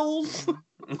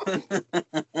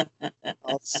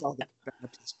 I saw the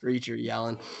Baptist preacher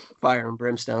yelling fire and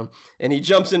brimstone, and he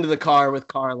jumps into the car with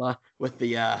Carla with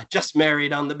the just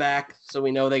married on the back, so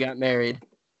we know they got married,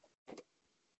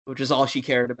 which is all she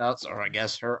cared about. So I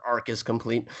guess her arc is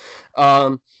complete.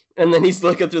 And then he's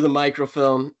looking through the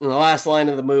microfilm, and the last line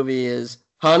of the movie is,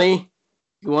 "Honey,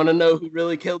 you want to know who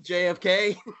really killed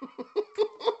JFK?"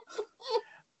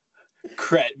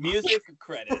 Music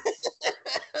credits.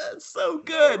 So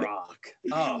good. Rock.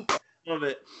 Oh, love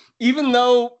it. Even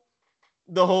though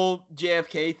the whole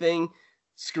JFK thing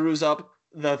screws up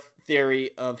the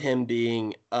theory of him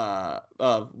being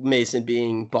of Mason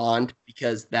being Bond,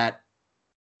 because that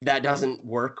doesn't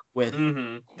work with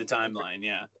the timeline.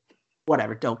 Yeah.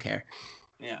 Whatever. Don't care.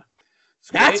 Yeah.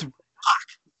 That's Rock.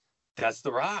 That's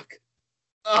the Rock.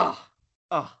 Oh.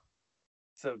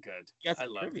 So good. I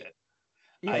loved it.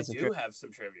 I do have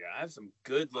some trivia. I have some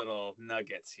good little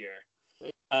nuggets here.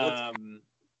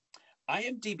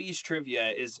 IMDb's trivia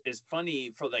is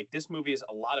funny for like this movie is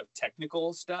a lot of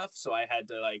technical stuff, so I had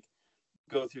to like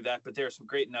go through that, but there are some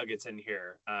great nuggets in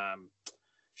here.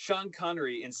 Sean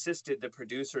Connery insisted the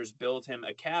producers build him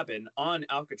a cabin on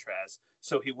Alcatraz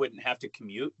so he wouldn't have to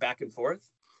commute back and forth.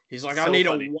 He's like, I need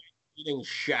a white eating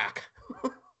shack.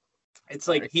 It's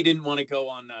like he didn't want to go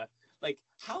on like,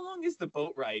 how long is the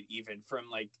boat ride even from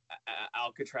like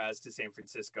Alcatraz to San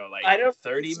Francisco? Like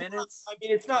 30 minutes?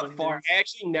 It's not far. Minutes? I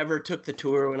actually never took the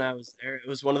tour when I was there. It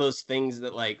was one of those things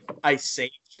that like I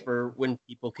saved for when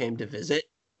people came to visit.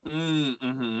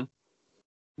 Mm-hmm.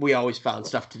 We always found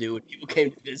stuff to do when people came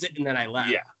to visit, and then I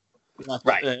left. Yeah,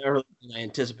 right. Earlier than I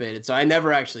anticipated, so I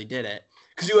never actually did it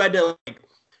because you had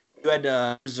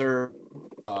to reserve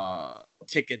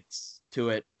tickets to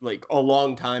it like a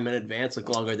long time in advance, like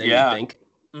longer than you think.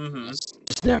 Mm-hmm.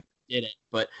 Just never did it,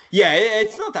 but yeah,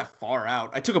 it's not that far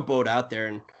out. I took a boat out there,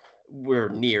 and we're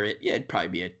near it. Yeah, it'd probably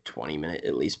be a 20-minute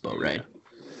at least boat ride.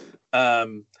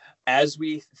 As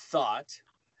we thought.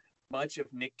 Much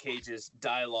of Nick Cage's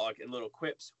dialogue and little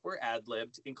quips were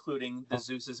ad-libbed, including the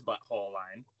Zeus's butthole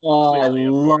line. Oh, clearly,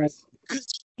 of course. You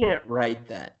can't write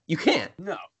that. You can't.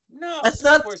 No, that's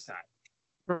not. Of course not.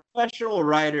 Professional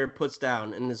writer puts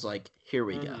down and is like, "Here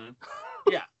we go."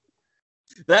 Yeah,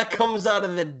 that comes out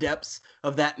of the depths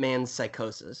of that man's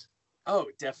psychosis. Oh,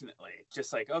 definitely.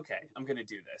 Just like, okay, I'm gonna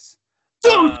do this.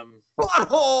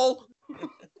 Butthole.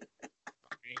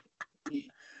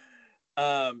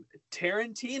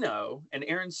 Tarantino and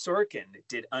Aaron Sorkin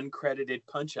did uncredited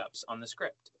punch-ups on the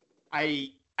script.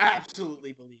 I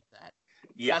absolutely believe that.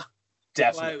 Yeah,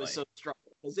 definitely. Why it was so strong,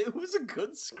 because it was a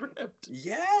good script.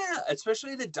 Yeah,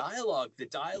 especially the dialogue. The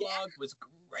dialogue was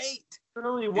great. It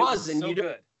really was, and so you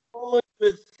good.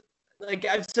 With like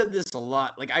I've said this a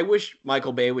lot. Like I wish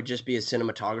Michael Bay would just be a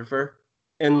cinematographer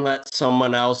and let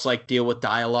someone else like deal with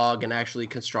dialogue and actually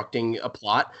constructing a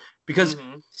plot, because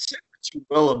what you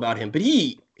will about him, but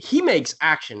he makes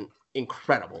action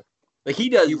incredible. Like he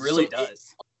does. He really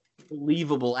does.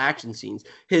 Believable action scenes.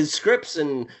 His scripts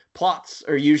and plots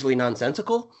are usually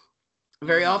nonsensical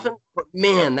very often, but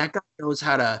man, that guy knows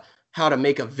how to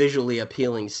make a visually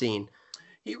appealing scene.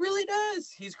 He really does.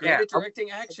 He's great at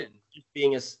directing action. Just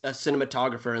being a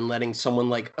cinematographer and letting someone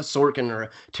like a Sorkin or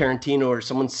a Tarantino or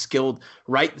someone skilled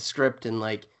write the script, and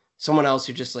like someone else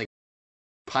who just like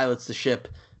pilots the ship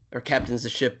or captains the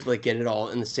ship, like get it all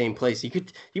in the same place.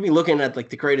 You'd be looking at like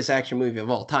the greatest action movie of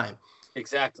all time.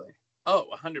 Exactly. Oh,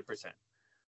 100%.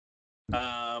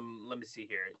 Let me see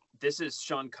here. This is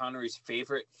Sean Connery's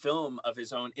favorite film of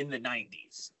his own in the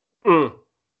 90s.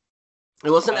 It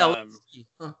wasn't LXG.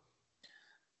 Huh?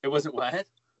 It wasn't what?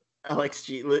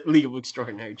 LXG, League of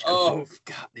Extraordinary Gentlemen. Oh,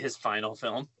 God, his final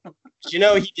film. Did you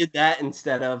know he did that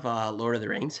instead of Lord of the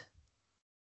Rings?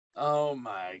 Oh,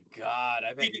 my God.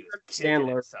 I bet he was kidding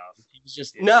himself.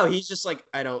 He's just like,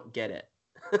 I don't get it.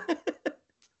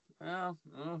 Oh,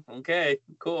 okay,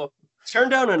 cool.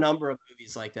 Turned down a number of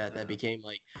movies like that became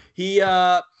like he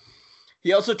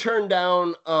also turned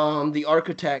down The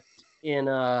Architect in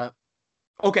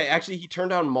actually he turned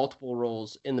down multiple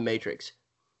roles in The Matrix.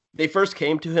 They first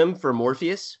came to him for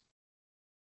Morpheus,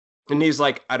 and he's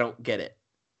like, I don't get it.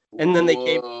 And then they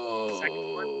came the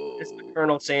second one as the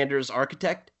Colonel Sanders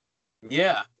Architect.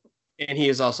 Yeah. And he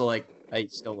is also like, I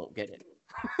still don't get it.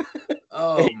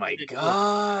 Oh my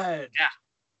God. Yeah.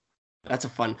 That's a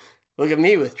fun. Look at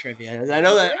me with trivia. I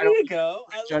know that there you go.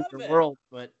 I judge love the it. world,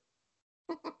 but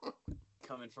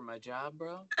coming from my job,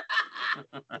 bro.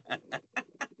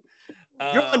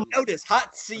 You're on notice.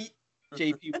 Hot seat,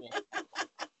 J people.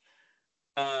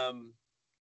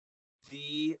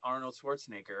 The Arnold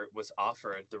Schwarzenegger was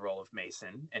offered the role of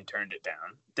Mason and turned it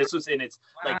down. This was in its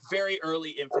like very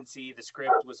early infancy. The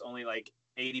script was only like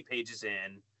 80 pages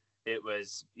in. It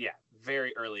was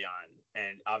very early on,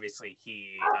 and obviously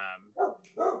he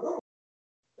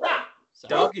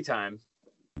doggy time.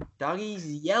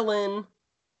 Doggy's yelling.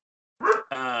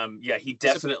 He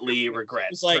definitely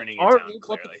regrets like, turning Arnold, it down. what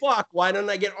Clearly, the fuck? Why don't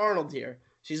I get Arnold here?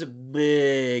 She's a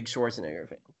big Schwarzenegger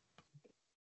fan.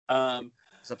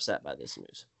 He's upset by this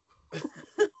news.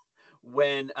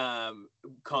 When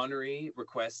Connery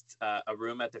requests a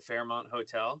room at the Fairmont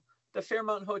Hotel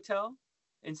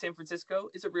in San Francisco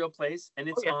is a real place, and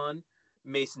it's on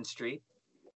Mason Street.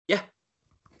 Yeah.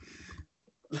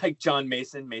 Like John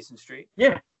Mason Street.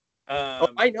 Yeah.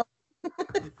 I know.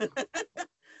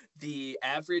 The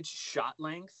average shot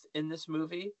length in this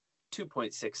movie,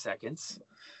 2.6 seconds.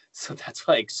 So that's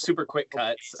like super quick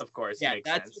cuts, of course. Yeah, makes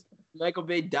that's sense. what Michael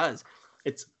Bay does.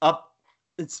 It's up,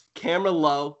 it's camera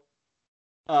low,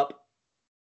 up,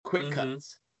 quick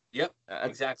cuts. Yep,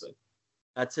 exactly.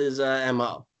 That's his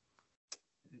MO.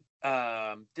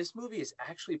 This movie is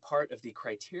actually part of the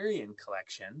Criterion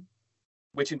Collection,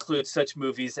 which includes such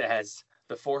movies as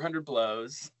The 400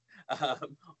 Blows,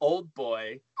 Old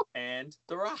Boy, and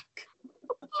The Rock.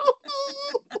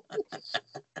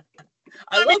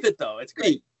 I love it though. It's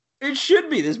great. It should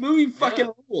be. This movie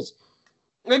fucking rules.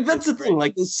 Like that's the thing.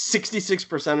 Like this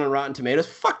 66% on Rotten Tomatoes.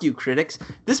 Fuck you, critics.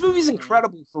 This movie's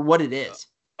incredible for what it is.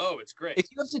 Oh, it's great. If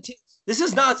you have to this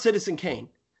is not Citizen Kane.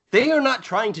 They are not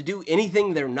trying to do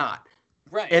anything they're not.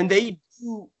 Right. And they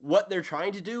do what they're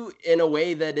trying to do in a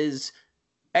way that is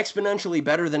exponentially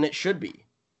better than it should be.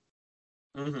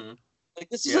 Mm-hmm. Like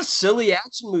this is a silly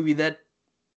action movie that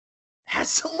has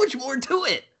so much more to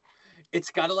it. It's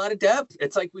got a lot of depth.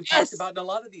 It's like we've talked about in a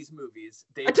lot of these movies.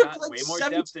 They've got way more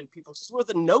depth than people. Worth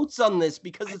of notes on this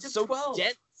because it's so 12.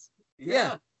 dense.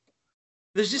 Yeah.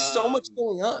 There's just so much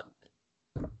going on.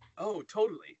 Oh,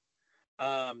 totally.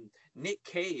 Nick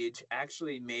Cage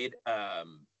actually made a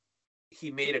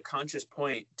conscious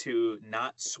point to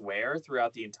not swear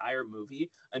throughout the entire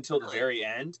movie until the very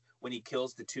end when he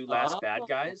kills the two last bad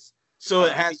guys. So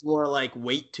it has more like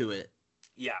weight to it.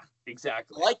 Yeah,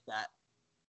 exactly. I like that.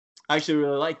 I actually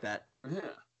really like that. Yeah.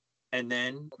 And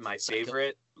then my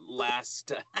favorite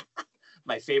last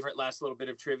little bit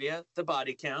of trivia, the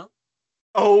body count.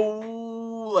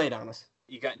 Oh, lay it on us.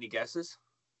 You got any guesses?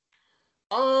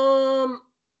 I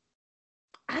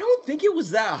don't think it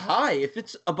was that high. If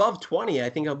it's above 20, I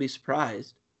think I'll be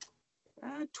surprised.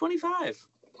 25.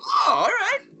 Oh, all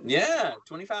right. Yeah,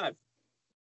 25.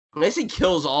 I see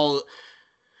kills all.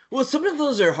 Well, some of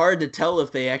those are hard to tell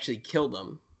if they actually killed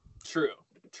them. True.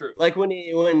 Like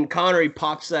when Connery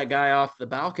pops that guy off the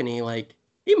balcony, like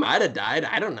he might have died.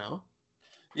 I don't know.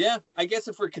 Yeah, I guess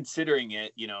if we're considering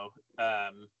it,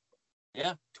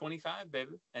 25,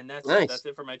 baby, and that's nice. That's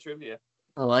it for my trivia.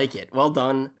 I like it. Well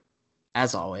done,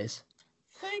 as always.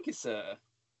 Thank you, sir.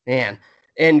 Man,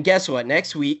 and guess what?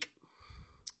 Next week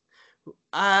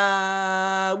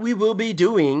We will be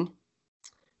doing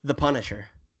The Punisher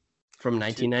from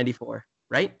 1994,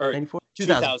 right? Or 94?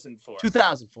 2004.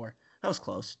 2004. That was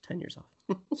close. 10 years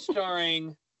off.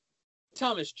 Starring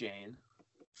Thomas Jane.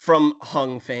 From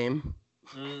Hung fame.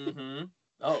 Mm-hmm.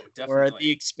 Oh, definitely. Or The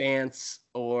Expanse,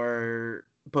 or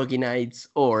Boogie Nights,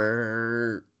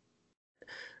 or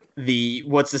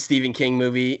what's the Stephen King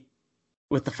movie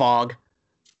with the fog?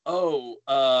 Oh,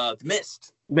 The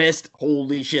Mist. Mist.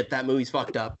 Holy shit, that movie's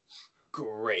fucked up.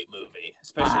 Great movie,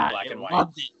 especially black and white.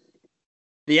 Loved it.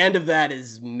 The end of that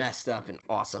is messed up and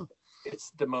awesome.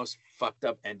 It's the most fucked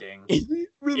up ending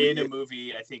Really in a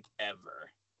movie, I think, ever.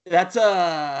 That's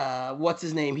what's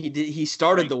his name? He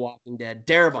started The Walking Dead.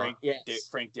 Darabont.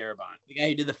 Frank Darabont. The guy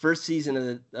who did the first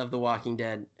season of The Walking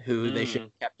Dead, who they should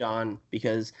have kept on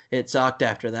because it sucked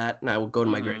after that. And I will go to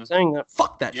my grave saying that.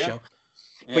 Fuck that show.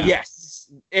 Yeah. But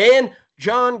yes. And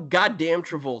John goddamn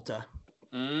Travolta.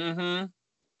 Mm-hmm.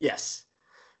 Yes.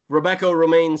 Rebecca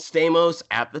Romaine Stamos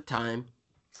at the time.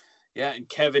 Yeah, and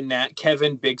Kevin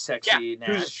Big Sexy Nash.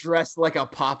 Who's dressed like a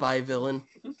Popeye villain.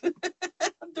 He's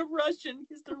the Russian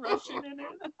in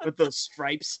it. With those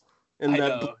stripes and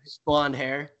the blonde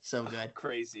hair. So good.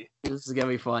 Crazy. This is gonna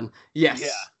be fun. Yes.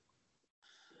 Yeah.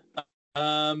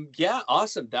 Yeah,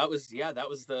 awesome. That was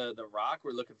the Rock.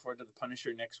 We're looking forward to the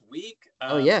Punisher next week.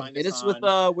 Hit us with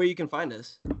where you can find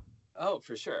us. Oh,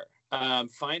 for sure.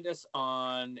 Find us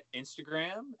on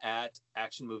Instagram at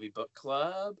Action Movie Book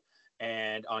Club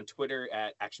and on Twitter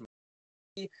at Action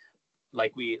Movie.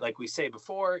 Like we say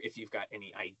before, if you've got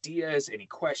any ideas, any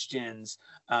questions,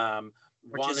 or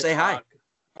just say hi,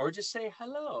 or just say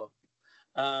hello,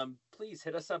 please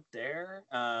hit us up there.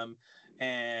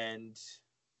 And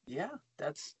yeah,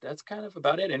 that's kind of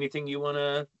about it. Anything you want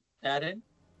to add in?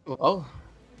 Oh,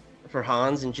 for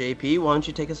Hans and JP, why don't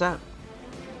you take us out?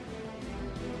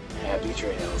 Happy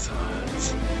trails,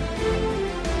 Hans.